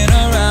kicking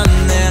around.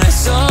 Then I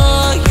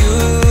saw you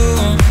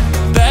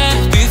back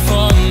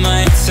before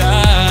my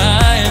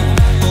time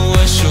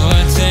was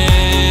shortened.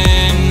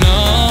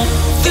 No,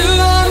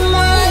 throughout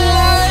my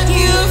life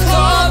you've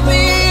called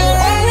me a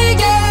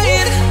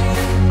renegade.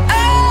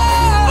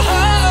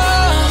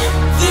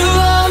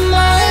 Throughout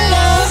my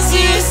loves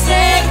you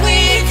said we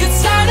could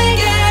start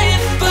again,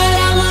 but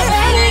I'm a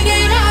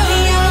renegade of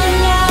your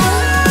love.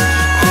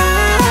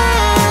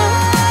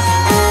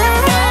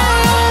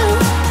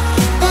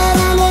 But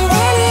I'm a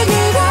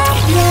renegade of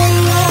your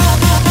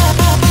love. I'm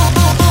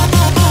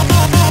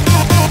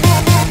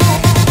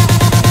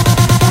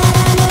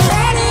a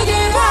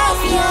renegade of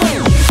your love.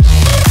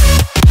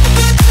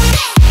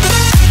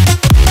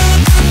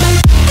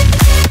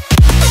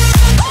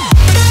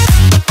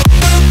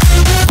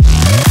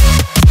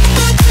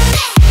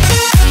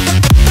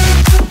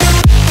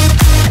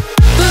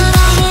 But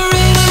I'm a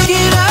renegade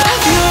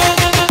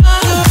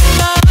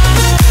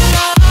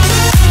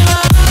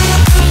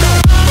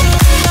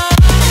of your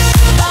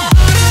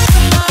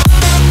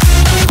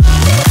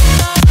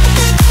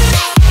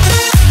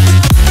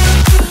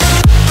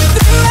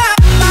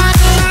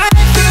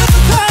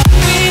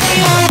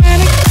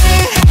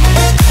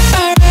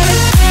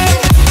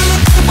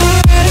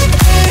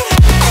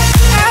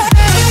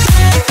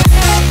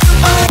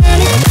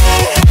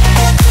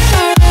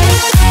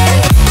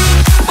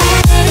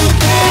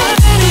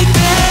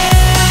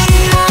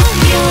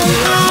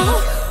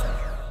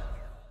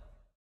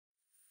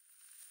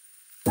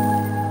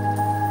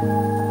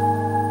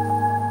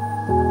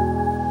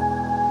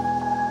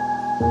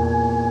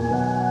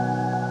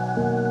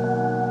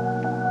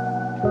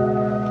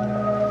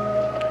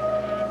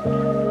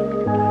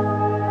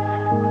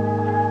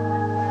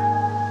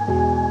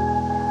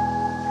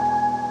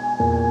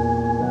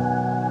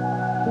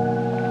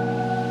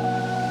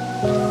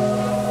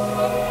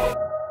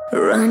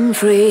Run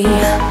free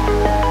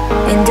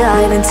and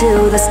dive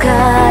into the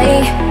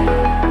sky.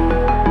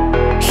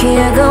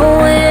 Hear the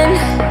wind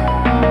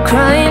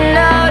crying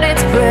out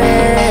its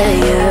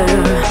prayer.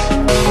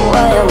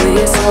 Why are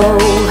we so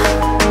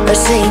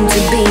ashamed to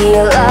be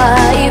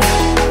alive?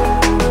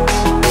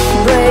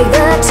 Break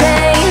the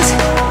chains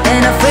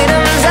and our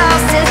freedom's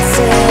ours to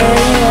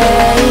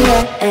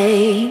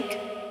take.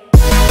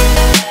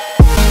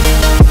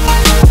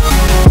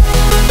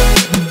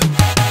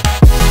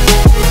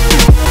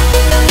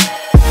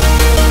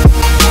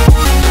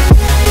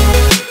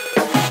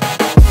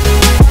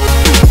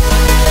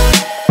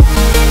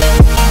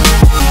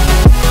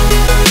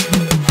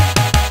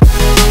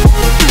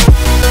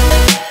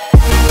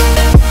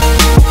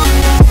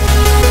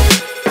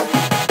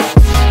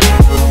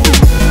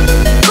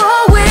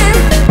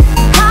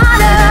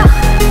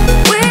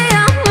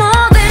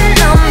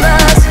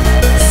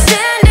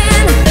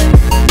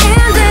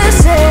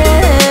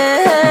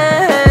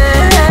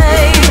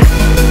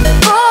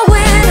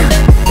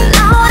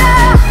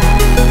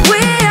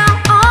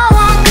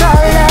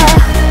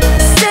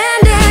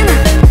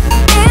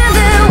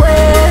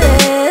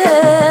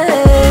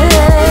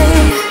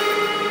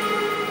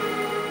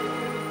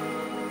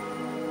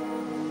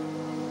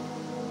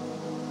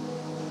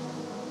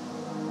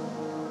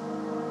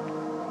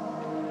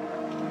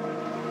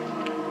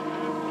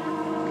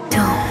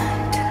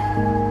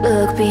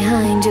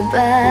 you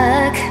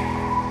back.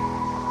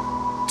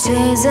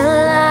 Chase a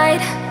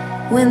light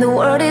when the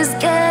world is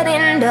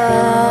getting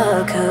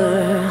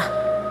darker.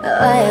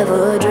 I have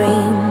a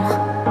dream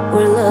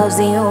where love's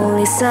the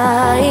only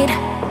side.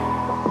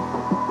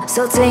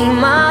 So take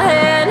my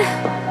hand,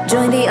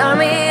 join the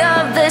army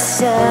of the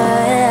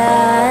shadows.